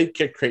fits. They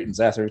kicked Creighton's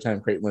ass every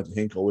time Creighton went to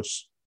Hinkle,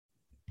 which,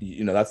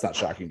 that's not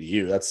shocking to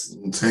you. That's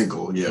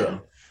Hinkle, yeah.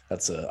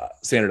 That's a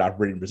standard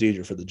operating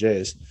procedure for the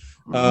Jays.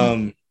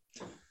 Mm-hmm.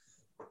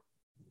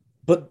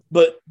 But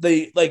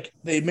they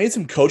made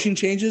some coaching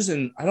changes,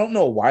 and I don't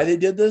know why they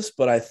did this,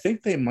 but I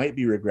think they might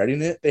be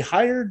regretting it. They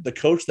hired the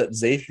coach that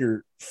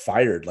Xavier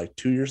fired like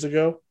 2 years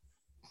ago.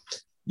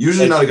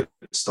 Usually not a good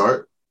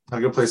start. Not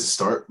a good place to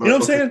start. You know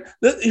what I'm saying?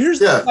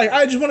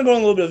 I just want to go on a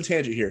little bit of a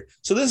tangent here.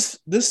 So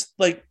this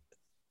like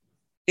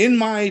in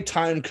my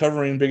time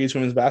covering Big East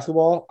women's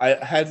basketball, I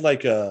had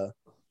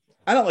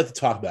I don't like to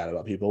talk bad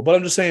about people, but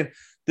I'm just saying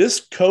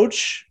this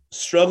coach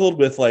struggled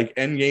with like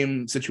end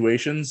game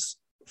situations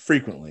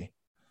frequently.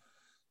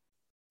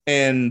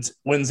 And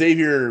when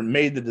Xavier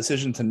made the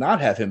decision to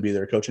not have him be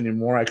their coach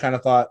anymore, I kind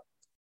of thought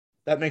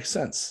that makes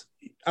sense.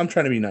 I'm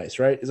trying to be nice,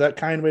 right? Is that a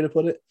kind way to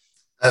put it?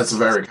 That's a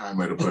very kind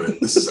way to put it.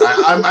 This is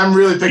I'm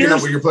really picking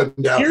up what you're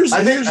putting down. Here's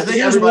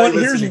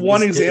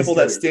one example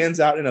that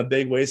stands out in a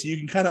big way, so you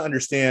can kind of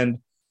understand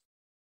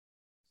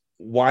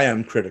why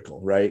I'm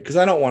critical, right? Because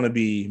I don't want to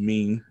be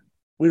mean.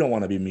 We don't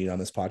want to be mean on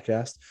this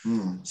podcast.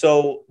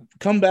 So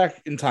come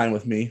back in time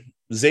with me.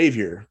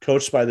 Xavier,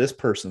 coached by this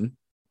person.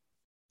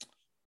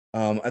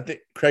 I think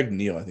Craig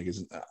Neal. I think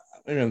is.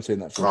 Maybe I'm saying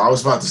that. I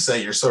was about to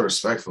say you're so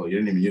respectful. You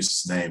didn't even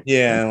use his name.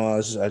 Yeah, well,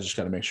 I just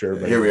got to make sure.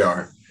 Here we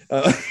are.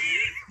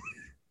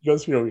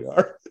 Just here we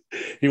are.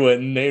 He went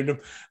and named him.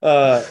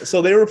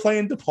 So they were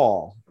playing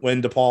DePaul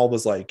when DePaul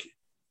was like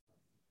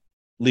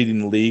leading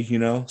the league,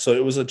 So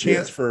it was a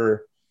chance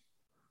for,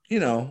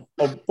 a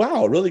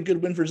really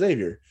good win for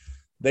Xavier.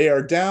 They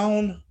are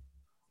down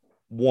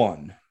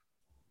 1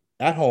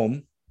 at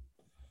home.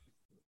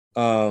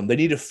 They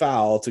need a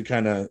foul to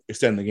kind of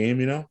extend the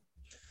game,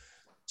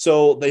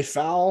 So they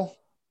foul.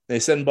 They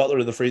send Butler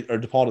to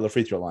DePaul to the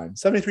free throw line.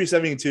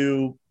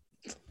 73-72.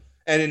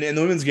 And in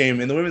the women's game,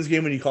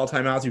 when you call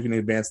timeouts, you can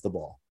advance the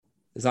ball.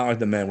 It's not like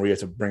the men where you have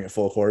to bring it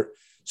full court.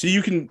 So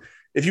you can,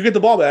 if you get the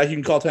ball back, you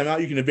can call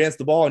timeout, you can advance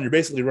the ball, and you're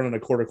basically running a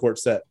quarter court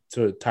set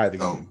to tie the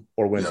game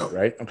or win it,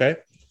 right? Okay.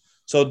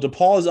 So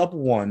DePaul is up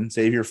 1,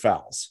 Xavier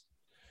fouls.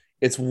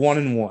 It's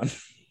 1-1.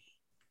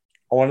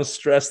 I want to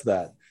stress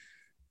that.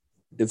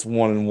 It's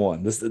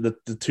 1-1. The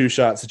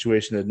 2-shot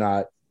situation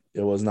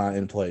was not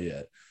in play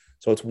yet.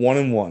 So it's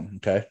 1-1,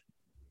 okay?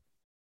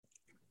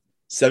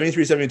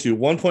 73-72,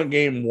 1-point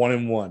game,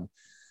 1-1.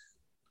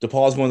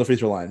 DePaul's going to the free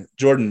throw line.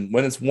 Jordan,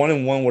 when it's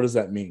 1-1, what does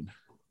that mean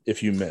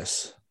if you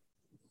miss?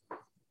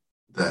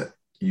 That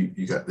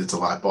you got it's a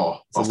live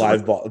ball. It's a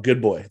live ball.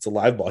 Good boy. It's a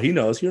live ball. He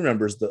knows. He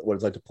remembers what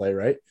it's like to play,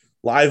 right?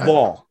 Live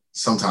ball.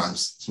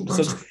 Sometimes.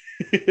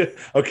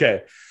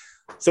 Okay.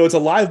 So it's a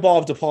live ball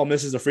if DePaul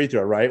misses a free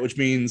throw, right? Which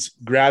means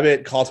grab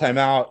it, call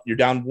timeout. You're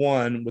down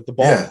 1 with the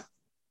ball,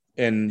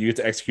 and you get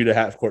to execute a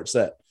half-court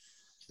set.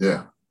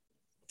 Yeah.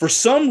 For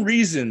some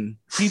reason,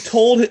 he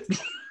told it.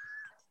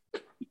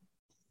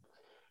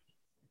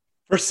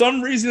 For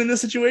some reason in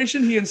this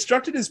situation, he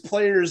instructed his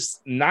players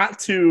not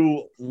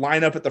to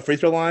line up at the free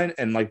throw line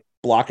and like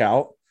block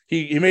out.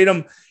 He made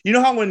them. You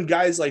know how when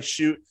guys like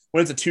shoot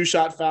when it's a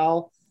 2-shot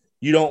foul,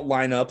 you don't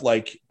line up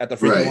like at the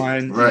free throw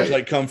line. You just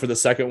like come for the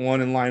second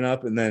one and line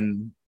up and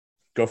then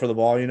go for the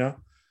ball. You know,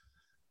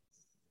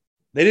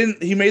 they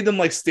didn't. He made them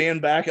like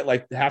stand back at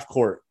like half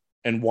court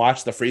and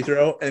watch the free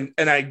throw. And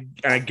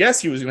I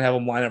guess he was going to have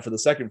them line up for the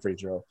second free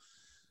throw.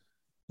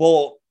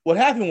 Well, what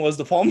happened was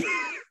DePaul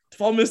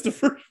missed the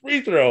first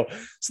free throw.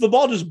 So the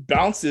ball just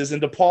bounces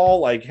and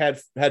DePaul like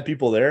had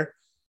people there.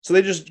 So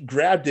they just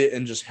grabbed it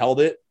and just held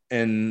it.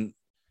 And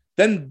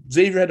then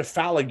Xavier had to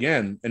foul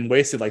again and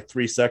wasted like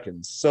 3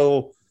 seconds.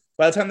 So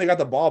by the time they got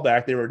the ball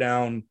back, they were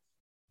down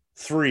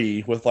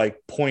 3 with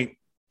like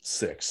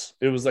 0.6.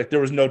 It was like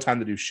there was no time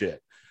to do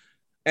shit.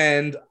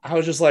 And I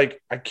was just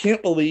like, I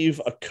can't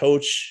believe a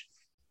coach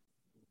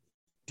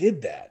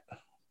did that.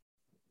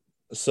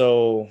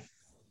 So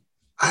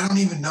I don't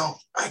even know.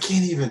 I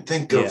can't even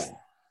think of.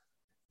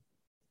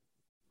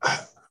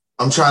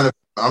 I'm trying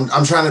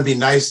to be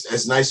nice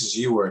as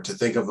you were, to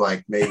think of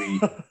like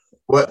maybe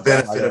what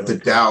benefit of the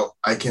doubt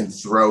I can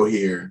throw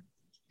here,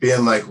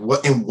 being like,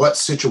 in what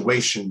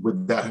situation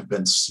would that have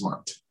been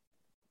smart?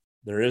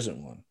 There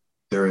isn't one.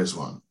 There is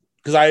one.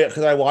 Because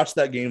I watched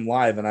that game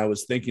live and I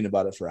was thinking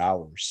about it for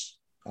hours.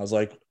 I was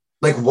like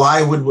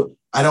why would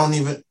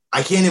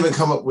I can't even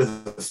come up with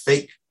a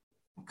fake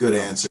good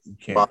answer.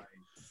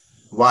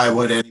 Why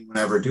would anyone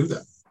ever do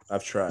that?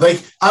 I've tried.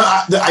 Like,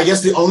 I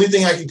guess the only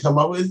thing I can come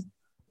up with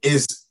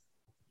is,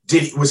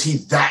 was he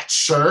that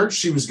sure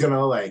she was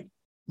gonna like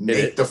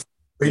make the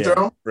free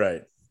throw?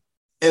 Right.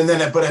 And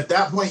then, but at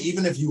that point,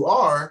 even if you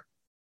are,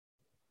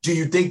 do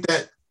you think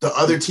that the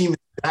other team is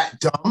that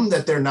dumb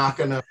that they're not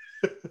gonna,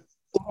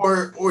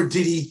 or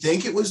did he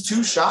think it was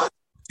 2 shots?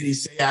 Did he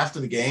say after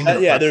the game?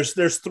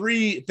 There's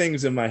 3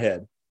 things in my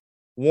head.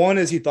 One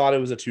is he thought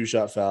it was a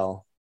 2-shot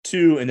foul.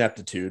 2,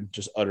 ineptitude,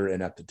 just utter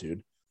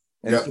ineptitude,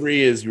 and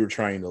 3 is you were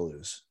trying to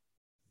lose.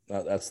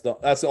 That's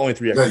the only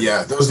 3. Those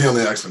are the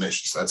only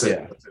explanations. That's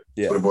it.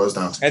 That's what it boils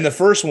down to. And the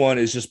first one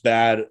is just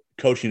bad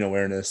coaching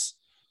awareness.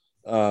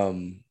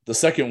 The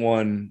second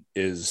one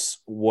is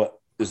what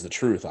is the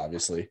truth,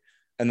 obviously,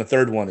 and the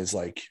third one is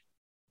like,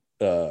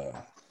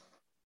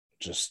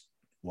 just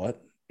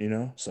what, you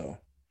know. So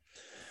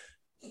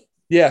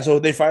yeah, so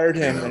they fired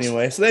him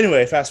anyway. So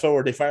anyway, fast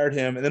forward, they fired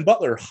him, and then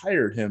Butler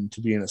hired him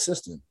to be an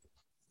assistant.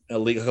 A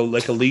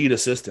lead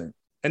assistant,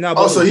 and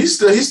now so he's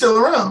still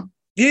around.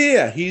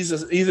 Yeah, he's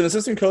an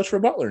assistant coach for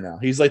Butler now.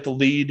 He's like the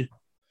lead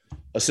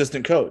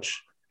assistant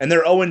coach, and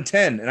they're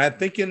 0-10. And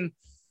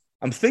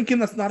I'm thinking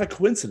that's not a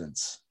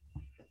coincidence.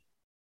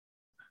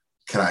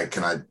 Can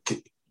I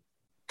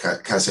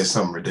say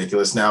something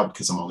ridiculous now,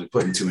 because I'm only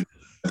putting 2 in?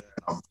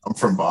 I'm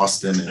from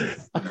Boston, and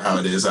you know how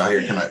it is out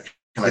here.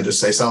 Can I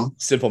just say something?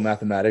 Simple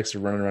mathematics are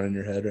running around in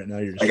your head right now.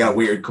 I got a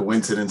weird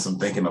coincidence. I'm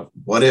thinking of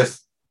what if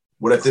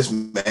this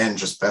man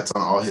just bets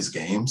on all his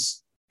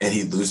games and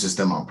he loses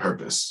them on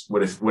purpose?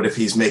 What if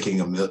he's making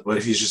what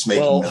if he's just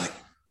making a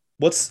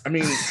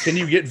million? Can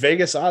you get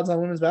Vegas odds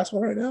on women's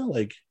basketball right now?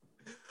 Like,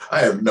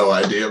 I have no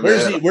idea.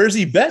 Where's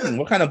he betting?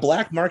 What kind of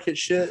black market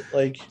shit?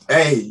 Like,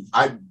 hey,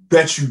 I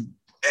bet you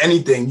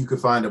anything you could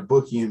find a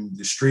bookie in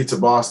the streets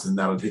of Boston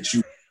that'll get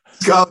you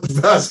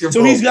college basketball.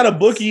 So he's got a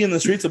bookie in the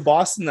streets of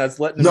Boston that's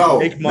letting him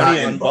make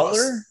money on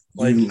Butler?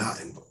 Like,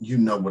 you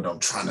know what I'm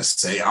trying to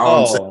say.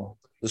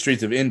 The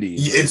streets of Indy.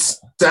 It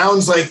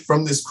sounds like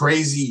from this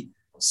crazy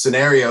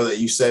scenario that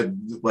you said,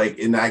 like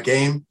in that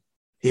game,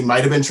 he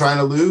might have been trying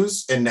to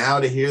lose, and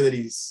now to hear that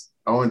he's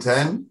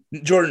 0-10.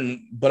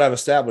 Jordan, but I've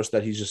established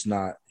that he's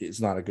not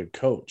a good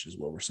coach, is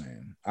what we're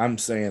saying. I'm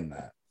saying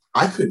that.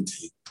 I couldn't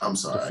take. I'm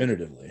sorry.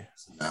 Definitively.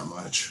 That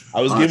much.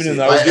 I was giving him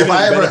the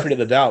benefit of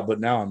the doubt, but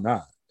now I'm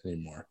not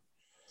anymore.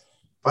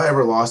 If I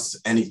ever lost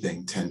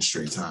anything 10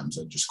 straight times,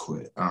 I'd just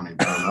quit. I don't even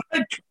know.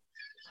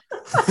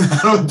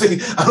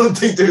 I don't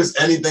think there's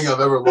anything I've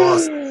ever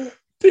lost.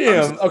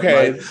 Damn.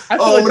 Okay. I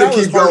feel like that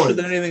was harsher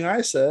than anything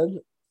I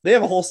said. They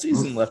have a whole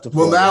season left to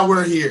play. Well, now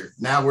we're here.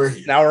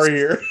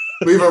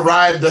 We've We've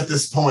arrived at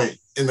this point.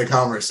 in the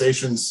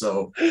conversation.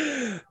 So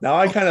now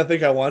I kind of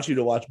think I want you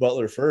to watch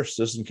Butler first,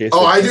 just in case.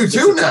 Oh, I do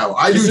too now.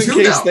 I do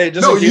too now.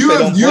 No, you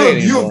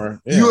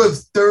have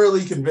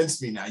thoroughly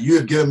convinced me now. You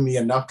have given me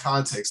enough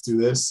context to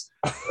this.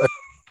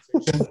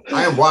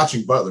 I am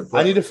watching Butler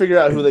play. I need to figure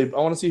out who they. I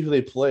want to see who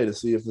they play to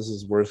see if this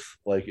is worth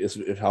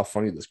if how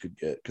funny this could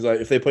get. Because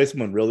if they play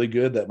someone really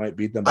good, that might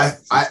beat them.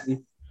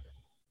 Did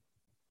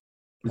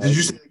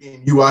you see the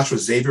game you watched with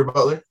Xavier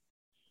Butler?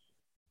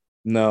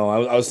 No,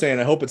 I was saying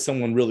I hope it's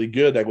someone really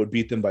good that would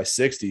beat them by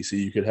 60, so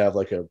you could have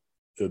it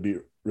would be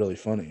really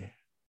funny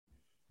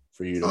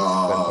for you to.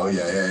 Oh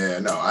yeah.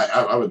 No,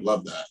 I would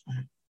love that.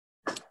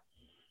 You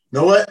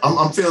know what?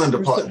 I'm feeling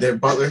their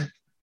Butler.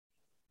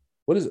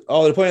 What is it?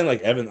 Oh, they're playing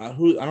like Evan. I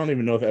don't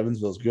even know if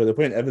Evansville's good. They're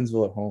playing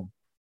Evansville at home.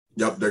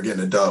 Yep, they're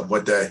getting a dub.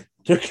 What day?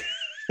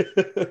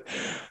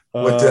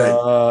 What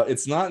day?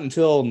 It's not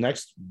until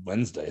next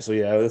Wednesday. So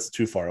yeah, that's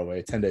too far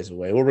away. 10 days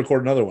away. We'll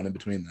record another one in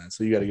between that.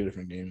 So you got to get a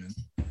different game in.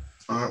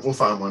 All right, we'll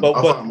find one.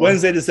 But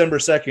Wednesday, December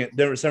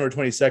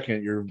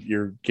 22nd,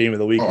 your game of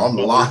the week. Oh, I'm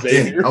locked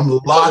in. I'm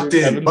locked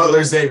in.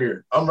 Butler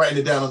Xavier. I'm writing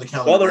it down on the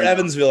calendar. Butler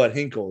Evansville at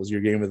Hinkle is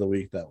your game of the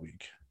week that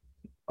week.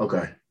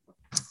 Okay.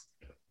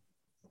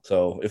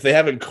 So if they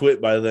haven't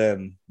quit by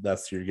then,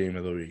 that's your game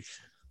of the week.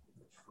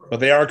 But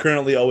they are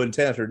currently 0-10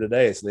 after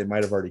today, so they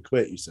might have already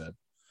quit. You said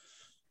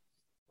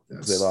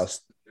they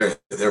lost. They're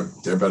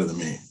better than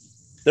me.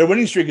 Their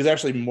winning streak is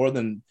actually more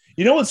than.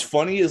 You know what's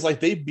funny is like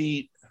they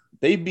beat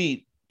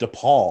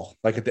DePaul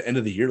like at the end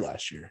of the year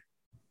last year.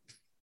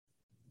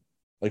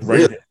 Like right,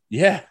 really?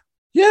 Yeah.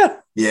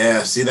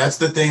 See, that's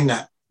the thing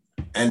that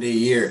end of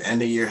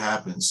year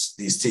happens.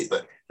 These teams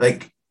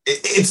like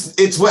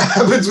it's what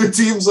happens with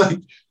teams like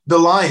the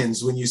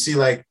Lions when you see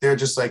like they're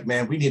just like,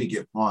 man, we need to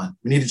get one.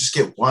 We need to just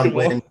get one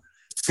win.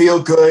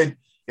 Feel good.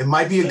 It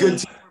might be a good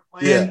team we're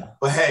playing,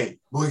 but hey,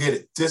 we'll get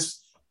it.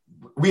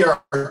 We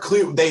are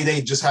clear.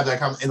 They just have that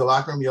comment in the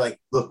locker room. You're like,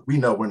 look, we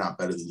know we're not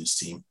better than this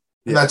team,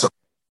 and that's okay.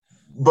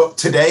 But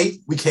today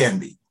we can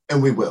be,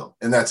 and we will,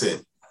 and that's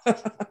it.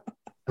 That's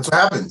what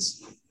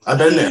happens. I've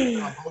been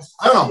there.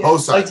 I'm on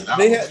both sides.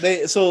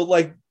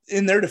 So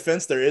in their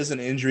defense, there is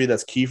an injury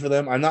that's key for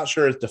them. I'm not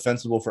sure it's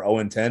defensible for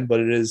 0-10, but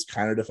it is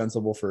kind of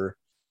defensible for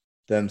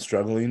them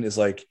struggling. Is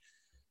like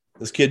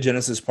this kid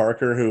Genesis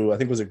Parker, who I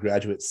think was a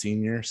graduate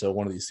senior, so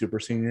one of these super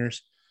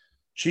seniors.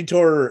 She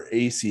tore her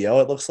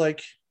ACL. It looks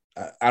like.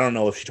 I don't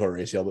know if she tore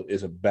her ACL, but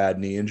it's a bad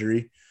knee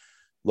injury.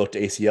 Looked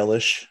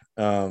ACL-ish.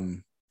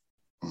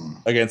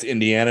 Against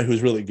Indiana,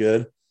 who's really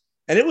good.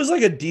 And it was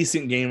like a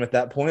decent game at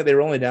that point. They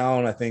were only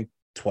down, I think,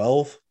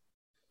 12.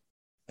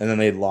 And then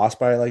they lost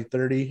by like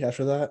 30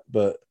 after that.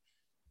 But,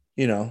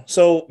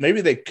 so maybe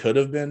they could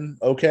have been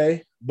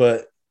okay,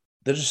 but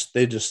they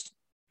just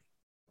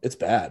it's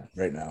bad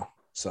right now.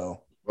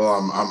 So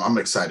well, I'm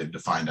excited to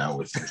find out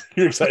with you.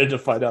 You're excited to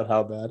find out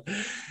how bad.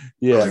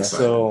 Yeah.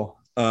 So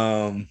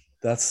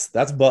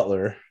that's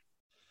Butler.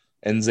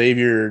 And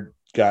Xavier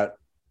got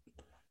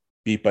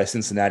beat by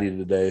Cincinnati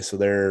today, so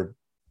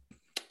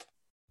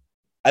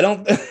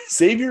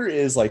Xavier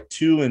is like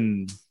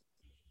 2-6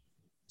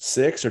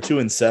 or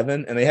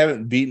 2-7, and they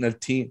haven't beaten a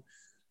team.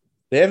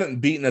 They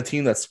haven't beaten a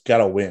team that's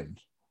got a win.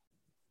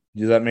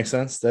 Does that make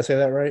sense? Did I say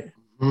that right?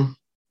 Mm-hmm.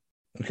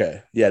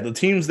 Okay, yeah. The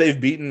teams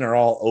they've beaten are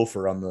all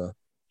 0 on the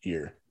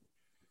year.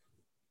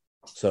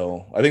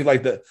 So I think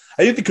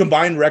the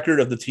combined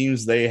record of the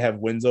teams they have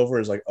wins over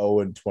is like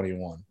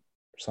 0-21 or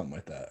something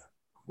like that.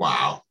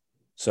 Wow.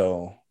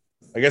 So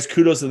I guess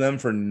kudos to them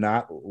for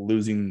not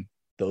losing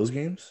those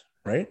games,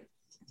 right?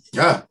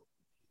 Yeah.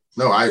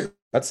 No,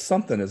 that's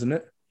something, isn't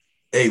it?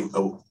 Hey,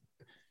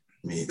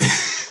 me.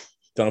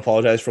 Don't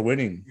apologize for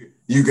winning.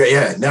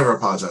 Never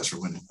apologize for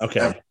winning. Okay.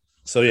 Never.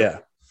 So yeah.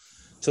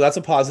 So that's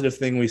a positive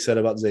thing we said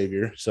about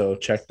Xavier. So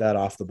check that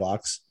off the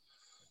box.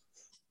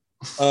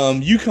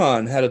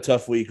 UConn had a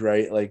tough week,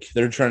 right? Like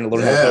they're trying to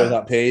learn how to play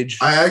without Paige.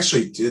 I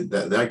actually did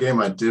that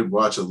game. I did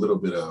watch a little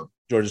bit of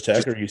Georgia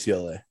Tech or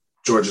UCLA.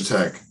 Georgia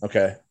Tech.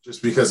 Okay.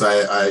 Just because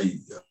I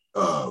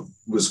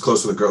was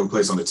close to the girl who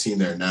plays on the team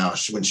there now.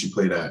 When she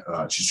played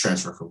she's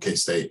transferred from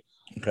K-State.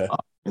 Okay.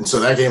 And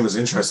so that game was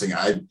interesting.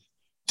 I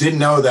didn't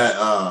know that.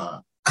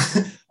 I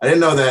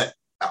didn't know that.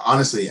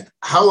 Honestly,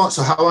 how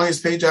long is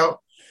Paige out?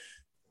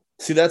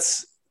 See,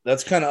 that's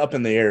kind of up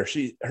in the air.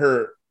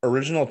 Her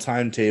original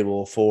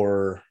timetable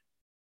for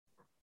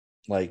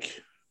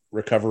like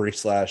recovery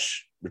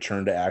 /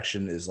 return to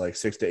action is like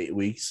 6 to 8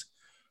 weeks.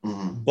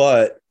 Mm-hmm.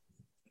 But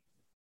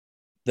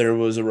there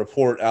was a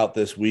report out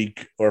this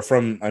week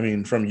from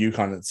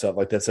UConn itself,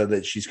 like that said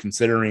that she's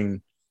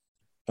considering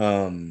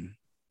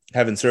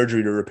having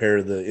surgery to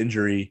repair the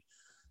injury.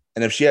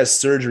 And if she has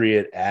surgery,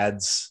 it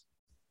adds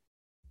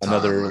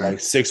another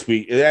 6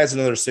 weeks. It adds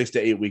another 6 to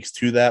 8 weeks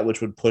to that,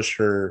 which would push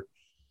her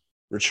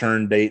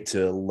return date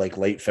to like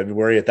late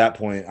February. At that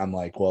point, I'm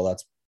like, well,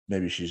 that's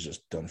maybe she's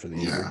just done for the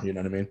year. You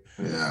know what I mean?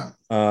 Yeah.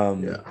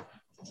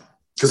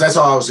 Because that's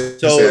all I was going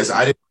to say. Is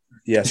I didn't.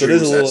 Yeah, so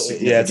there's a little.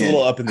 Yeah, it's a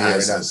little up in the air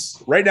right now.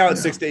 Right now,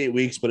 it's 6 to 8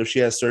 weeks, but if she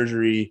has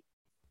surgery,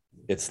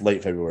 it's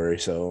late February.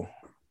 So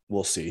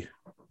we'll see.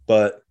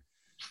 But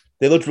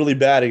They looked really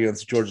bad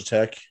against Georgia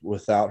Tech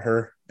without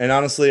her. And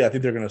honestly, I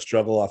think they're going to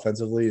struggle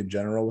offensively in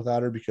general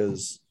without her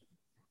because,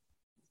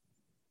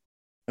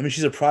 I mean,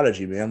 she's a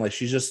prodigy, man. Like,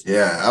 she's just –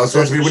 I was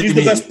supposed to be – she's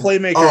the best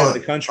playmaker in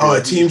the country. Oh,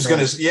 a team's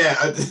going to –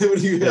 I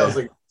was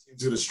like,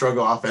 team's going to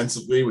struggle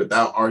offensively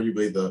without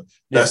arguably the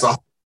best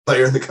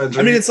player in the country.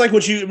 I mean, it's like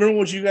what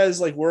you guys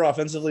like were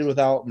offensively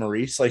without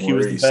Maurice. Like, he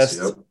was the best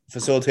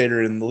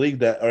facilitator in the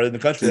league or in the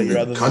country that year.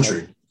 Other than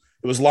like,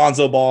 it was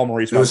Lonzo Ball,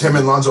 Maurice. It was him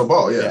and Lonzo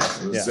Ball. Yeah.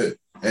 It was it.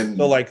 And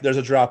so, like, there's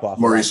a drop off.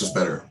 Maurice was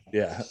better.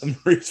 Yeah,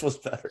 Maurice was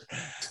better.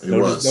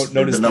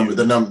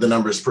 The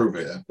numbers prove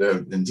it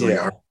until you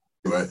argue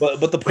it.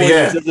 But the point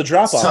is, there's a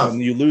drop off, and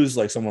you lose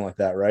like someone like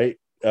that, right?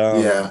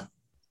 And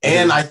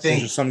I think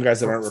there's some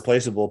guys that aren't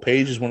replaceable.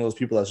 Paige is one of those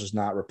people that's just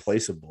not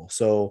replaceable.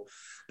 So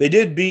they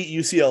did beat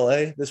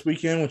UCLA this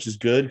weekend, which is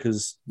good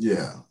because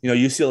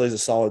UCLA is a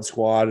solid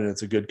squad and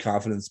it's a good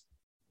confidence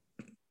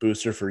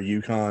booster for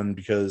UConn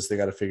because they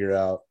got to figure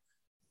out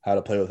how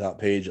to play without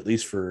Paige at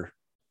least for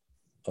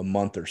a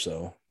month or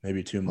so,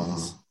 maybe 2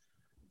 months,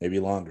 maybe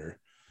longer.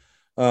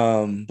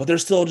 But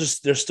there's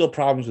still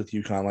problems with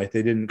UConn. Like,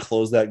 they didn't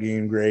close that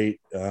game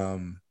great.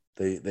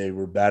 They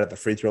were bad at the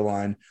free throw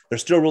line. They're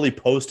still really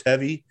post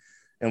heavy,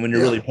 and when you're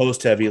really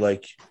post heavy,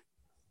 like,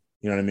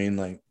 you know what I mean.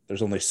 Like,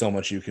 there's only so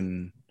much you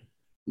can.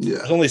 Yeah.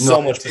 There's only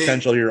so much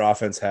potential your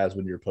offense has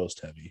when you're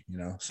post heavy. You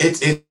know, so.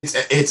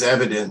 It's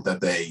evident that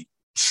they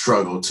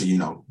struggle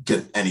to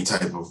get any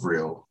type of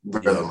real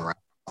rhythm around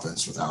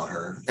offense without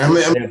her. I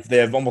mean, they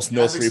have almost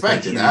no as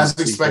expected.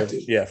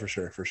 Yeah, for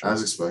sure.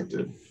 As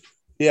expected.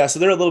 Yeah, so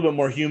they're a little bit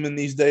more human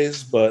these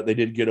days, but they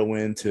did get a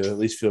win to at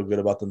least feel good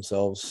about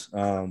themselves.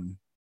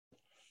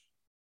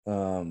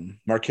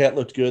 Marquette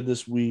looked good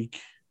this week.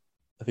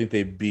 I think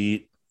they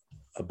beat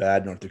a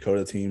bad North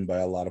Dakota team by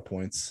a lot of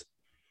points.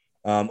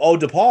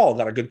 DePaul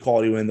got a good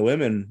quality win. The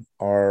women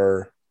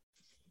are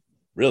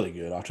really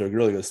good, off to a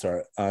really good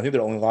start. I think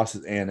their only loss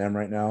is A&M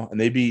right now, and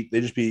they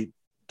just beat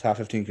top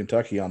 15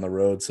 Kentucky on the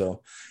road.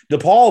 So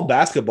DePaul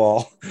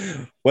basketball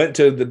went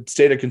to the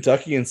state of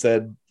Kentucky and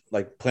said,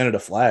 like, planted a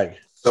flag.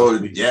 So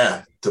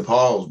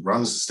DePaul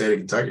runs the state of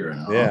Kentucky right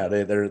now. Yeah,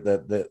 they're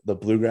the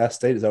Bluegrass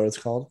State. Is that what it's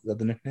called? Is that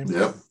the nickname?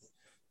 Yep.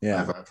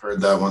 Yeah, I've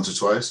heard that once or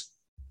twice.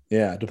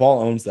 Yeah,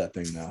 DePaul owns that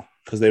thing now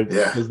because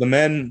the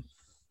men.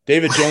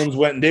 David Jones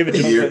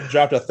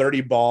dropped a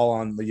 30 ball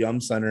on the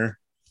Yum Center,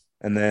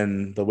 and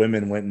then the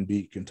women went and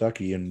beat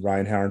Kentucky and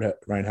Ryan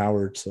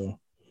Howard. So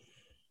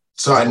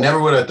I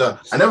never would have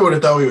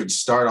thought we would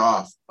start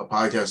off a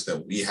podcast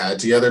that we had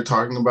together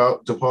talking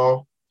about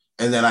DePaul,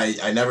 and then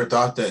I never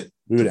thought that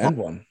we would end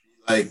one.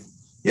 We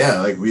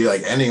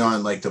ending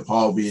on like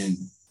DePaul being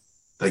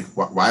like,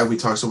 why have we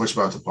talked so much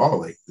about DePaul?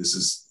 Like, this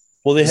is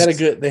they did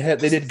good.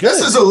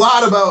 This is a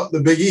lot about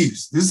the Big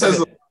East. This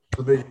says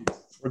the Big East.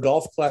 We're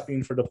golf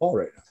clapping for DePaul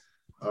right now.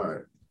 All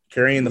right.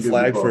 Carrying the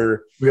flag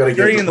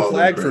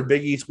for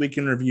Big East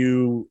Weekend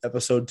Review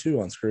episode 2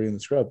 on Scurry and the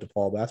Scrub,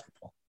 DePaul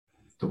basketball.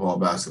 DePaul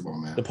basketball,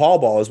 man.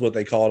 DePaul ball is what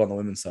they call it on the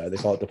women's side. They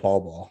call it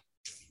DePaul ball.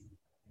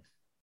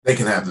 They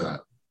can have that.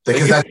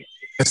 Because that's an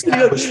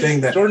established thing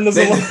that Jordan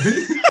doesn't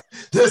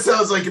that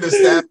sounds like an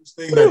established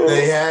thing that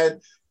they had.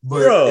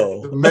 But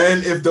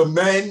if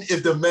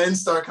the men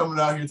start coming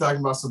out here talking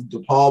about some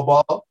DePaul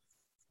ball,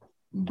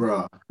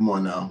 bro, come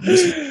on now.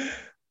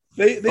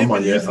 They've been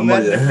using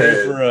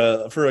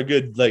that for a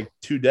good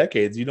 2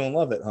 decades. You don't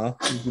love it, huh?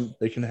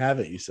 They can have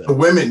it. You said the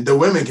women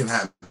can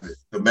have it.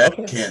 The men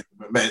can't.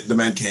 The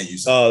men can't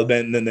use it. Oh,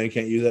 then they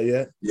can't use that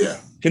yet. Yeah.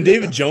 Can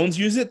David Jones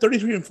use it?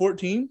 33 and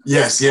 14.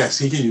 Yes,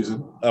 he can use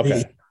it.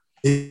 Okay,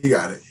 he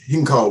got it. He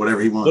can call it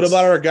whatever he wants. What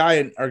about our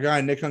guy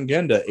Nick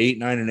Ongenda, 8,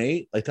 9, and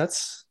 8? Like,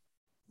 that's.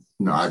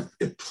 No,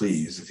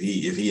 please. If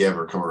he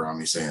ever come around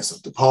me saying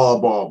something,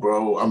 DePaul ball,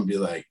 bro, I'm gonna be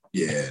like,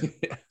 yeah,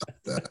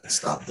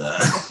 stop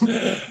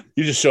that.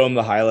 You just show him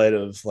the highlight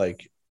of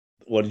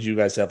what did you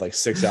guys have,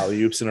 6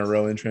 alley-oops in a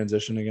row in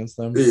transition against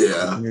them?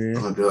 Yeah, I'm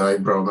gonna be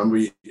like, bro, remember?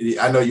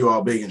 I know you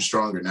all big and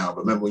stronger now,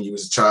 but remember when you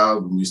was a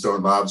child when you was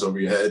throwing lobs over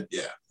your head?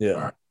 Yeah.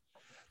 All right.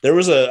 There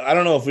was I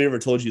don't know if we ever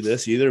told you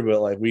this either,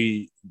 but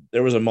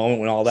there was a moment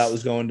when all that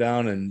was going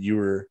down, and you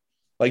were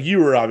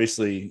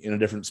obviously in a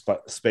different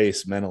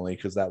space mentally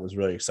because that was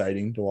really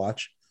exciting to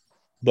watch.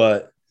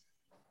 But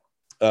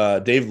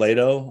Dave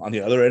Lato on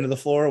the other end of the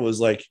floor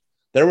was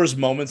there was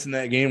moments in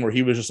that game where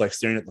he was just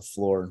staring at the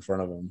floor in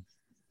front of him.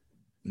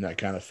 And I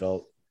kind of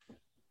felt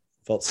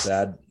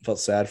sad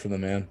for the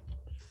man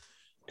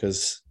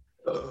because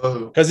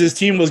his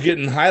team was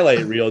getting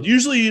highlight reeled.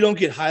 Usually you don't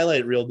get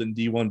highlight reeled in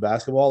D1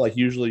 basketball.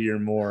 Usually you're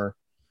more,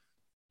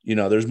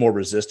 there's more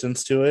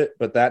resistance to it.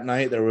 But that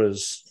night there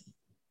was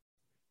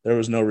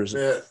no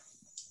resistance.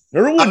 Yeah.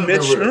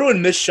 Remember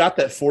when Mitch shot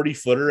that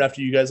 40-footer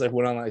after you guys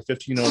went on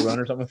 15-0 run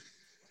or something?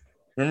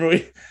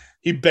 Remember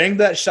he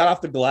banged that shot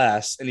off the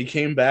glass and he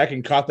came back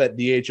and caught that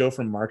DHO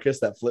from Marcus,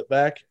 that flip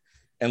back,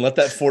 and let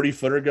that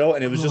 40-footer go,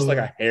 and it was just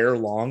a hair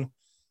long,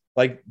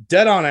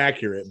 dead on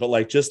accurate,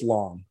 but just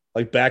long,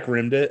 back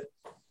rimmed it.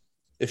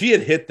 If he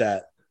had hit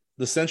that,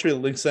 the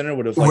CenturyLink Center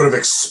would have would have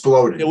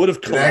exploded. It would have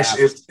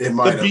collapsed. It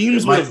might the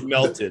beams would have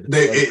melted.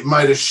 It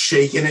might have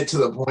shaken it to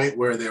the point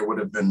where there would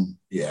have been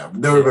on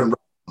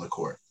the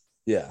court.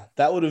 Yeah,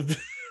 that would have.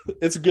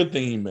 It's a good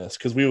thing he missed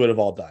because we would have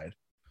all died.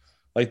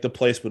 Like the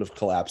place would have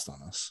collapsed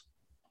on us.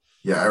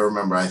 Yeah, I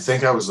remember. I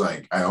think I was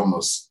like, I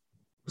almost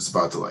was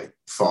about to like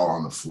fall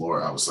on the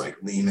floor. I was like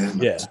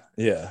leaning.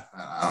 Yeah.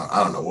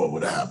 I don't know what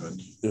would have happened.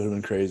 It would have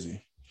been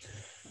crazy.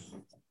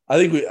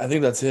 I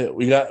think that's it.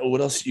 We got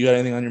what else? You got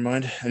anything on your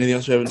mind? Anything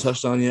else we haven't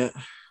touched on yet?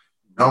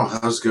 No,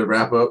 that was a good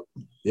wrap up.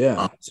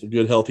 Yeah, it's a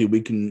good healthy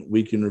weekend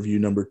review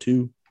number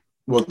 2.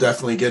 We'll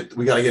definitely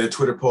we got to get a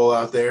Twitter poll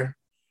out there.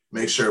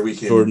 Make sure we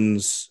can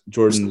Jordan's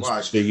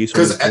Biggie,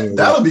 because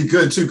that'll be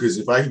good too. Because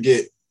if I can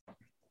get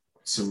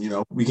some,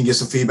 we can get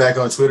some feedback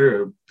on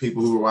Twitter of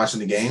people who were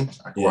watching the game.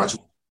 I can watch.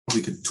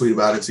 We could tweet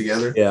about it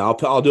together. Yeah, I'll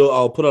put out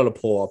a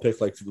poll. I'll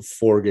pick like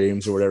 4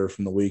 games or whatever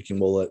from the week,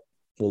 and we'll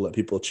let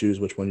people choose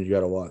which one you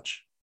got to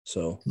watch.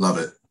 So love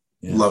it.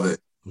 Yeah, love it.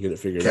 We'll get it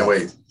figured out. Can't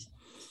wait.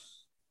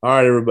 All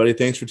right, everybody.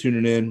 Thanks for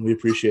tuning in. We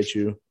appreciate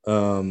you.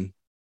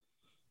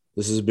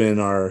 This has been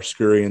our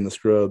Scurry and the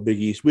Scrub Big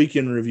East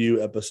Weekend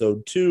Review,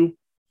 episode 2.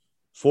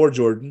 For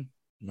Jordan,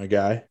 my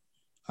guy,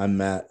 I'm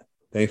Matt.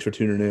 Thanks for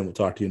tuning in. We'll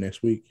talk to you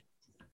next week.